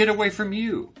because to get away from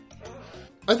you.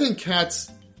 I think cats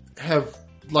have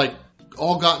like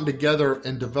all gotten together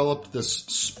and developed this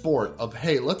sport of,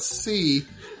 hey, let's see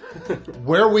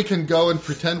where we can go and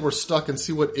pretend we're stuck and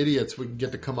see what idiots we can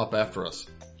get to come up after us.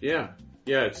 Yeah,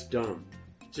 it's dumb.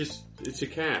 It's a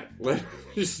cat.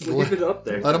 Just leave it up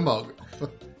there. Let him go.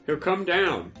 He'll come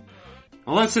down.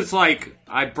 Unless it's like,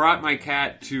 I brought my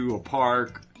cat to a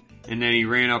park, and then he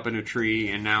ran up in a tree,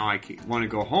 and now I want to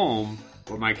go home,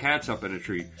 but my cat's up in a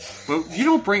tree. But you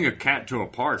don't bring a cat to a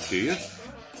park, do you?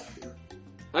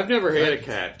 I've never had a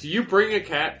cat. Do you bring a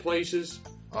cat places?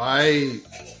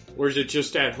 Or is it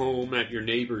just at home at your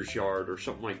neighbor's yard or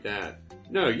something like that?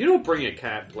 No, you don't bring a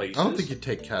cat places. I don't think you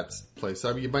take cats place.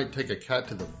 I mean, you might take a cat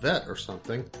to the vet or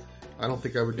something. I don't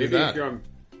think I would do Maybe that. if you're on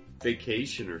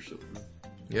vacation or something.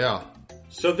 Yeah.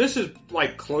 So this is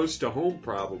like close to home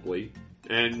probably.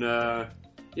 And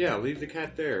yeah, leave the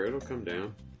cat there. It'll come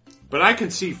down. But I can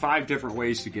see 5 different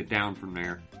ways to get down from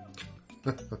there.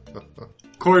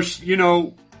 Of course, you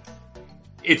know,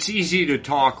 it's easy to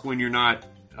talk when you're not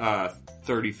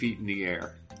 30 feet in the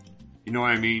air. You know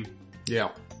what I mean?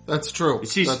 Yeah. That's true.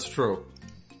 That's true.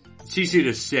 It's easy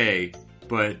to say,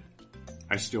 but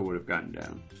I still would have gotten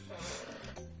down.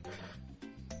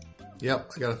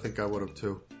 Yep, I gotta think I would have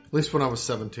too. At least when I was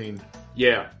 17.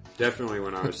 Yeah, definitely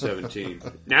when I was 17.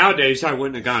 Nowadays, I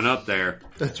wouldn't have gone up there.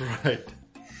 That's right.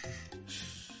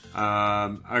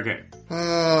 Okay.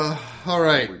 All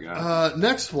right.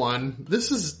 Next one.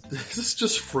 This is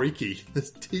just freaky.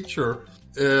 This teacher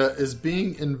is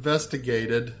being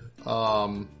investigated.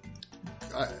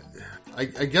 I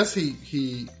guess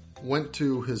he went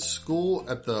to his school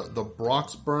at the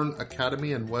Broxburn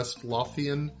Academy in West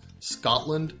Lothian,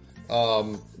 Scotland,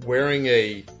 wearing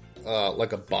a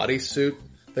like a bodysuit.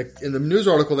 In the news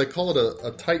article, they call it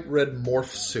a tight red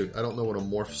morph suit. I don't know what a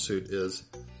morph suit is.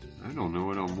 I don't know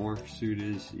what a morph suit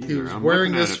is either. He was I'm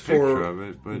wearing looking at this a picture for of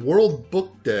it, but World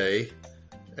Book Day,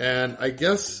 and I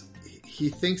guess he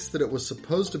thinks that it was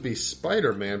supposed to be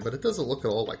Spider-Man, but it doesn't look at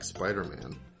all like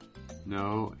Spider-Man.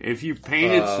 no. If you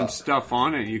painted some stuff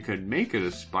on it, you could make it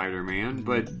a Spider-Man,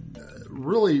 but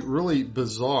Really, really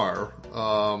bizarre. He's but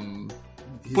an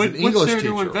what's English there teacher.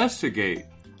 to investigate?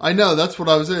 I know, that's what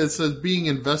I was saying. It says being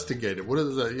investigated. What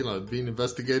is that? You know, being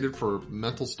investigated for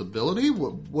mental stability?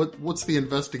 What's the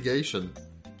investigation?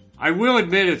 I will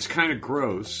admit it's kind of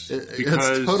gross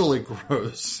because It's totally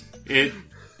gross. it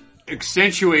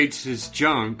accentuates his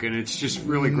junk, and it's just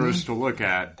really gross to look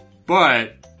at.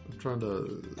 But I'm trying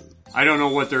to... I don't know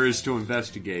what there is to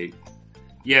investigate.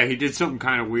 Yeah, he did something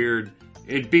kind of weird.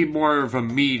 It'd be more of a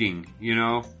meeting, you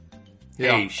know?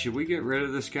 Yeah. Hey, should we get rid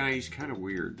of this guy? He's kind of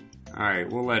weird. Alright,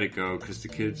 we'll let it go because the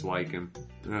kids like him.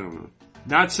 I don't know.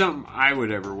 Not something I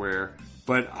would ever wear,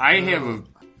 but I have a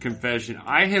confession.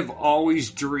 I have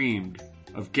always dreamed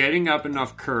of getting up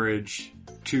enough courage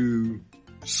to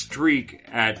streak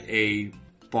at a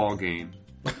ball game.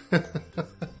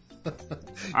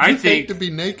 I You think hate to be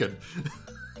naked.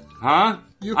 Huh?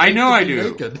 You I hate know to I be do.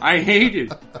 naked. I hate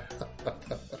it.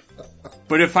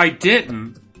 But if I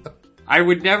didn't, I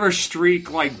would never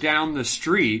streak like down the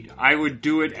street. I would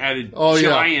do it at a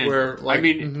giant. where, like, I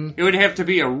mean, it would have to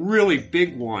be a really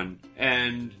big one,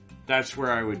 and that's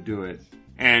where I would do it.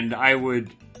 And I would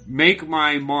make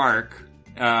my mark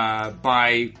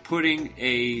by putting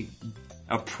a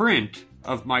print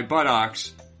of my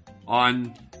buttocks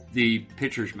on the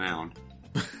pitcher's mound.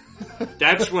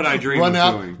 That's what I dream of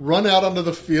doing. Run out onto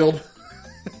the field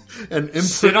and imprint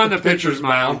Sit on the pitcher's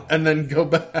mound. and then go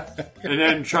back. And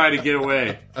then try to get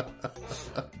away.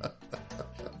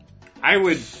 I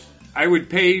would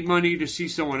pay money to see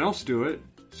someone else do it.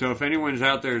 So if anyone's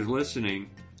out there is listening,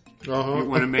 you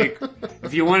want to make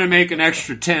if you want to make an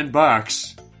extra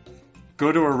 $10,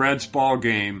 go to a Reds ball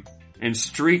game and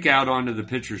streak out onto the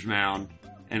pitcher's mound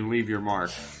and leave your mark.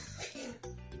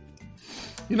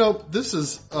 You know, this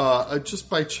is just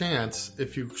by chance.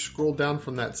 If you scroll down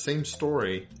from that same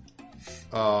story,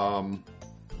 I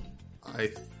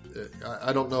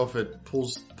don't know if it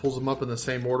pulls them up in the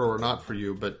same order or not for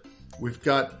you, but we've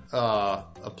got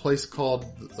a place called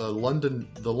the London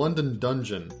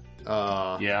Dungeon.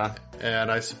 Yeah, And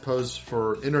I suppose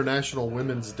for International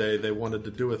Women's Day, they wanted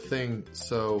to do a thing,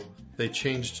 so they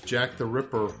changed Jack the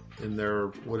Ripper in their,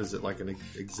 what is it, like an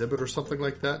exhibit or something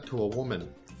like that, to a woman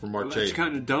for March 8th. That's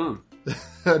kind of dumb.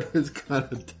 That is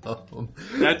kind of dumb.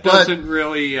 That doesn't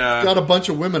really... got a bunch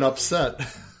of women upset.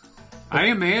 I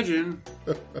imagine.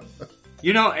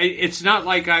 You know, it's not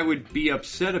like I would be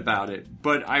upset about it,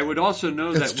 but I would also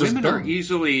know that women are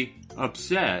easily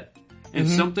upset, and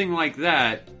something like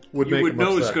that, you would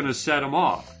know is going to set them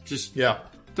off. Just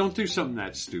don't do something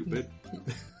that stupid.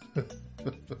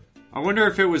 I wonder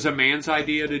if it was a man's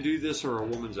idea to do this or a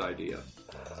woman's idea.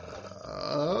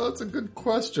 That's a good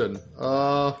question.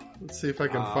 Let's see if I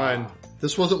can find...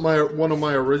 This wasn't one of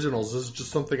my originals. This is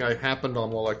just something I happened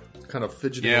on while I kind of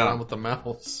fidgeting around with the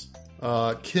mouse.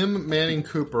 Kim Manning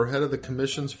Cooper, head of the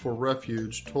Commissions for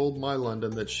Refuge, told My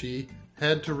London that she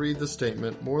had to read the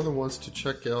statement more than once to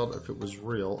check out if it was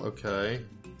real. Okay.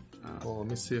 Well, let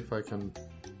me see if I can...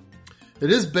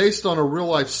 It is based on a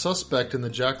real-life suspect in the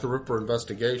Jack the Ripper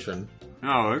investigation.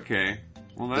 Oh, okay.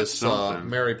 Well, that's something.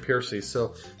 Mary Piercy.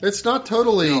 So it's not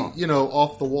totally,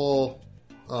 off the wall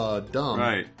dumb.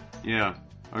 Right. Yeah.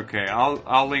 Okay.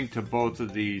 I'll link to both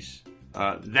of these.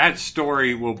 That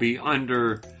story will be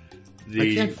under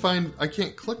the... I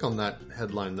can't click on that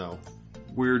headline, though.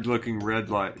 Weird looking red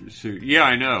light suit. Yeah,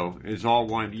 I know. It's all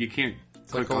one. You can't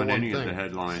click on any of the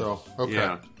headlines. So, okay.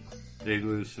 Yeah. They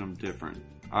lose some different.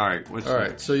 All right. What's all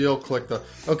right. So you'll click the...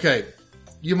 Okay.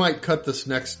 You might cut this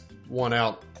next one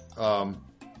out.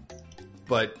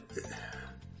 But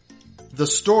the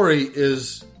story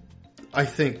is, I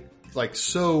think,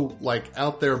 so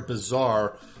out there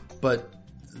bizarre, but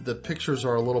the pictures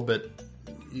are a little bit,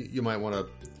 you might want to,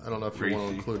 I don't know if you want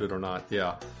to include it or not.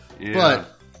 Yeah.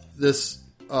 But this,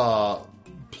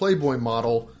 Playboy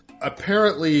model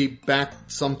apparently back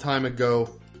some time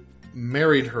ago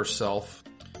married herself,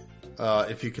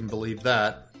 if you can believe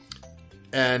that.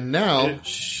 And now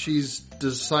she's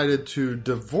decided to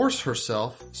divorce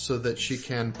herself so that she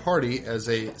can party as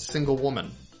a single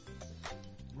woman.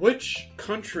 Which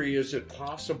country is it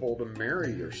possible to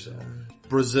marry yourself?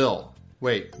 Brazil.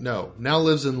 Wait, no. Now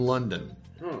lives in London.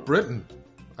 Huh. Britain,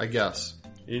 I guess.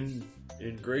 In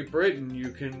Great Britain,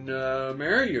 you can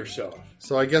marry yourself.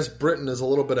 So I guess Britain is a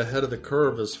little bit ahead of the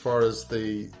curve as far as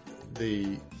the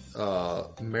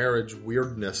marriage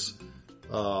weirdness.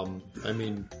 I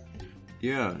mean...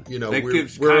 Yeah, that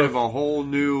gives kind of a whole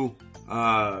new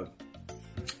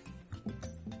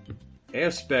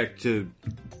aspect to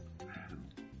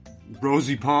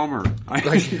Rosie Palmer.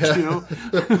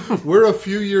 We're a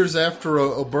few years after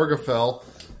Obergefell,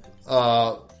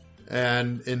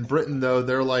 and in Britain, though,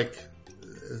 they're like,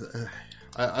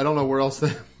 I don't know where else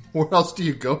do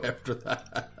you go after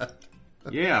that?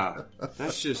 Yeah,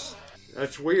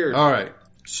 that's weird. All right,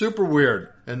 super weird,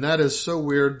 and that is so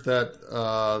weird that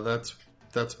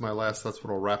that's my last. That's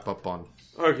what I'll wrap up on.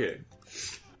 Okay.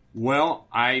 Well,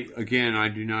 I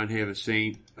do not have a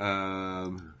saint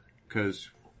because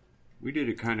we did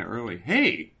it kind of early.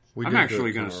 Hey, I'm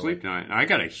actually going to sleep tonight. I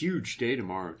got a huge day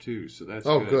tomorrow too, so that's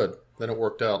good. Then it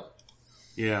worked out.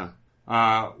 Yeah.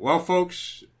 Well,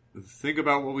 folks, think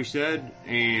about what we said,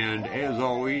 and as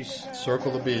always,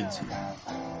 circle the beads.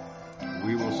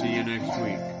 We will see you next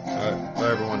week. All right.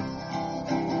 Bye, everyone.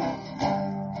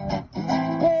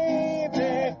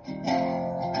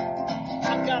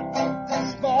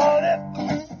 This